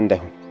ጋር ሆና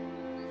እንዳይሆን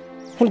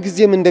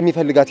ሁልጊዜም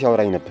እንደሚፈልጋት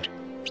ያወራኝ ነበር።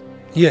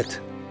 የት?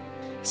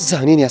 እዛ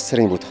እኔን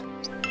ያሰረኝ ቦታ።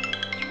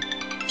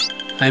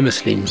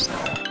 አይመስለኝም።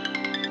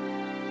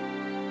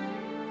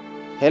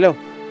 ሄሎ፣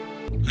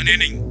 እኔ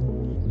ነኝ።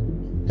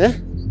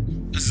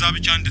 እዛ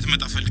ብቻ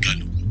እንድትመጣ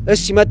ፈልጋለሁ።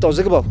 እሺ መጣው።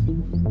 ዝግባው።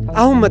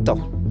 አሁን መጣው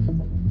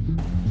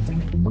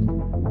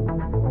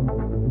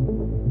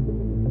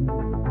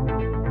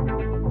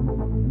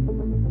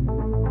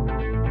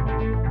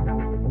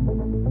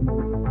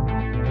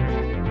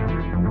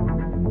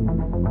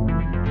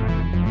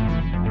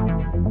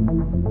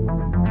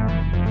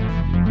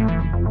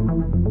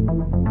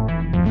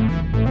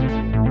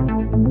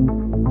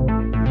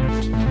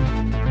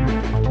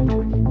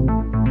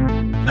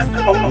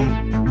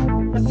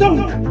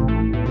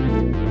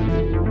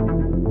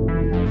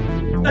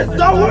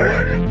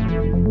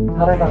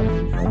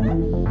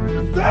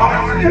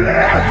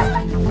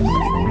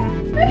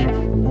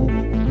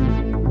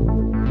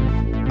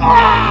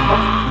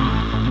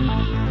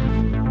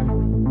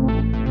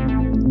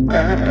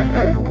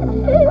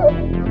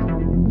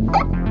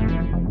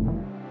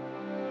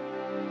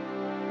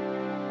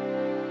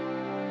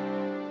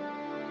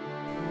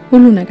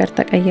ሁሉ ነገር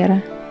ተቀየረ።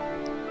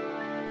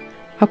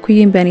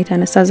 አኩዬን በእኔ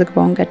ተነሳ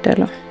ዝግባውን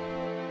ገደለው።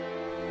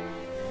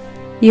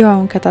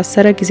 ይዋውን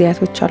ከታሰረ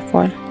ጊዜያቶች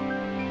አልፈዋል።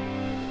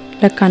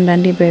 ለካ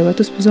አንዳንዴ በህይወት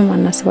ውስጥ ብዙ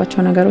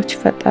ማናስባቸው ነገሮች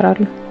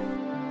ይፈጠራሉ።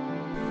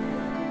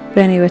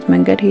 በእኔ ህይወት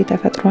መንገድ ይሄ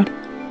ተፈጥሯል።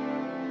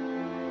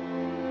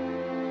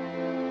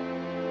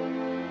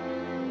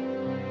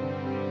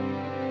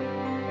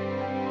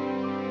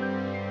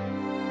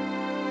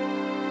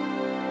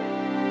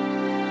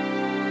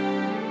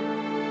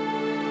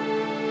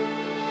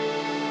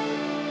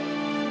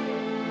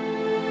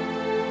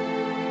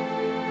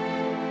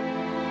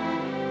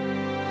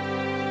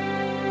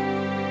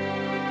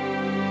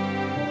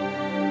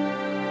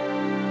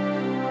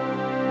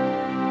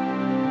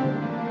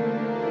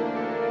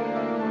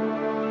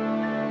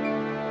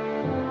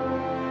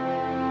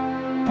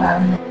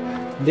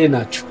 እንዴት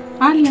ናችሁ?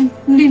 አለን።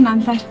 እንዴት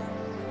ናንተ?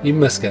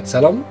 ይመስገን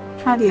ሰላም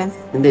አለን።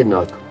 እንዴት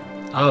ነው?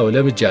 አዎ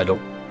ለምጃለሁ።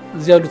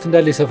 እዚህ ያሉት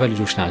እንዳለ የሰፈር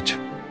ልጆች ናቸው።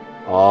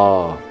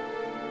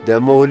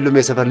 ደግሞ ሁሉም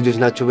የሰፈር ልጆች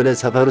ናቸው ብለህ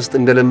ሰፈር ውስጥ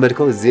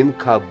እንደለመድከው እዚህም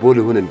ካቦ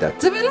ልሁን እንዳት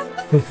ዝብለ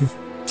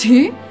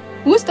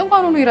ውስጥ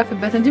እንኳን ሆኖ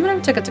ይረፍበት እንጂ ምንም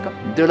ጨቀጨቀው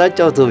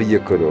ደላጫው ተብዬ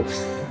እኮ ነው።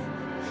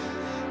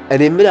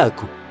 እኔ ምላኩ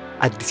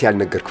አዲስ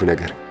ያልነገርኩ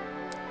ነገር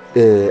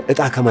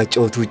እጣ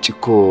ከማጫወቱ ውጭ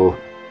እኮ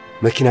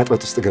መኪና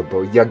ጥበት ውስጥ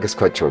ገባው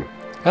እያገዝኳቸው ነው።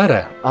 አረ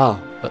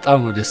በጣም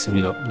ነው ደስ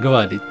የሚለው።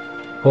 ግባልኝ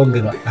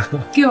ኮንግራ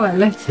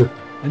ግባለት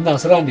እና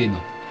ስራ እንዴት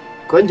ነው?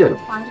 ቆንጆ ነው።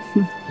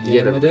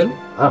 እየለመደል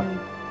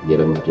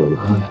እየለመደል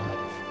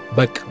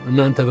በቃ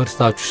እናንተ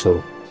በርታችሁ ሰው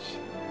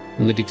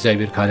እንግዲህ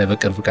እግዚአብሔር ካለ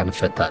በቅርብ ቀን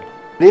እንፈታለን።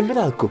 እኔ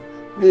ምላኩ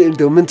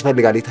እንደው ምን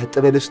ትፈልጋለህ?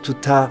 የታጠበ ልብስ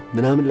ቱታ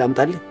ምናምን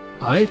ላምጣልህ?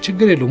 አይ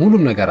ችግር የለውም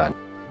ሁሉም ነገር አለ።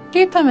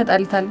 ከየት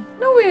ታመጣልታል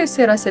ነው ወይስ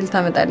የራስህ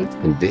ልታመጣልት?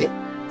 እንዴ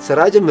ስራ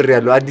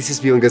ጀምሬያለሁ። አዲስስ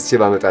ቢሆን ገዝቼ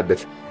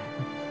ባመጣለት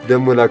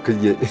ደሞ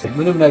ላኩዬ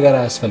ምንም ነገር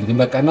አያስፈልግም።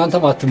 በቃ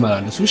እናንተም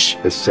አትመላለሱ።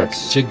 እሺ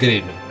ችግር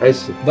የለም። እሺ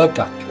በቃ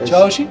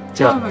ቻው። እሺ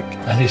ቻው። በቃ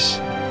እሺ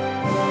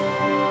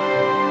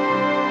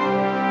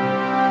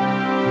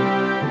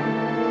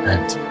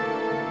አንተ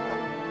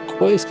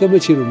ቆይ እስከ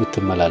መቼ ነው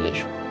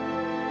የምትመላለሽው?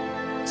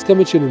 እስከ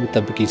መቼ ነው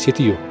የምትጠብቂኝ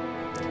ሴትዮ?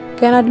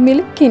 ገና እድሜ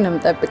ልኬን ነው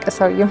የምጠብቀው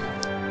ሰውየው።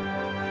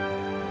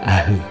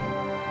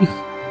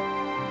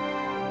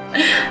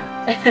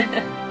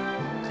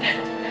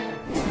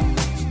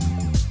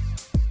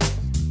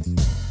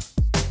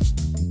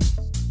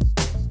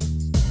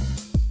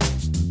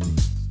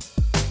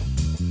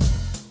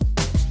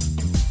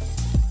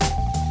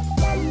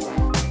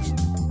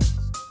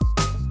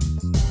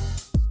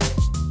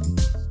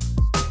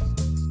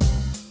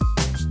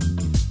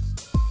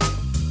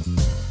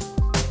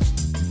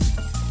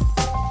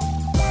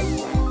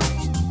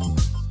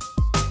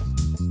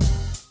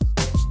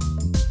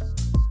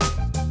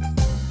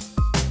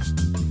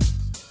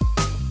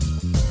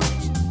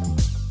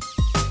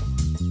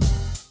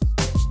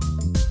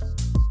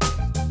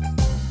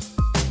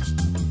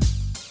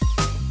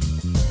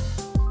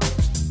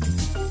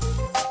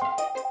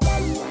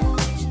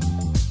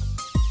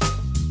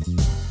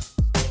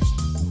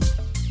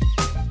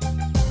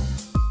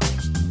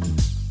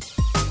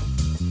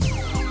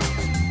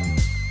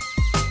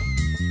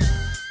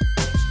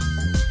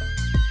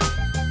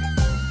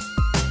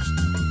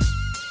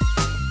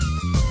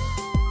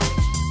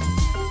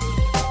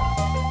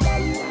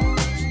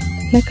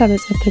 ለካ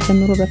በጸብ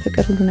ተጀምሮ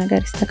በፍቅር ሁሉ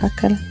ነገር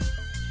ይስተካከላል።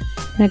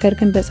 ነገር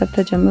ግን በጸብ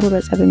ተጀምሮ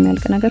በጸብ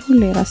የሚያልቅ ነገር ሁሉ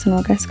የራስን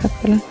ዋጋ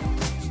ያስከፍላል።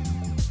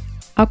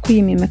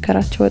 አኩይም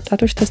የመከራቸው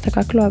ወጣቶች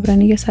ተስተካክለው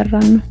አብረን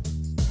እየሰራን ነው።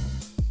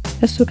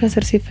 እሱ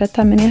ከስር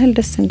ሲፈታ ምን ያህል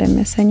ደስ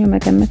እንደሚያሰኘው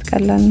መገመት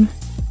ቀላል ነው።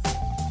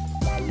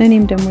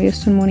 እኔም ደግሞ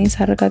የሱን መሆኔን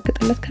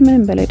ሳረጋግጥለት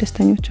ከምንም በላይ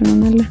ደስተኞች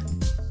እንሆናለን።